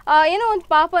 ಏನೋ ಒಂದು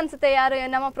ಪಾಪ ಅನ್ಸುತ್ತೆ. ಯಾರು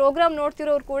ನಮ್ಮ ಪ್ರೋಗ್ರಾಮ್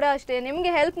ನೋಡ್ತಿರೋರು ಕೂಡ ಅಷ್ಟೇ,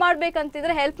 ನಿಮ್ಗೆ ಹೆಲ್ಪ್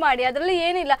ಮಾಡ್ಬೇಕಂತಿದ್ರೆ ಹೆಲ್ಪ್ ಮಾಡಿ, ಅದರಲ್ಲಿ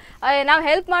ಏನಿಲ್ಲ. ನಾವು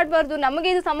ಹೆಲ್ಪ್ ಮಾಡಬಾರ್ದು, ನಮಗೆ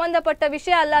ಇದು ಸಂಬಂಧಪಟ್ಟ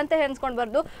ವಿಷಯ ಅಲ್ಲ ಅಂತ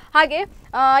ಹೇಳ್ಸ್ಕೊಂಡ್ಬಾರ್ದು. ಹಾಗೆ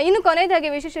ಇನ್ನು ಕೊನೆಯದಾಗಿ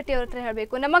ವಿಶು ಶೆಟ್ಟಿ ಅವ್ರ ಹತ್ರ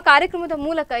ಹೇಳಬೇಕು, ನಮ್ಮ ಕಾರ್ಯಕ್ರಮದ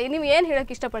ಮೂಲಕ ನೀವು ಏನ್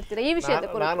ಹೇಳಕ್ ಇಷ್ಟಪಡ್ತೀರಾ ಈ ವಿಷಯದ?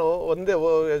 ನಾನು ಒಂದೇ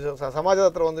ಸಮಾಜದ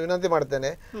ಹತ್ರ ಒಂದು ವಿನಂತಿ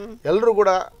ಮಾಡ್ತೇನೆ, ಎಲ್ಲರೂ ಕೂಡ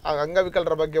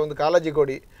ಅಂಗವಿಕಲರ ಬಗ್ಗೆ ಒಂದು ಕಾಳಜಿ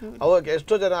ಕೊಡಿ. ಅವಾಗ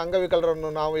ಎಷ್ಟೋ ಜನ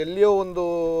ಅಂಗವಿಕಲರನ್ನು ನಾವು ಎಲ್ಲಿಯೋ ಒಂದು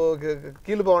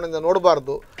ಕೀಲು ಭಾವನೆಯಿಂದ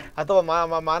ನೋಡಬಾರ್ದು, ಅಥವಾ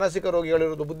ಮಾನಸಿಕ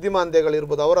ರೋಗಿಗಳಿರ್ಬೋದು,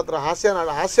 ಬುದ್ಧಿಮಾಂದ್ಯಗಳಿರ್ಬೋದು, ಅವರ ಹತ್ರ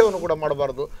ಹಾಸ್ಯವನ್ನು ಕೂಡ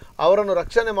ಮಾಡಬಾರ್ದು. ಅವರನ್ನು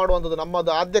ರಕ್ಷಣೆ ಮಾಡುವಂಥದ್ದು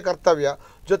ನಮ್ಮದು ಆದ್ಯ ಕರ್ತವ್ಯ.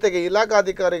 ಜೊತೆಗೆ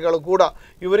ಇಲಾಖಾಧಿಕಾರಿಗಳು ಕೂಡ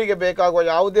ಇವರಿಗೆ ಬೇಕಾಗುವ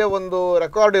ಯಾವುದೇ ಒಂದು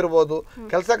ರೆಕಾರ್ಡ್ ಇರ್ಬೋದು,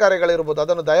 ಕೆಲಸ ಕಾರ್ಯಗಳಿರ್ಬೋದು,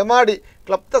 ಅದನ್ನು ದಯಮಾಡಿ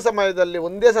ಕ್ಲಪ್ತ ಸಮಯದಲ್ಲಿ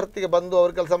ಒಂದೇ ಸರ್ತಿಗೆ ಬಂದು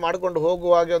ಅವ್ರ ಕೆಲಸ ಮಾಡಿಕೊಂಡು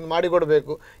ಹೋಗುವ ಹಾಗೆ ಒಂದು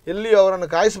ಮಾಡಿಕೊಡಬೇಕು. ಎಲ್ಲಿಯೂ ಅವರನ್ನು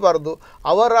ಕಾಯಿಸಬಾರ್ದು,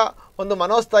 ಅವರ ಒಂದು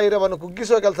ಮನೋಸ್ಥೈರ್ಯವನ್ನು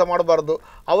ಕುಗ್ಗಿಸುವ ಕೆಲಸ ಮಾಡಬಾರ್ದು.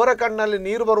 ಅವರ ಕಣ್ಣಲ್ಲಿ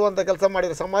ನೀರು ಬರುವಂಥ ಕೆಲಸ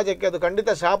ಮಾಡಿದರೆ ಸಮಾಜಕ್ಕೆ ಅದು ಖಂಡಿತ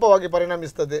ಶಾಪವಾಗಿ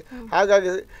ಪರಿಣಮಿಸ್ತದೆ. ಹಾಗಾಗಿ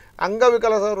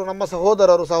ಅಂಗವಿಕಲರು ನಮ್ಮ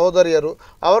ಸಹೋದರರು ಸಹೋದರಿಯರು,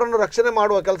 ಅವರನ್ನು ರಕ್ಷಣೆ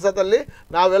ಮಾಡುವ ಕೆಲಸದಲ್ಲಿ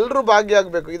ನಾವೆಲ್ಲರೂ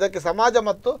ಭಾಗಿಯಾಗಬೇಕು. ಇದಕ್ಕೆ ಸಮಾಜ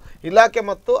ಮತ್ತು ಇಲಾಖೆ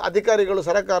ಮತ್ತು ಅಧಿಕಾರಿಗಳು,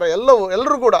 ಸರ್ಕಾರ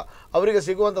ಎಲ್ಲರೂ ಕೂಡ ಅವರಿಗೆ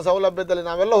ಸಿಗುವಂಥ ಸೌಲಭ್ಯದಲ್ಲಿ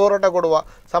ನಾವೆಲ್ಲ ಹೋರಾಟ ಕೊಡುವ.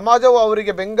 ಸಮಾಜವು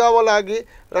ಅವರಿಗೆ ಬೆಂಗಾವಲಾಗಿ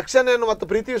ರಕ್ಷಣೆಯನ್ನು ಮತ್ತು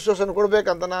ಪ್ರೀತಿ ವಿಶ್ವಾಸವನ್ನು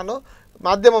ಕೊಡಬೇಕಂತ ನಾನು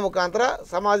ಮಾಧ್ಯಮ ಮುಖಾಂತರ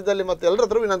ಸಮಾಜದಲ್ಲಿ ಮತ್ತು ಎಲ್ಲರ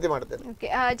ಹತ್ರ ವಿನಂತಿ ಮಾಡ್ತೇನೆ.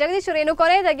 ಜಗದೀಶ್ ಅವರು, ಇನ್ನು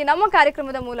ಕೊನೆಯದಾಗಿ ನಮ್ಮ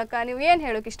ಕಾರ್ಯಕ್ರಮದ ಮೂಲಕ ನೀವು ಏನು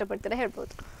ಹೇಳೋಕೆ ಇಷ್ಟಪಡ್ತೀರಾ,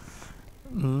 ಹೇಳ್ಬೋದು?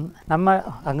 ನಮ್ಮ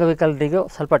ಅಂಗವಿಕಲರಿಗೂ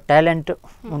ಸ್ವಲ್ಪ ಟ್ಯಾಲೆಂಟ್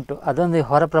ಉಂಟು, ಅದೊಂದು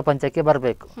ಹೊರ ಪ್ರಪಂಚಕ್ಕೆ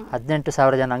ಬರಬೇಕು.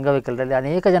 18,000 ಜನ ಅಂಗವಿಕಲರಲ್ಲಿ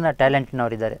ಅನೇಕ ಜನ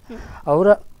ಟ್ಯಾಲೆಂಟ್ನವರಿದ್ದಾರೆ.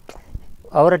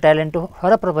 ಅವರ ಟ್ಯಾಲೆಂಟು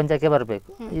ಹೊರ ಪ್ರಪಂಚಕ್ಕೆ ಬರಬೇಕು.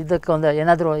 ಇದಕ್ಕೆ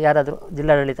ಏನಾದರೂ ಯಾರಾದರೂ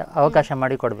ಜಿಲ್ಲಾಡಳಿತ ಅವಕಾಶ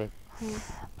ಮಾಡಿಕೊಡಬೇಕು.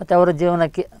 ಮತ್ತು ಅವರ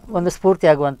ಜೀವನಕ್ಕೆ ಒಂದು ಸ್ಫೂರ್ತಿ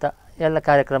ಆಗುವಂಥ ಎಲ್ಲ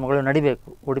ಕಾರ್ಯಕ್ರಮಗಳು ನಡಿಬೇಕು.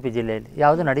 ಉಡುಪಿ ಜಿಲ್ಲೆಯಲ್ಲಿ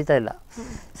ಯಾವುದು ನಡೀತಾ ಇಲ್ಲ.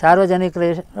 ಸಾರ್ವಜನಿಕರ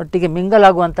ಒಟ್ಟಿಗೆ ಮಿಂಗಲ್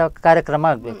ಆಗುವಂಥ ಕಾರ್ಯಕ್ರಮ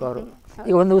ಆಗಬೇಕು. ಅವರು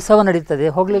ಈಗ ಒಂದು ಉತ್ಸವ ನಡೀತದೆ,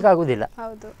 ಹೋಗ್ಲಿಕ್ಕೆ ಆಗೋದಿಲ್ಲ.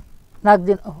 4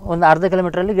 ದಿನ ಒಂದು ಅರ್ಧ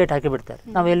ಕಿಲೋಮೀಟ್ರಲ್ಲಿ ಗೇಟ್ ಹಾಕಿ ಬಿಡ್ತಾರೆ.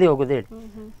 ನಾವು ಎಲ್ಲಿ ಹೋಗೋದು ಹೇಳಿ?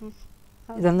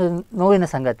 ಇದೊಂದು ನೋವಿನ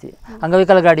ಸಂಗತಿ.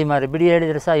 ಅಂಗವಿಕಲ ಗಾಡಿ ಮಾರಿ ಬಿಡಿ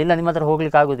ಹೇಳಿದರೆ ಸಹ ಇಲ್ಲ, ನಿಮ್ಮ ಹತ್ರ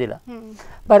ಹೋಗ್ಲಿಕ್ಕೆ ಆಗೋದಿಲ್ಲ.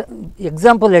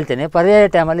 ಎಕ್ಸಾಂಪಲ್ ಹೇಳ್ತೇನೆ, ಪರ್ಯಾಯ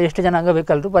ಟೈಮಲ್ಲಿ ಎಷ್ಟು ಜನ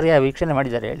ಅಂಗವಿಕಲರು ಪರ್ಯಾಯ ವೀಕ್ಷಣೆ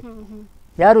ಮಾಡಿದ್ದಾರೆ ಹೇಳಿ?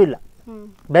 ಯಾರೂ ಇಲ್ಲ.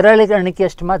 ಬೆರಳಿಗೆ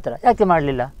ಅಷ್ಟು ಮಾತ್ರ. ಯಾಕೆ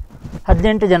ಮಾಡಲಿಲ್ಲ?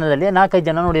 18 ಜನದಲ್ಲಿ 4-5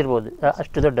 ಜನ ನೋಡಿರ್ಬೋದು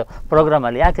ಅಷ್ಟು ದೊಡ್ಡ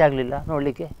ಪ್ರೋಗ್ರಾಮಲ್ಲಿ. ಯಾಕೆ ಆಗಲಿಲ್ಲ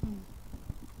ನೋಡಲಿಕ್ಕೆ?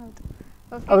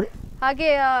 ಹಾಗೆ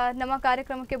ನಮ್ಮ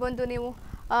ಕಾರ್ಯಕ್ರಮಕ್ಕೆ ಬಂದು ನೀವು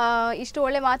ಇಷ್ಟು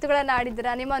ಒಳ್ಳೆ ಮಾತುಗಳನ್ನು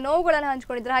ಆಡಿದ್ದೀರಾ, ನಿಮ್ಮ ನೋವುಗಳನ್ನು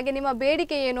ಹಂಚ್ಕೊಂಡಿದ್ದೀರಾ, ಹಾಗೆ ನಿಮ್ಮ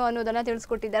ಬೇಡಿಕೆ ಏನು ಅನ್ನೋದನ್ನು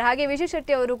ತಿಳಿಸ್ಕೊಟ್ಟಿದ್ದಾರೆ. ಹಾಗೆ ವಿಶು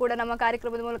ಶೆಟ್ಟಿ ಅವರು ಕೂಡ ನಮ್ಮ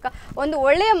ಕಾರ್ಯಕ್ರಮದ ಮೂಲಕ ಒಂದು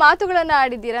ಒಳ್ಳೆಯ ಮಾತುಗಳನ್ನು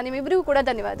ಆಡಿದ್ದೀರಾ. ನಿಮ್ಮಿಬ್ಬರಿಗೂ ಕೂಡ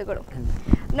ಧನ್ಯವಾದಗಳು.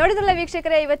 ನೋಡಿದ್ರಲ್ಲ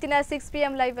ವೀಕ್ಷಕರೇ, ಇವತ್ತಿನ 6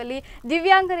 PM ಲೈವ್ ಅಲ್ಲಿ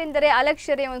ದಿವ್ಯಾಂಗರೆಂದರೆ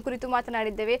ಅಲಕ್ಷ್ಯರೇ ಕುರಿತು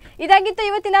ಮಾತನಾಡಿದ್ದೇವೆ. ಇದಾಗಿತ್ತು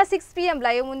ಇವತ್ತಿನ 6 PM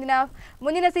ಲೈವ್.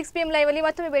 ಮುಂದಿನ 6 PM ಲೈವ್ ಅಲ್ಲಿ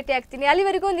ಮತ್ತೊಮ್ಮೆ ಭೇಟಿ ಆಗ್ತೀನಿ.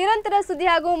 ಅಲ್ಲಿವರೆಗೂ ನಿರಂತರ ಸುದ್ದಿ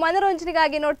ಹಾಗೂ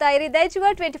ಮನೋರಂಜನೆಗಾಗಿ ನೋಡ್ತಾ ಇರಿ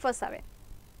ದೈಜಿವರ್ಲ್ಡ್ 24/7.